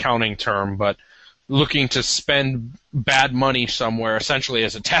the accounting term, but looking to spend bad money somewhere essentially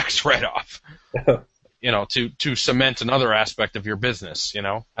as a tax write-off, to cement another aspect of your business, I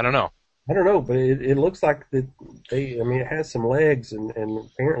don't know. I don't know, but it looks like that it has some legs and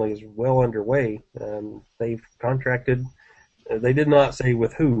apparently is well underway. They've contracted, they did not say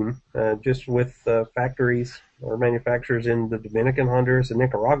with whom, just with factories or manufacturers in the Dominican, Honduras, and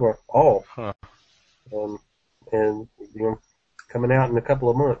Nicaragua, all. Huh. And coming out in a couple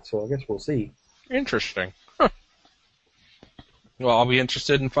of months, so I guess we'll see. Interesting. Huh. Well, I'll be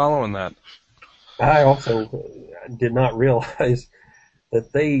interested in following that. I also did not realize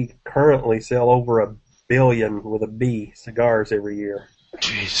that they currently sell over 1 billion with a B cigars every year.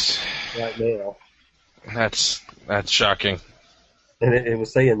 Jeez. Right now. That's shocking. And it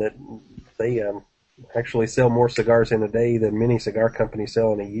was saying that they actually sell more cigars in a day than many cigar companies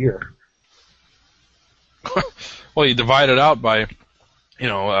sell in a year. Well, you divide it out by,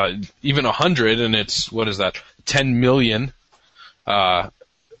 even 100, and it's, what is that, 10 million.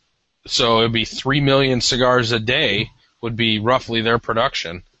 So it would be 3 million cigars a day would be roughly their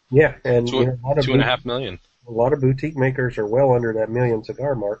production. Yeah, and Two, 2.5 million. A lot of boutique makers are well under that million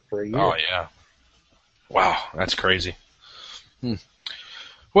cigar mark for a year. Oh, yeah. Wow, that's crazy.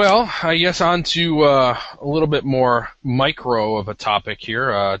 Well, I guess on to a little bit more micro of a topic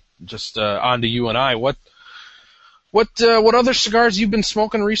here. On to you and I. What other cigars you've been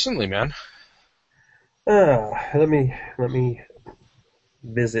smoking recently, man? Let me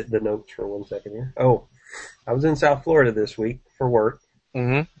visit the notes for 1 second here. Oh, I was in South Florida this week for work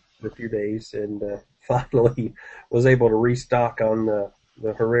for a few days, and finally was able to restock on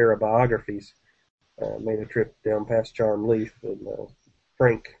the Herrera biographies. Made a trip down past Charm Leaf and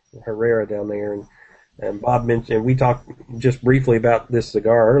Frank Herrera down there, and Bob mentioned, we talked just briefly about this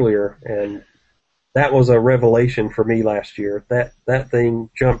cigar earlier, and that was a revelation for me last year. That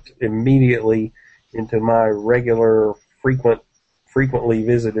thing jumped immediately into my regular, frequently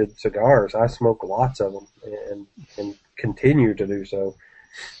visited cigars. I smoke lots of them and continue to do so.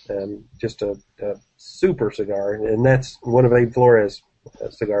 Just a super cigar, and that's one of Abe Flores'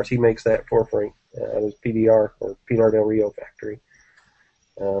 cigars. He makes that for Frank at his PDR, or Pinar del Rio factory.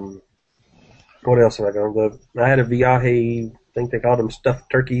 What else have I got? I had a Viaje, I think they called them stuffed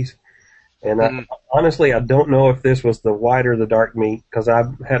turkeys. And honestly, I don't know if this was the white or the dark meat, because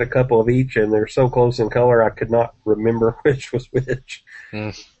I've had a couple of each, and they're so close in color I could not remember which was which.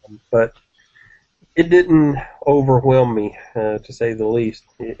 But it didn't overwhelm me, to say the least.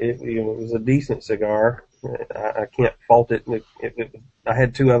 It was a decent cigar. I can't fault it. I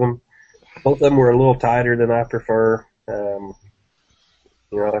had two of them. Both of them were a little tighter than I prefer.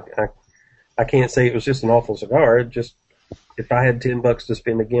 I can't say it was just an awful cigar. It just, if I had $10 to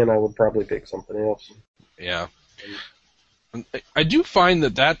spend again, I would probably pick something else. Yeah. I do find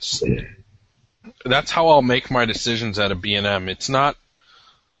that's how I'll make my decisions at a B&M.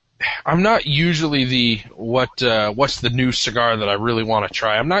 I'm not usually what's the new cigar that I really want to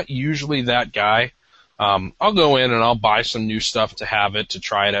try. I'm not usually that guy. I'll go in and I'll buy some new stuff to have it, to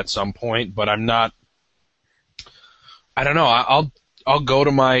try it at some point, but I'm not, I don't know, I'll go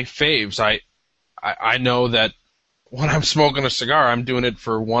to my faves. I know that when I'm smoking a cigar, I'm doing it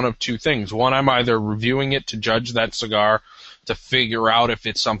for one of two things. One, I'm either reviewing it to judge that cigar, to figure out if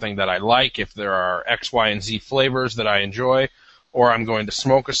it's something that I like, if there are X, Y, and Z flavors that I enjoy, or I'm going to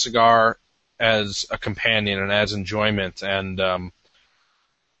smoke a cigar as a companion and as enjoyment. And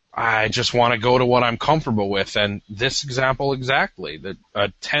I just want to go to what I'm comfortable with. And this example exactly, a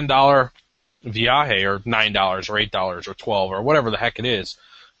 $10 Viaje, or $9 or $8 or $12 or whatever the heck it is,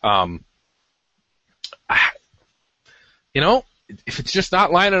 if it's just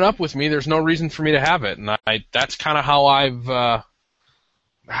not lining up with me, there's no reason for me to have it. And that's kind of how I've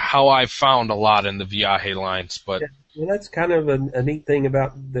found a lot in the Viaje lines. But well, that's kind of a neat thing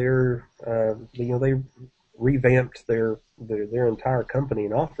about their, they revamped their entire company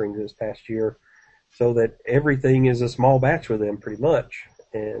and offerings this past year, so that everything is a small batch with them pretty much.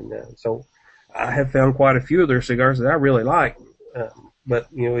 And so I have found quite a few of their cigars that I really like, but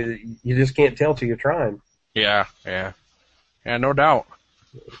you just can't tell till you try them. Yeah, no doubt.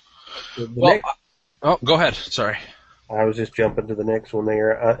 Go ahead. Sorry. I was just jumping to the next one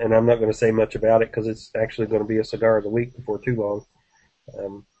there, and I'm not going to say much about it because it's actually going to be a cigar of the week before too long.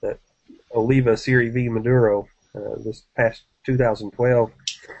 That Oliva Serie V Maduro, this past 2012,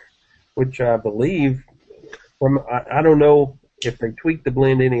 which I believe, I don't know if they tweaked the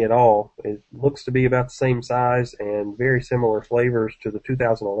blend any at all. It looks to be about the same size and very similar flavors to the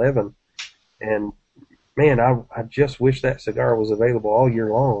 2011. And man, I just wish that cigar was available all year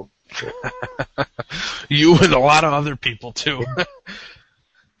long. You and a lot of other people too.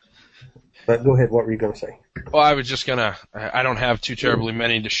 But go ahead, what were you going to say? Well, I was just I don't have too terribly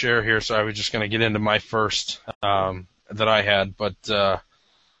many to share here, so I was just going to get into my first that I had. But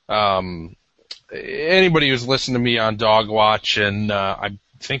anybody who's listened to me on Dog Watch, and I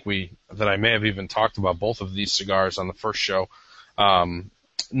think that I may have even talked about both of these cigars on the first show,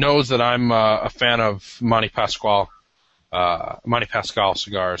 knows that I'm a fan of Monte Pascual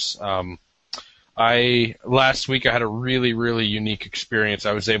cigars. Last week I had a really, really unique experience.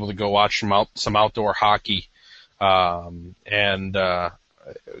 I was able to go watch some outdoor hockey, and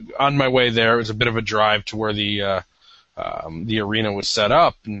on my way there, it was a bit of a drive to where the arena was set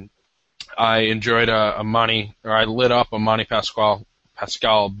up, and I enjoyed I lit up a Monte Pascual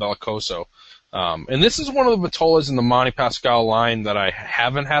Bellicoso. And this is one of the vitolas in the Monte Pascal line that I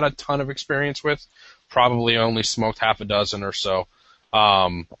haven't had a ton of experience with. Probably only smoked half a dozen or so.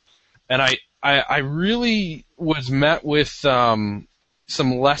 And I really was met with some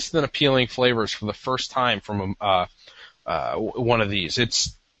less than appealing flavors for the first time from one of these.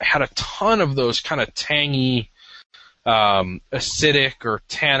 It's had a ton of those kind of tangy, acidic or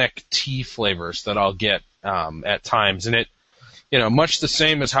tannic tea flavors that I'll get at times. And it, much the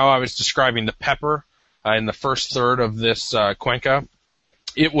same as how I was describing the pepper in the first third of this Cuenca.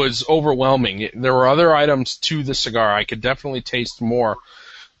 It was overwhelming. There were other items to the cigar. I could definitely taste more,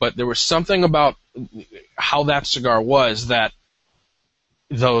 but there was something about how that cigar was that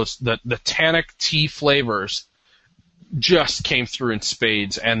the tannic tea flavors just came through in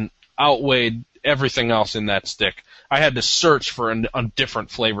spades and outweighed everything else in that stick. I had to search for a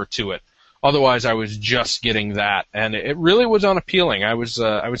different flavor to it. Otherwise, I was just getting that, and it really was unappealing. I was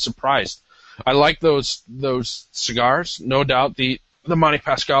surprised. I like those cigars, no doubt. The Monte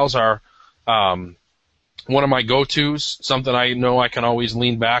Pascals are one of my go-tos, something I know I can always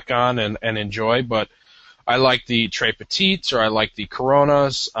lean back on and enjoy, but I like the Tres Petites, or I like the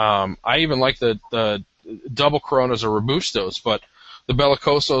Coronas. I even like the double Coronas or Robustos, but the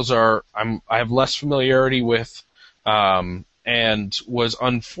Bellicosos I have less familiarity with, and was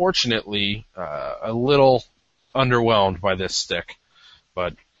unfortunately a little underwhelmed by this stick.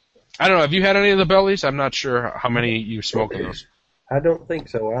 But I don't know, have you had any of the Bellies? I'm not sure how many you smoke of those. I don't think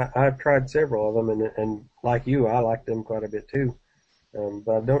so. I've tried several of them, and like you, I like them quite a bit too.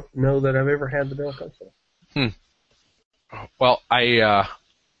 But I don't know that I've ever had the Bellicoso. Well, I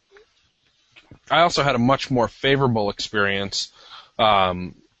also had a much more favorable experience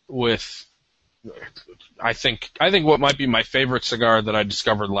with, I think what might be my favorite cigar that I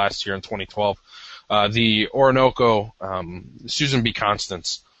discovered last year in 2012, the Orinoco Susan B.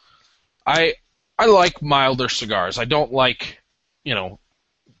 Constance. I like milder cigars. I don't like,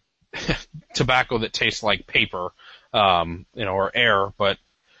 tobacco that tastes like paper, or air. But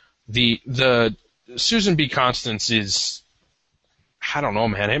the Susan B. Constance is, I don't know,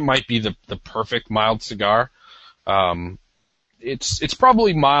 man. It might be the perfect mild cigar. It's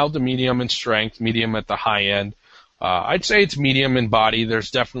probably mild to medium in strength, medium at the high end. I'd say it's medium in body.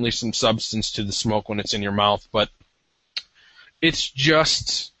 There's definitely some substance to the smoke when it's in your mouth, but it's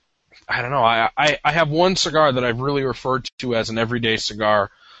just, I don't know. I have one cigar that I've really referred to as an everyday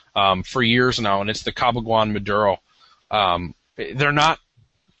cigar for years now, and it's the Cabaguan Maduro. They're not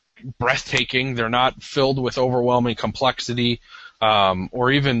breathtaking. They're not filled with overwhelming complexity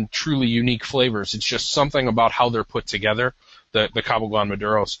or even truly unique flavors. It's just something about how they're put together, the Cabaguan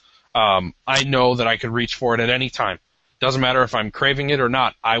Maduros. I know that I could reach for it at any time. Doesn't matter if I'm craving it or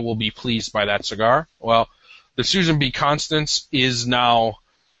not. I will be pleased by that cigar. Well, the Susan B. Constance is now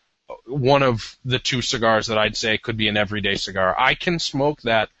one of the two cigars that I'd say could be an everyday cigar. I can smoke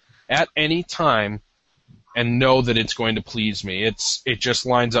that at any time and know that it's going to please me. It just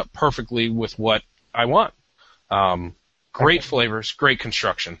lines up perfectly with what I want. Great flavors, great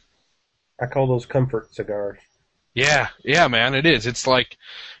construction. I call those comfort cigars. Yeah, man, it is. It's like,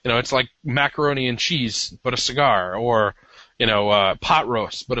 it's like macaroni and cheese, but a cigar, or, pot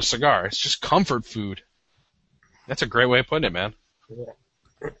roast, but a cigar. It's just comfort food. That's a great way of putting it, man.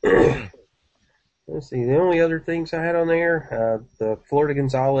 Yeah. Let's see. The only other things I had on there, the Florida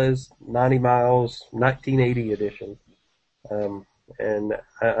Gonzalez 90 Miles 1980 edition. And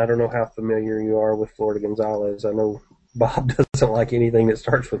I don't know how familiar you are with Florida Gonzalez. I know Bob doesn't like anything that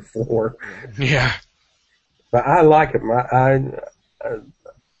starts with floor. Yeah. But I like them.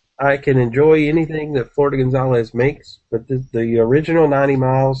 I can enjoy anything that Florida Gonzalez makes, but the original 90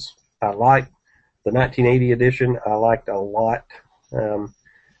 Miles I like. The 1980 edition I liked a lot.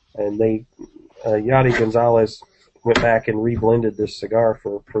 And Yadi Gonzalez went back and reblended this cigar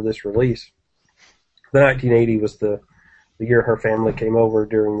for this release. The 1980 was the year her family came over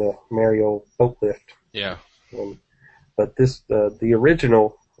during the Mario boat lift. Yeah. But the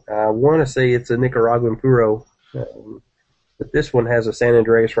original, I want to say it's a Nicaraguan Puro, but this one has a San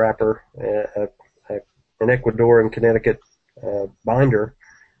Andreas wrapper, an Ecuadorian Connecticut binder,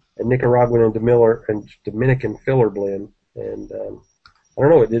 a Nicaraguan and Dominican filler blend, and I don't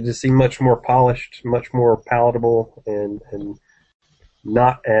know, it just seemed much more polished, much more palatable, and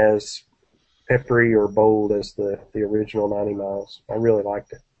not as peppery or bold as the original 90 Miles. I really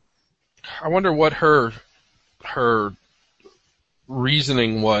liked it. I wonder what her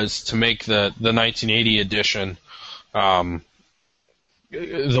reasoning was to make the 1980 edition the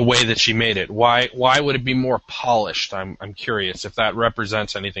way that she made it. Why would it be more polished? I'm curious if that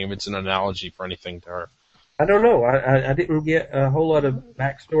represents anything, if it's an analogy for anything to her. I don't know. I didn't get a whole lot of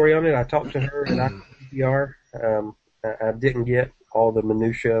backstory on it. I talked to her at IPR. I didn't get all the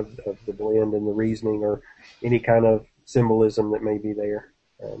minutia of the blend and the reasoning or any kind of symbolism that may be there.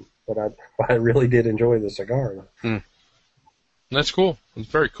 But I really did enjoy the cigar. That's cool. It's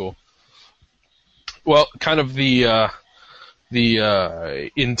very cool. Well, kind of the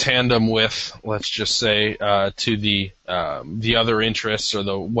in tandem with, let's just say, to the other interests or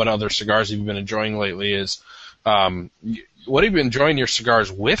what other cigars have you been enjoying lately is, what have you been enjoying your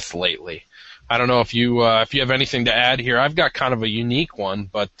cigars with lately? I don't know if you have anything to add here. I've got kind of a unique one,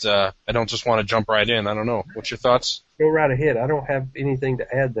 but I don't just want to jump right in. I don't know. What's your thoughts? Go right ahead. I don't have anything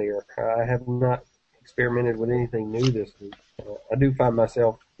to add there. I have not experimented with anything new this week. I do find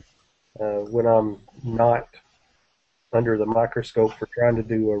myself, when I'm not under the microscope for trying to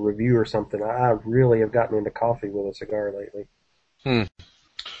do a review or something, I really have gotten into coffee with a cigar lately.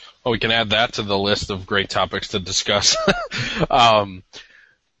 Well, we can add that to the list of great topics to discuss.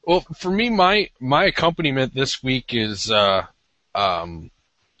 Well, for me, my accompaniment this week is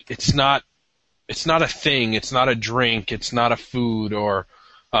it's not a thing, it's not a drink, it's not a food or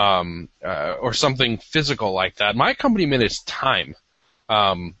something physical like that. My accompaniment is time.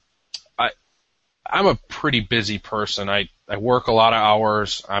 I'm a pretty busy person. I work a lot of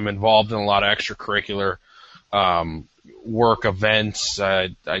hours. I'm involved in a lot of extracurricular work events.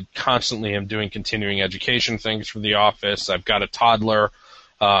 I constantly am doing continuing education things for the office. I've got a toddler.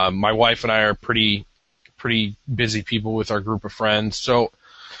 My wife and I are pretty busy people with our group of friends. So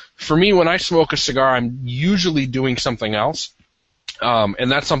for me, when I smoke a cigar, I'm usually doing something else.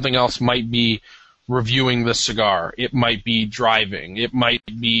 And that something else might be reviewing the cigar. It might be driving. It might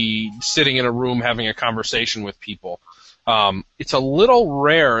be sitting in a room having a conversation with people. It's a little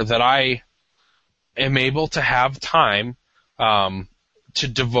rare that I am able to have time to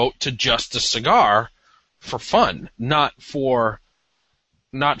devote to just a cigar for fun, not for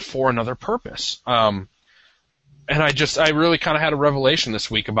another purpose. And I really kind of had a revelation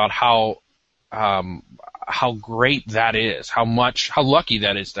this week about how great that is, how lucky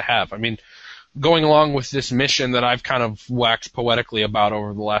that is to have. I mean, going along with this mission that I've kind of waxed poetically about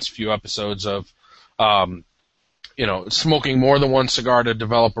over the last few episodes of, smoking more than one cigar to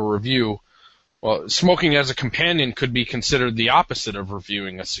develop a review. Well, smoking as a companion could be considered the opposite of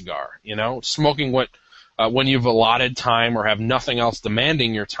reviewing a cigar. Smoking when you've allotted time or have nothing else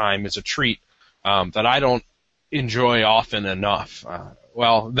demanding your time is a treat that I don't enjoy often enough.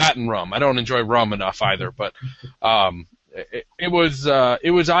 That and rum. I don't enjoy rum enough either, but it was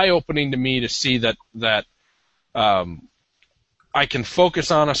eye-opening to me to see that I can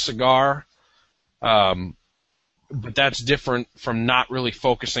focus on a cigar, but that's different from not really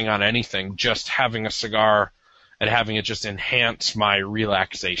focusing on anything, just having a cigar and having it just enhance my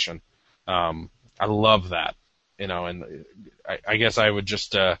relaxation. I love that, and I guess I would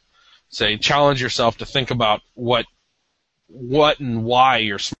just say challenge yourself to think about what and why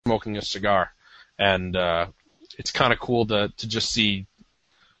you're smoking a cigar. And it's kind of cool to just see,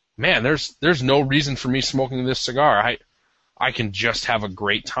 man, there's no reason for me smoking this cigar. I can just have a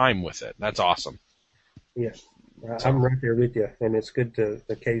great time with it. That's awesome. Yeah, I'm right there with you, and it's good to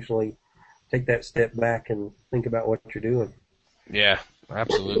occasionally take that step back and think about what you're doing. Yeah,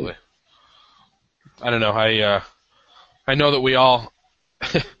 absolutely. I don't know. I know that we all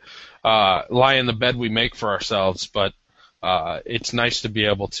lie in the bed we make for ourselves, but it's nice to be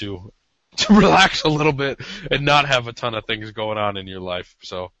able to relax a little bit and not have a ton of things going on in your life.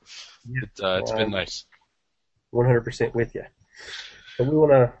 So it's been nice. 100% with you. So we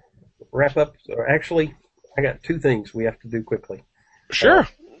want to wrap up. Or actually, I got two things we have to do quickly. Sure.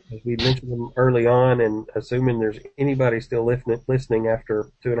 As we mentioned them early on, and assuming there's anybody still listening after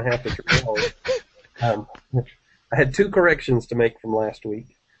 2.5 or 3 hours, I had two corrections to make from last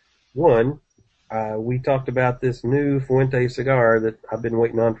week. One, we talked about this new Fuente cigar that I've been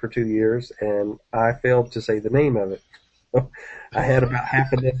waiting on for 2 years, and I failed to say the name of it. I had about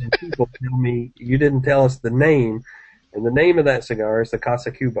half a dozen people tell me, you didn't tell us the name, and the name of that cigar is the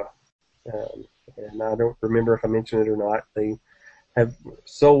Casa Cuba. And I don't remember if I mentioned it or not. They have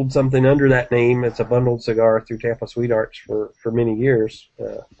sold something under that name. It's a bundled cigar through Tampa Sweet Arts for many years.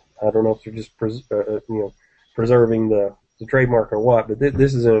 I don't know if they're just preserving the trademark or what, but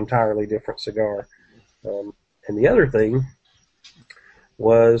this is an entirely different cigar. And the other thing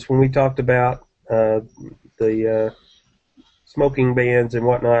was when we talked about the smoking bans and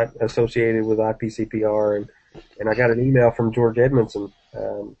whatnot associated with IPCPR, and I got an email from George Edmondson,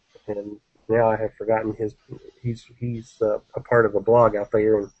 and now I have forgotten he's a part of a blog out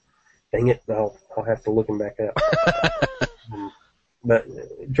there, and dang it, I'll have to look him back up. but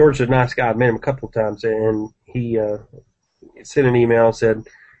George's a nice guy. I met him a couple of times, and he sent an email and said,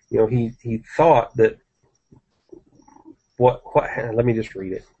 he thought that what. Let me just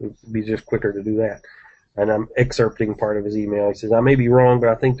read it. It'd be just quicker to do that. And I'm excerpting part of his email. He says, I may be wrong, but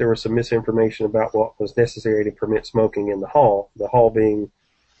I think there was some misinformation about what was necessary to permit smoking in the hall being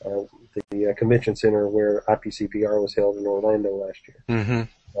the convention center where IPCPR was held in Orlando last year.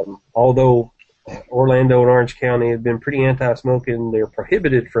 Mm-hmm. Although Orlando and Orange County have been pretty anti-smoking, they're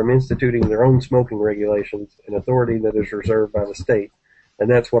prohibited from instituting their own smoking regulations, an authority that is reserved by the state. And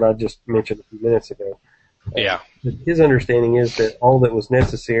that's what I just mentioned a few minutes ago. Yeah. His understanding is that all that was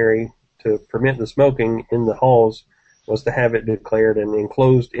necessary to permit the smoking in the halls was to have it declared an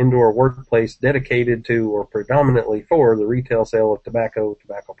enclosed indoor workplace dedicated to or predominantly for the retail sale of tobacco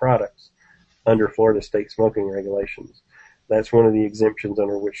products under Florida state smoking regulations. That's one of the exemptions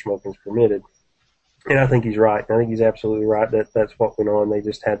under which smoking is permitted. And I think he's right. I think he's absolutely right that that's what went on. They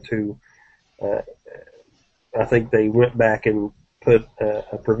just had to, I think they went back and put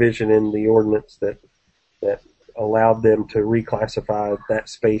a provision in the ordinance that allowed them to reclassify that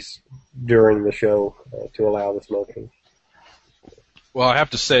space during the show to allow the smoking. Well, I have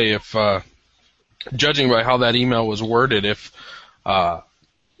to say, if judging by how that email was worded, if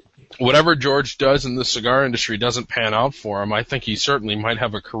whatever George does in the cigar industry doesn't pan out for him, I think he certainly might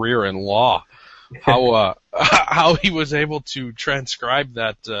have a career in law. How he was able to transcribe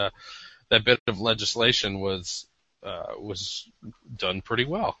that bit of legislation was done pretty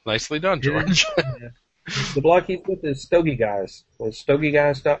well. Nicely done, George. Yeah. The blog he's with is Stogie Guys. It's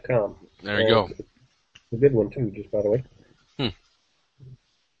stogieguys.com. There you go. It's a good one, too, just by the way.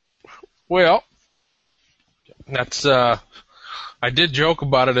 Well, that's, I did joke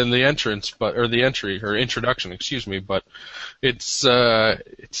about it in the introduction, excuse me, but it's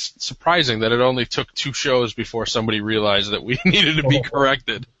surprising that it only took 2 shows before somebody realized that we needed to be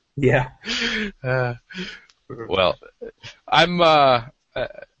corrected. Yeah. Well, I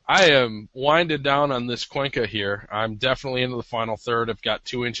am winded down on this Cuenca here. I'm definitely into the final third. I've got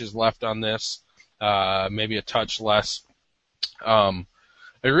 2 inches left on this, maybe a touch less.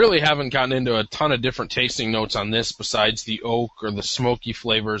 I really haven't gotten into a ton of different tasting notes on this besides the oak or the smoky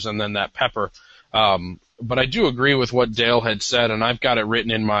flavors and then that pepper. But I do agree with what Dale had said, and I've got it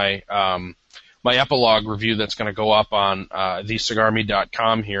written in my my epilogue review that's going to go up on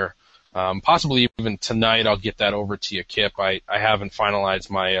thecigarme.com here. Possibly even tonight I'll get that over to you, Kip. I haven't finalized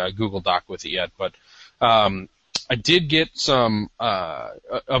my Google Doc with it yet, but I did get some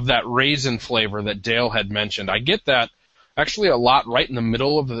of that raisin flavor that Dale had mentioned. I get that actually a lot right in the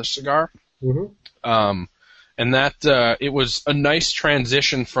middle of the cigar. Mm-hmm. And that it was a nice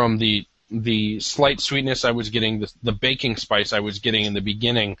transition from the slight sweetness I was getting, the baking spice I was getting in the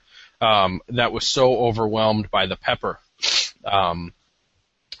beginning, that was so overwhelmed by the pepper.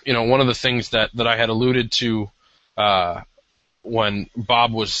 One of the things that I had alluded to when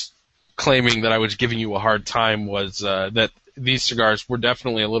Bob was claiming that I was giving you a hard time was that these cigars were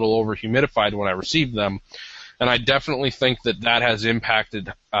definitely a little over-humidified when I received them. And I definitely think that has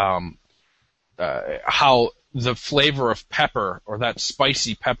impacted how the flavor of pepper, or that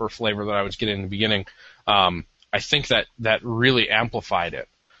spicy pepper flavor that I was getting in the beginning, I think that really amplified it.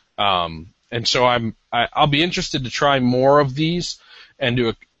 And so I'll be interested to try more of these and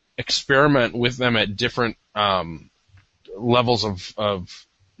to experiment with them at different levels of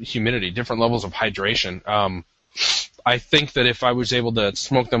humidity, different levels of hydration. I think that if I was able to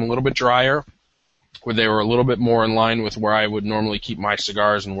smoke them a little bit drier, where they were a little bit more in line with where I would normally keep my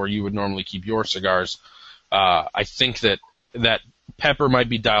cigars and where you would normally keep your cigars, I think that pepper might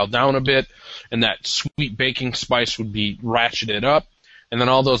be dialed down a bit, and that sweet baking spice would be ratcheted up, and then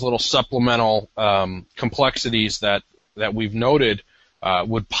all those little supplemental complexities that we've noted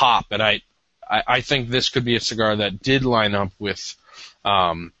would pop. And I think this could be a cigar that did line up with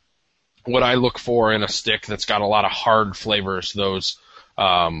what I look for in a stick that's got a lot of hard flavors, those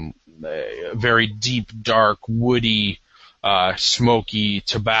very deep, dark, woody, smoky,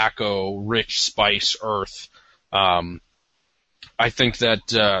 tobacco, rich spice, earth. I think that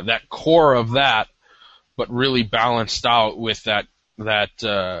that core of that, but really balanced out with the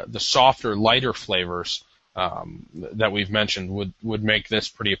softer, lighter flavors that we've mentioned would make this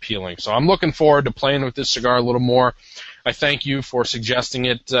pretty appealing. So I'm looking forward to playing with this cigar a little more. I thank you for suggesting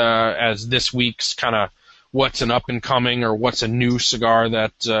it as this week's kind of what's an up and coming or what's a new cigar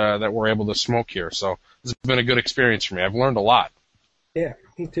that we're able to smoke here. So it's been a good experience for me. I've learned a lot. Yeah,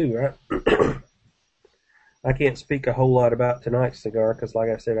 me too. I can't speak a whole lot about tonight's cigar because, like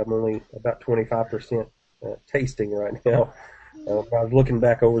I said, I'm only about 25% tasting right now. I was looking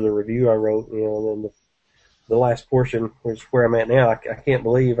back over the review I wrote, and the last portion, which is where I'm at now. I can't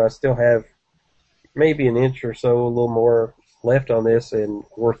believe I still have maybe an inch or so, a little more left on this, and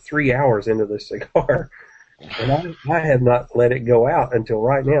we're 3 hours into this cigar. And I have not let it go out until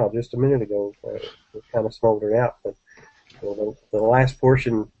right now, just a minute ago. It kind of smoldered out. But the last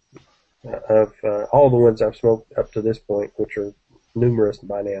portion of all the ones I've smoked up to this point, which are numerous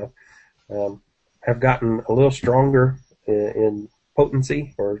by now, have gotten a little stronger in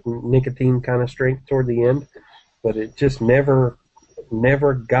potency or nicotine kind of strength toward the end, but it just never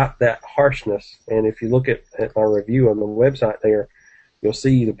got that harshness. And if you look at my review on the website there, you'll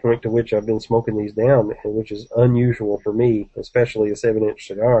see the point to which I've been smoking these down, which is unusual for me, especially a 7-inch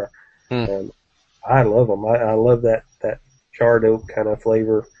cigar. I love them. I love that charred oak kind of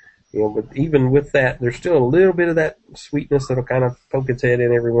flavor. But even with that, there's still a little bit of that sweetness that'll kind of poke its head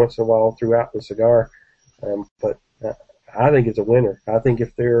in every once in a while throughout the cigar. But I think it's a winner. I think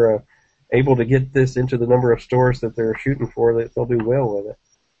if they're able to get this into the number of stores that they're shooting for, that they'll do well with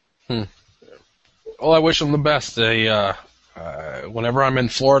it. Well, I wish them the best. Whenever I'm in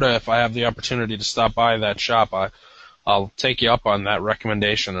Florida, if I have the opportunity to stop by that shop, I'll take you up on that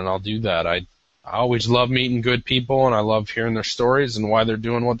recommendation, and I'll do that. I always love meeting good people, and I love hearing their stories and why they're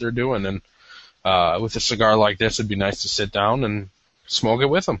doing what they're doing. And with a cigar like this, it'd be nice to sit down and smoke it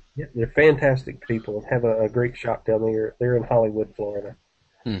with them. Yeah, they're fantastic people and have a great shop down there. They're in Hollywood, Florida.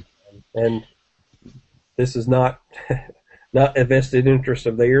 And this is not a vested interest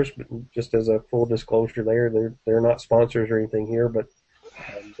of theirs, but just as a full disclosure, they're not sponsors or anything here, but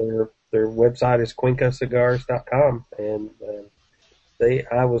their website is cuencacigars.com, and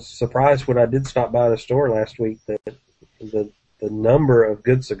I was surprised when I did stop by the store last week that the number of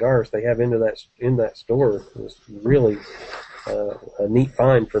good cigars they have in that store was really a neat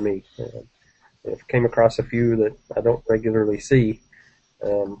find for me. I came across a few that I don't regularly see.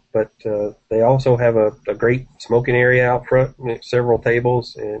 But they also have a great smoking area out front, several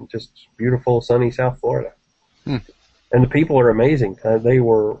tables, and just beautiful sunny South Florida. And the people are amazing. They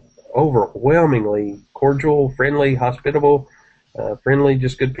were overwhelmingly cordial, friendly, hospitable,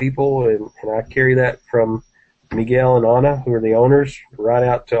 just good people. And I carry that from Miguel and Ana, who are the owners, right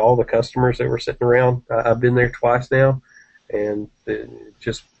out to all the customers that were sitting around. I've been there twice now, and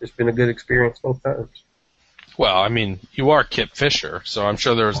it's been a good experience both times. Well, I mean, you are Kip Fisher, so I'm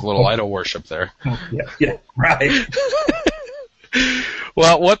sure there's a little idol worship there. Yeah, right.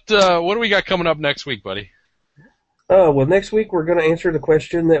 Well, what do we got coming up next week, buddy? Well, next week we're going to answer the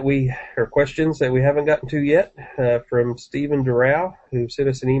questions that we haven't gotten to yet from Stephen Durrow, who sent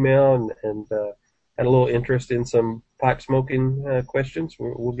us an email and had a little interest in some pipe smoking questions.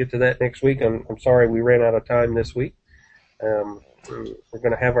 We'll get to that next week. I'm sorry we ran out of time this week. We're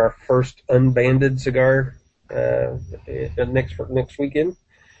going to have our first unbanded cigar next weekend,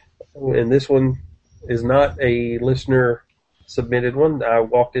 and this one is not a listener submitted one. I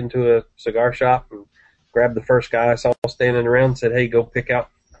walked into a cigar shop and grabbed the first guy I saw standing around and said, "Hey, go pick out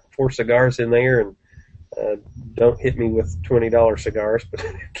 4 cigars in there, and don't hit me with $20 cigars, but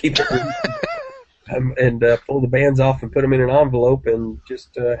keep it and pull the bands off and put them in an envelope, and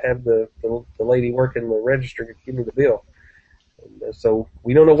just have the lady working the register give me the bill." And, so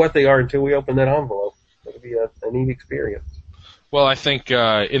we don't know what they are until we open that envelope. It'll be a neat experience. Well, I think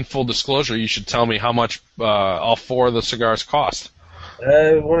in full disclosure, you should tell me how much all 4 of the cigars cost.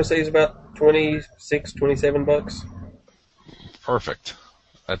 I want to say it's about $26, $27. Perfect.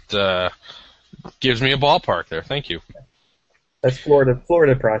 That gives me a ballpark there. Thank you. That's Florida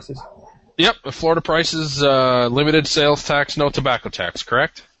prices. Yep, Florida prices, limited sales tax, no tobacco tax,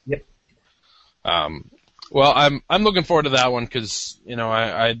 correct? Yep. Well, I'm looking forward to that one because,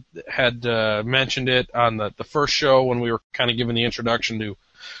 I had mentioned it on the first show when we were kind of giving the introduction to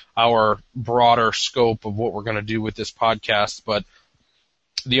our broader scope of what we're going to do with this podcast. But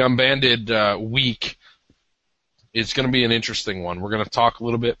the Unbanded week is going to be an interesting one. We're going to talk a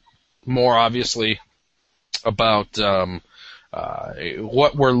little bit more, obviously, about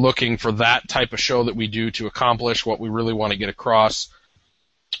what we're looking for that type of show that we do to accomplish, what we really want to get across,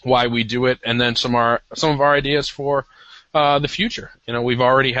 why we do it, and then some of our ideas for the future. We've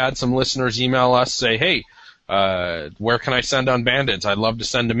already had some listeners email us, say, "Hey, where can I send Unbandeds? I'd love to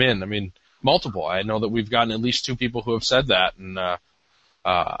send them in." I mean, multiple. I know that we've gotten at least 2 people who have said that, and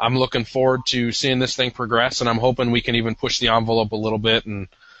I'm looking forward to seeing this thing progress, and I'm hoping we can even push the envelope a little bit. And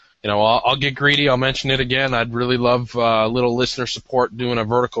I'll get greedy. I'll mention it again. I'd really love a little listener support doing a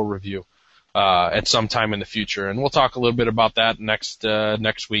vertical review at some time in the future, and we'll talk a little bit about that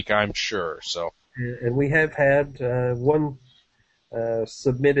next week, I'm sure. So, and we have had one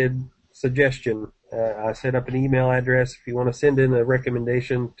submitted suggestion. I set up an email address if you want to send in a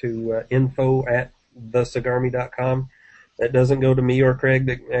recommendation to info at thecigarme.com. That doesn't go to me or Craig.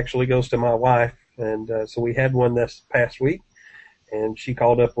 That actually goes to my wife. And so we had one this past week, and she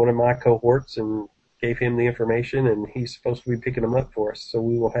called up one of my cohorts and gave him the information, and he's supposed to be picking them up for us. So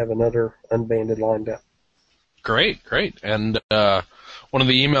we will have another unbanded lined up. Great. And one of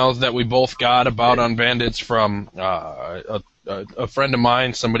the emails that we both got about unbandeds from a friend of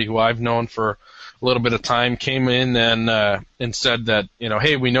mine, somebody who I've known for a little bit of time, came in and said that,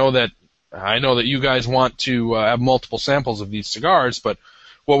 hey, I know that you guys want to have multiple samples of these cigars, but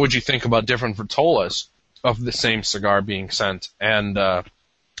what would you think about different vitolas of the same cigar being sent? And I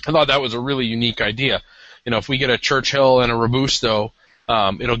thought that was a really unique idea. If we get a Churchill and a Robusto,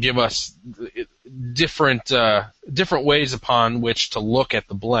 it'll give us different ways upon which to look at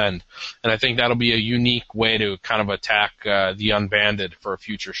the blend, and I think that'll be a unique way to kind of attack the unbanded for a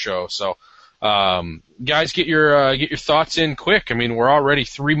future show. So, guys, get your thoughts in quick. I mean, we're already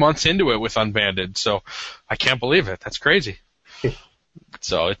 3 months into it with unbanded, so I can't believe it. That's crazy.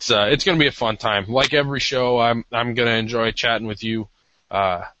 So it's going to be a fun time. Like every show, I'm going to enjoy chatting with you,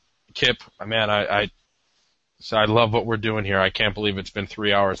 Kip. Man, So I love what we're doing here. I can't believe it's been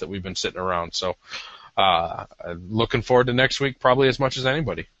 3 hours that we've been sitting around. So looking forward to next week probably as much as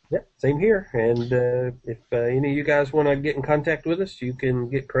anybody. Yep, same here. And if any of you guys want to get in contact with us, you can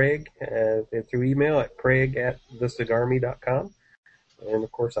get Craig through email at craig@thecigarme.com. And,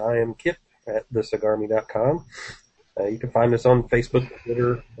 of course, I am Kip at thecigarme.com. You can find us on Facebook,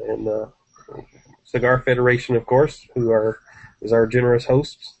 Twitter, and Cigar Federation, of course, is our generous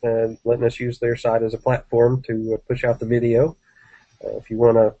hosts, letting us use their site as a platform to push out the video. If you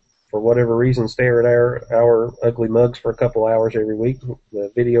want to, for whatever reason, stare at our ugly mugs for a couple hours every week,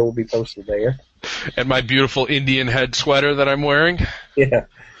 the video will be posted there. And my beautiful Indian head sweater that I'm wearing. Yeah.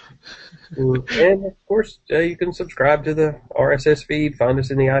 And, of course, you can subscribe to the RSS feed, find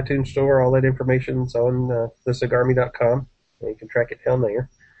us in the iTunes store. All that information's on thecigarme.com. You can track it down there.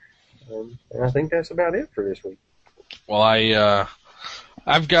 And I think that's about it for this week. Well,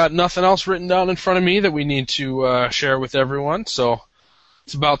 I've got nothing else written down in front of me that we need to share with everyone, so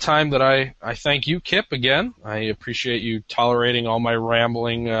it's about time that I thank you, Kip, again. I appreciate you tolerating all my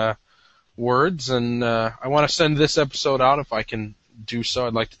rambling words, and I want to send this episode out if I can do so.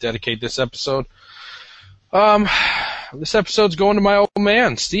 I'd like to dedicate this episode. This episode's going to my old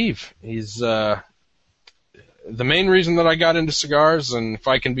man, Steve. He's the main reason that I got into cigars, and if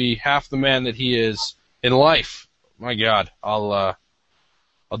I can be half the man that he is in life, my God, I'll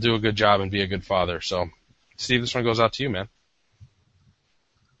do a good job and be a good father. So, Steve, this one goes out to you, man.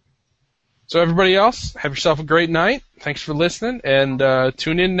 So everybody else, have yourself a great night. Thanks for listening, and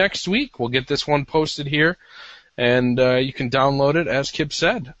tune in next week. We'll get this one posted here, and you can download it, as Kip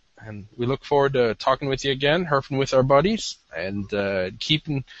said. And we look forward to talking with you again, herfing with our buddies, and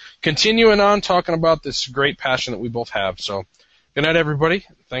continuing on talking about this great passion that we both have. So, good night, everybody.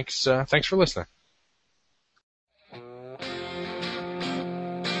 Thanks for listening.